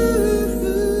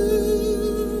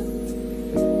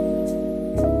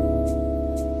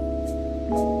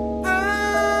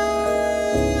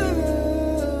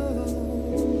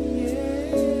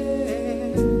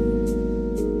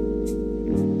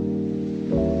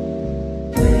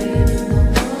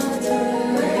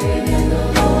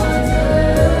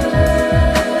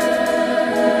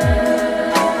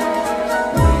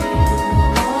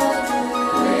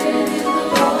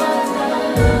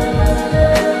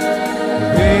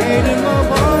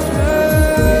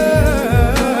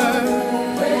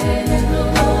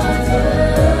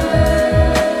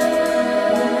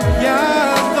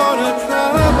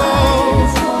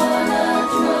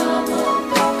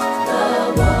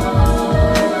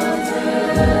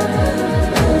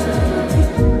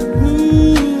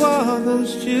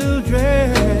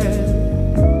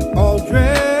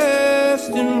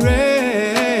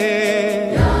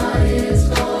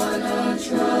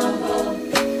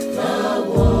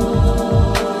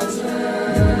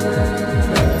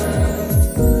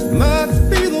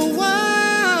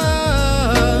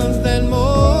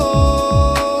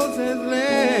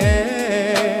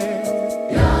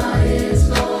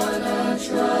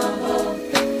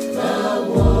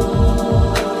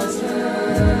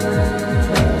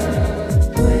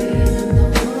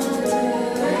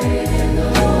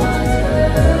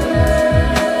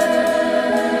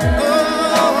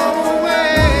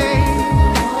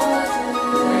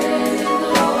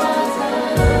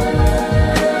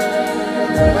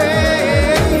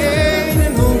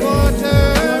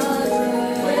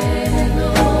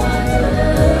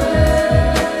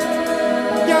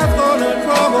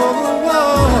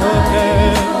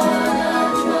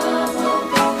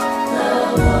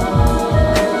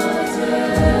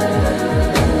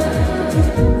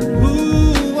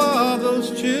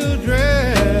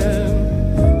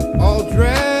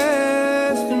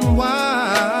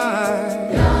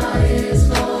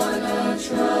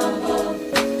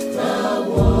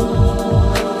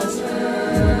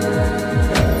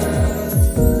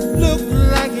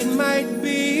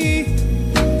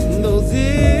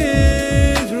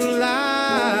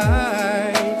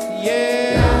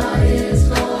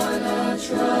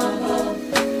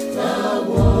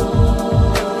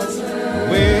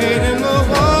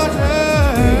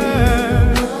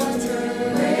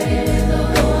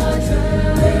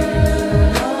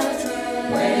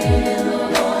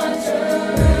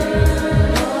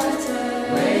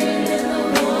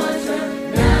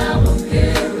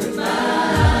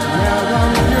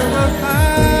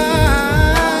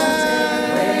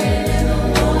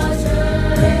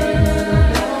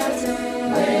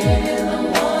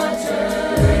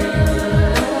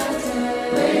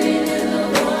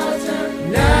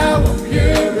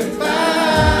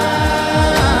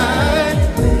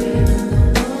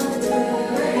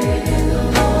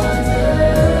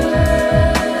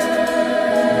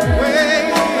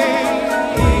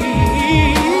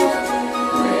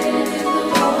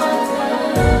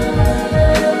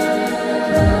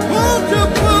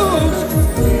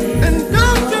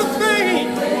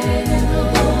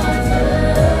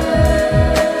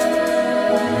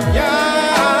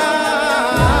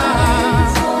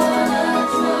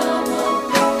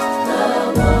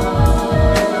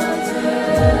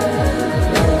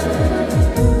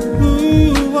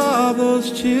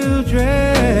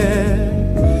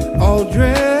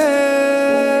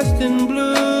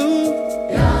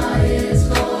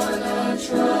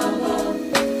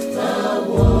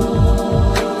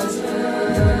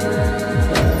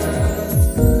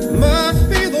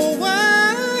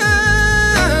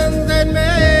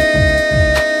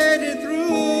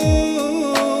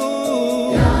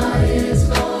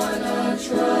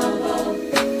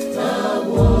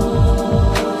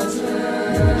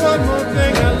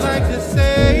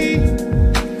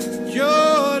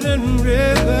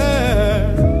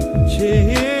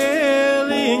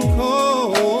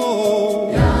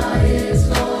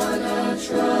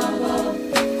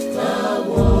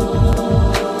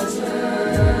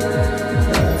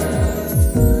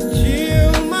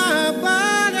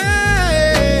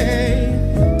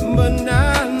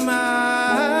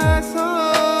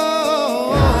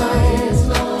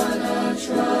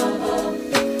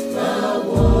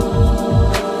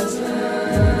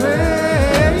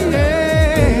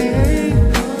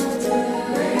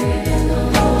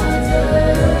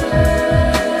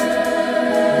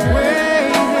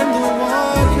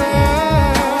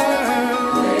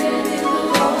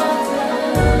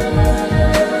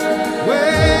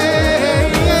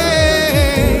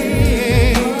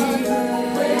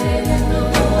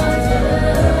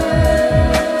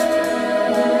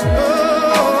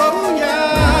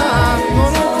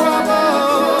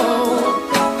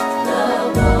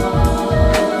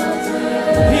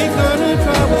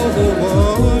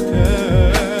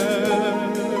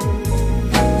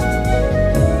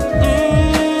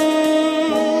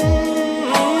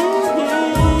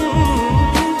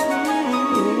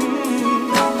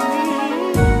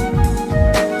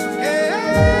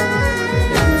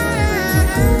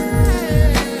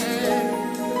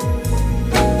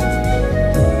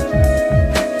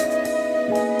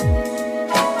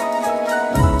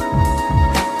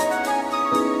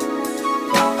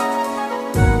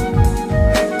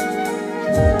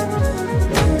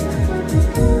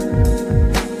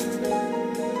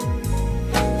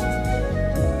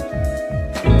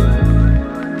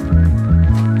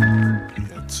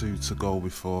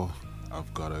 before.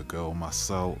 I've got to go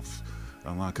myself.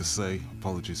 And like I say,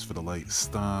 apologies for the late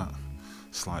start.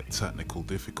 Slight technical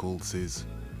difficulties.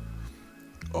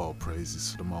 All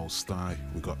praises to the Most High.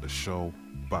 We got the show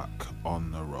back on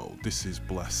the road. This is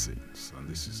Blessings, and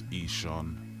this is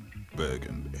Eshon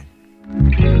Burgundy.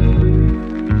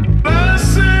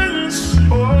 Blessings, it's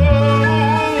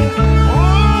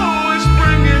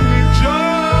bringing me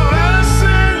joy.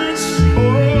 Blessings,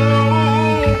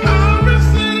 I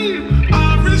receive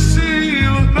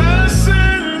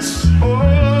blessings,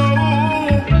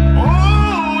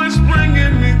 it's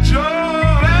bringing me joy.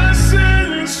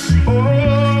 Blessings,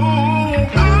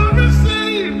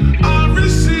 I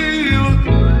receive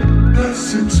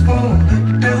blessings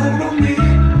falling down on me.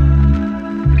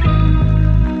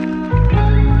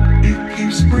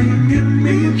 Bringing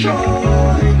me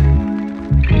joy.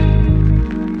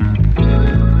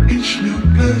 Each new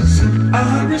blessing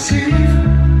I receive,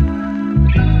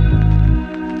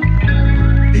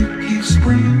 it keeps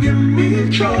bringing me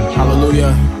joy.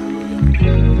 Hallelujah.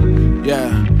 Yeah,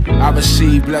 I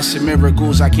receive blessed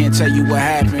miracles. I can't tell you what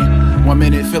happened. 1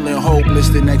 minute feeling hopeless,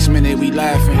 the next minute we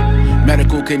laughing.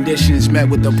 Medical conditions met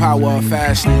with the power of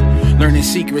fasting. Learning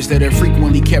secrets that are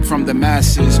frequently kept from the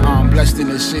masses. I'm blessed in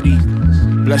the city,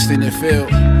 blessed in the field,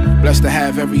 blessed to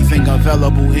have everything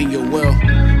available in your will.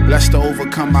 Blessed to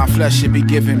overcome my flesh, it be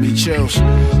giving me chills.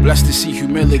 Blessed to see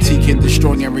humility can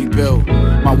destroy and rebuild.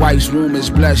 My wife's womb is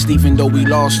blessed even though we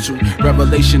lost two.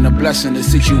 Revelation of blessing, the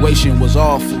situation was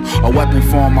awful. A weapon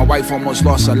form, my wife almost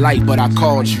lost her life, but I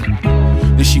called you.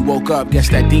 Then she woke up, guess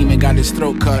that demon got his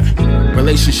throat cut.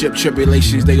 Relationship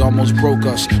tribulations, they almost broke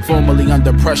us. Formerly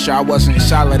under pressure, I wasn't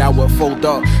solid, I would fold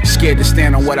up. Scared to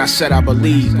stand on what I said I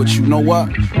believe. But you know what?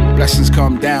 Blessings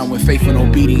come down when faith and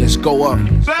obedience go up.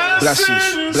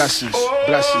 Blessings, blessings,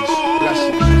 blessings,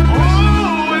 blessings.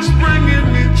 Oh, it's bringing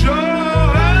me joy.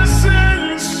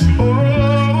 Blessings,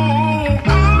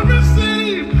 I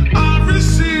receive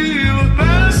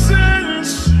blessings.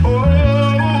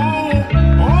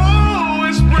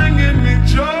 It's bringing me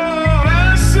joy.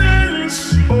 Blessings,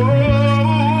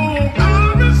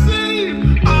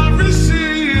 I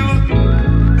receive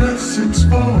blessings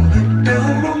falling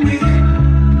down on me.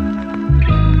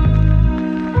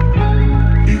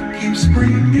 It keeps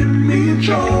bringing me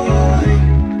joy.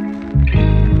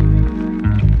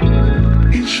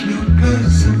 Each new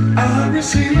blessing I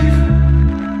receive,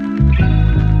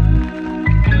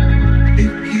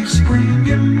 it keeps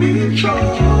bringing me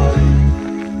joy.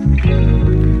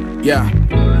 Yeah,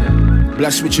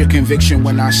 blessed with your conviction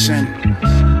when I sin.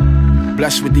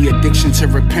 Blessed with the addiction to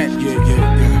repent,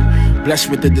 yeah. Blessed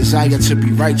with the desire to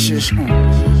be righteous.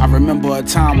 I remember a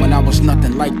time when I was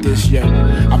nothing like this, yeah.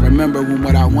 I remember when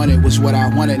what I wanted was what I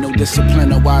wanted. No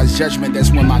discipline or wise judgment, that's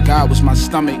when my God was my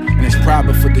stomach. And it's pride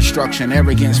for destruction,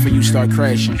 arrogance for you start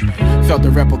crashing. Felt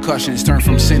the repercussions, turned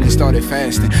from sin and started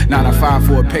fasting. 9 to 5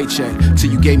 for a paycheck,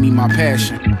 till you gave me my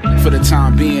passion. For the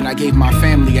time being, I gave my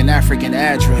family an African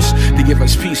address to give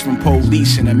us peace from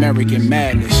police and American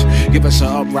madness. Give us an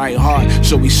upright heart,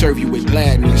 so we serve you with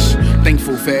gladness.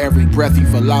 Thankful for every breath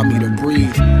you've allowed me to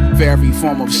breathe, for every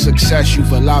form of success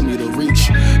you've allowed me to reach,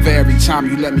 for every time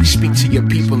you let me speak to your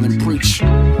people and preach.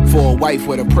 For a wife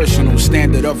with a personal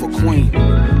standard of a queen,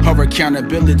 her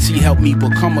accountability helped me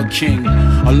become a king.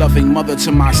 A loving mother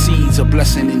to my seeds, a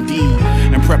blessing indeed.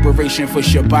 In preparation for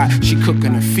Shabbat, she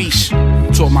cooking a feast.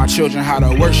 Taught my children how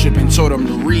to worship and taught them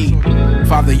to read.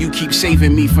 Father, you keep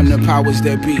saving me from the powers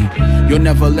that be. You'll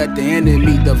never let the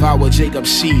enemy devour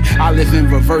Jacob's seed. I live in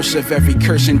reverse of every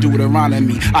curse in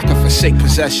Deuteronomy. I can forsake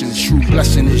possessions. True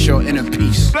blessing is your inner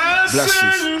peace.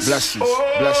 Blessings, blessings,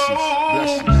 blessings,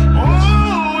 blessings.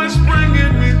 Oh, it's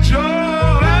bringing me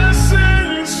joy.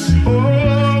 Blessings,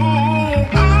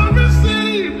 I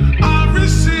receive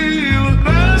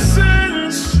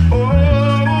blessings.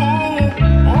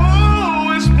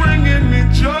 It's bringing me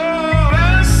joy.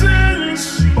 Blessings,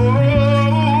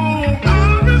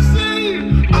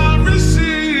 I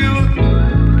receive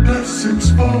blessings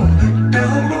falling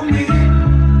down on me.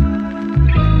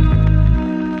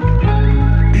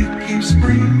 It keeps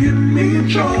bringing me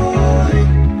joy.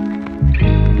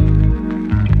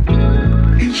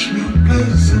 Each new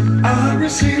blessing I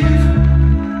receive,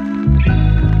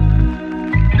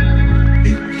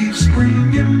 it keeps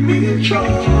bringing me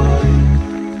joy.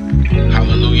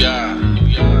 Hallelujah.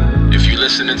 If you're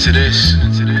listening to this,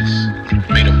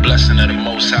 may the blessing of the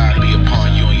Most High be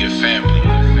upon you and your family.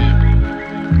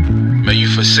 May you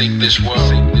forsake this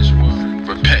world,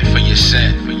 repent for your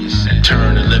sin,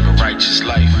 turn and live a righteous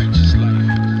life.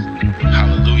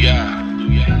 Hallelujah.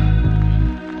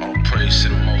 All praise to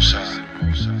the Most High.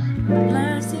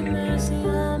 Mercy, mercy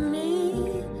on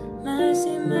me.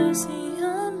 Mercy,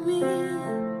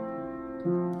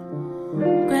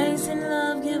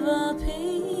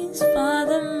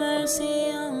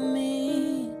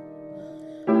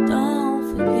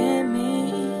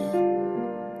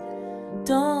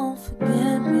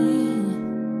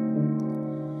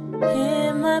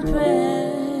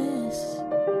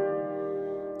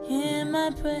 my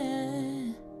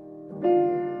prayer.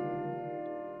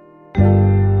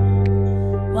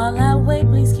 While I wait,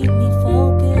 please keep me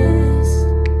focused.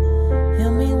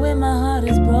 Heal me when my heart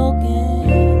is broken.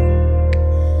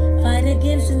 Fight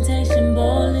against temptation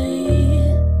boldly.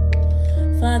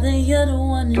 Father, you're the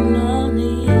one and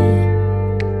only.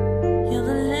 Heal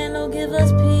the land, oh give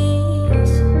us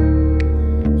peace.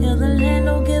 Heal the land,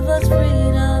 oh give us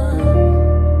freedom.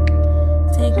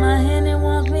 Take my hand and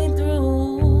walk me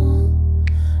through.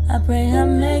 I pray I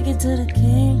make it to the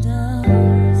kingdom.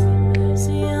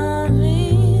 Mercy on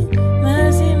me,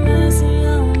 mercy, mercy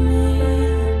on me.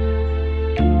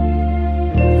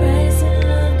 Grace and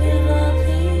love give up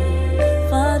peace.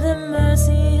 Father,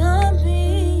 mercy on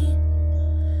me.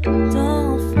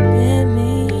 Don't forget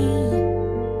me.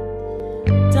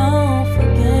 Don't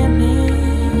forget me.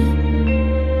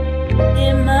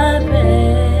 In my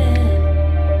prayer,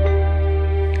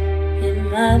 in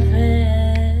my prayer.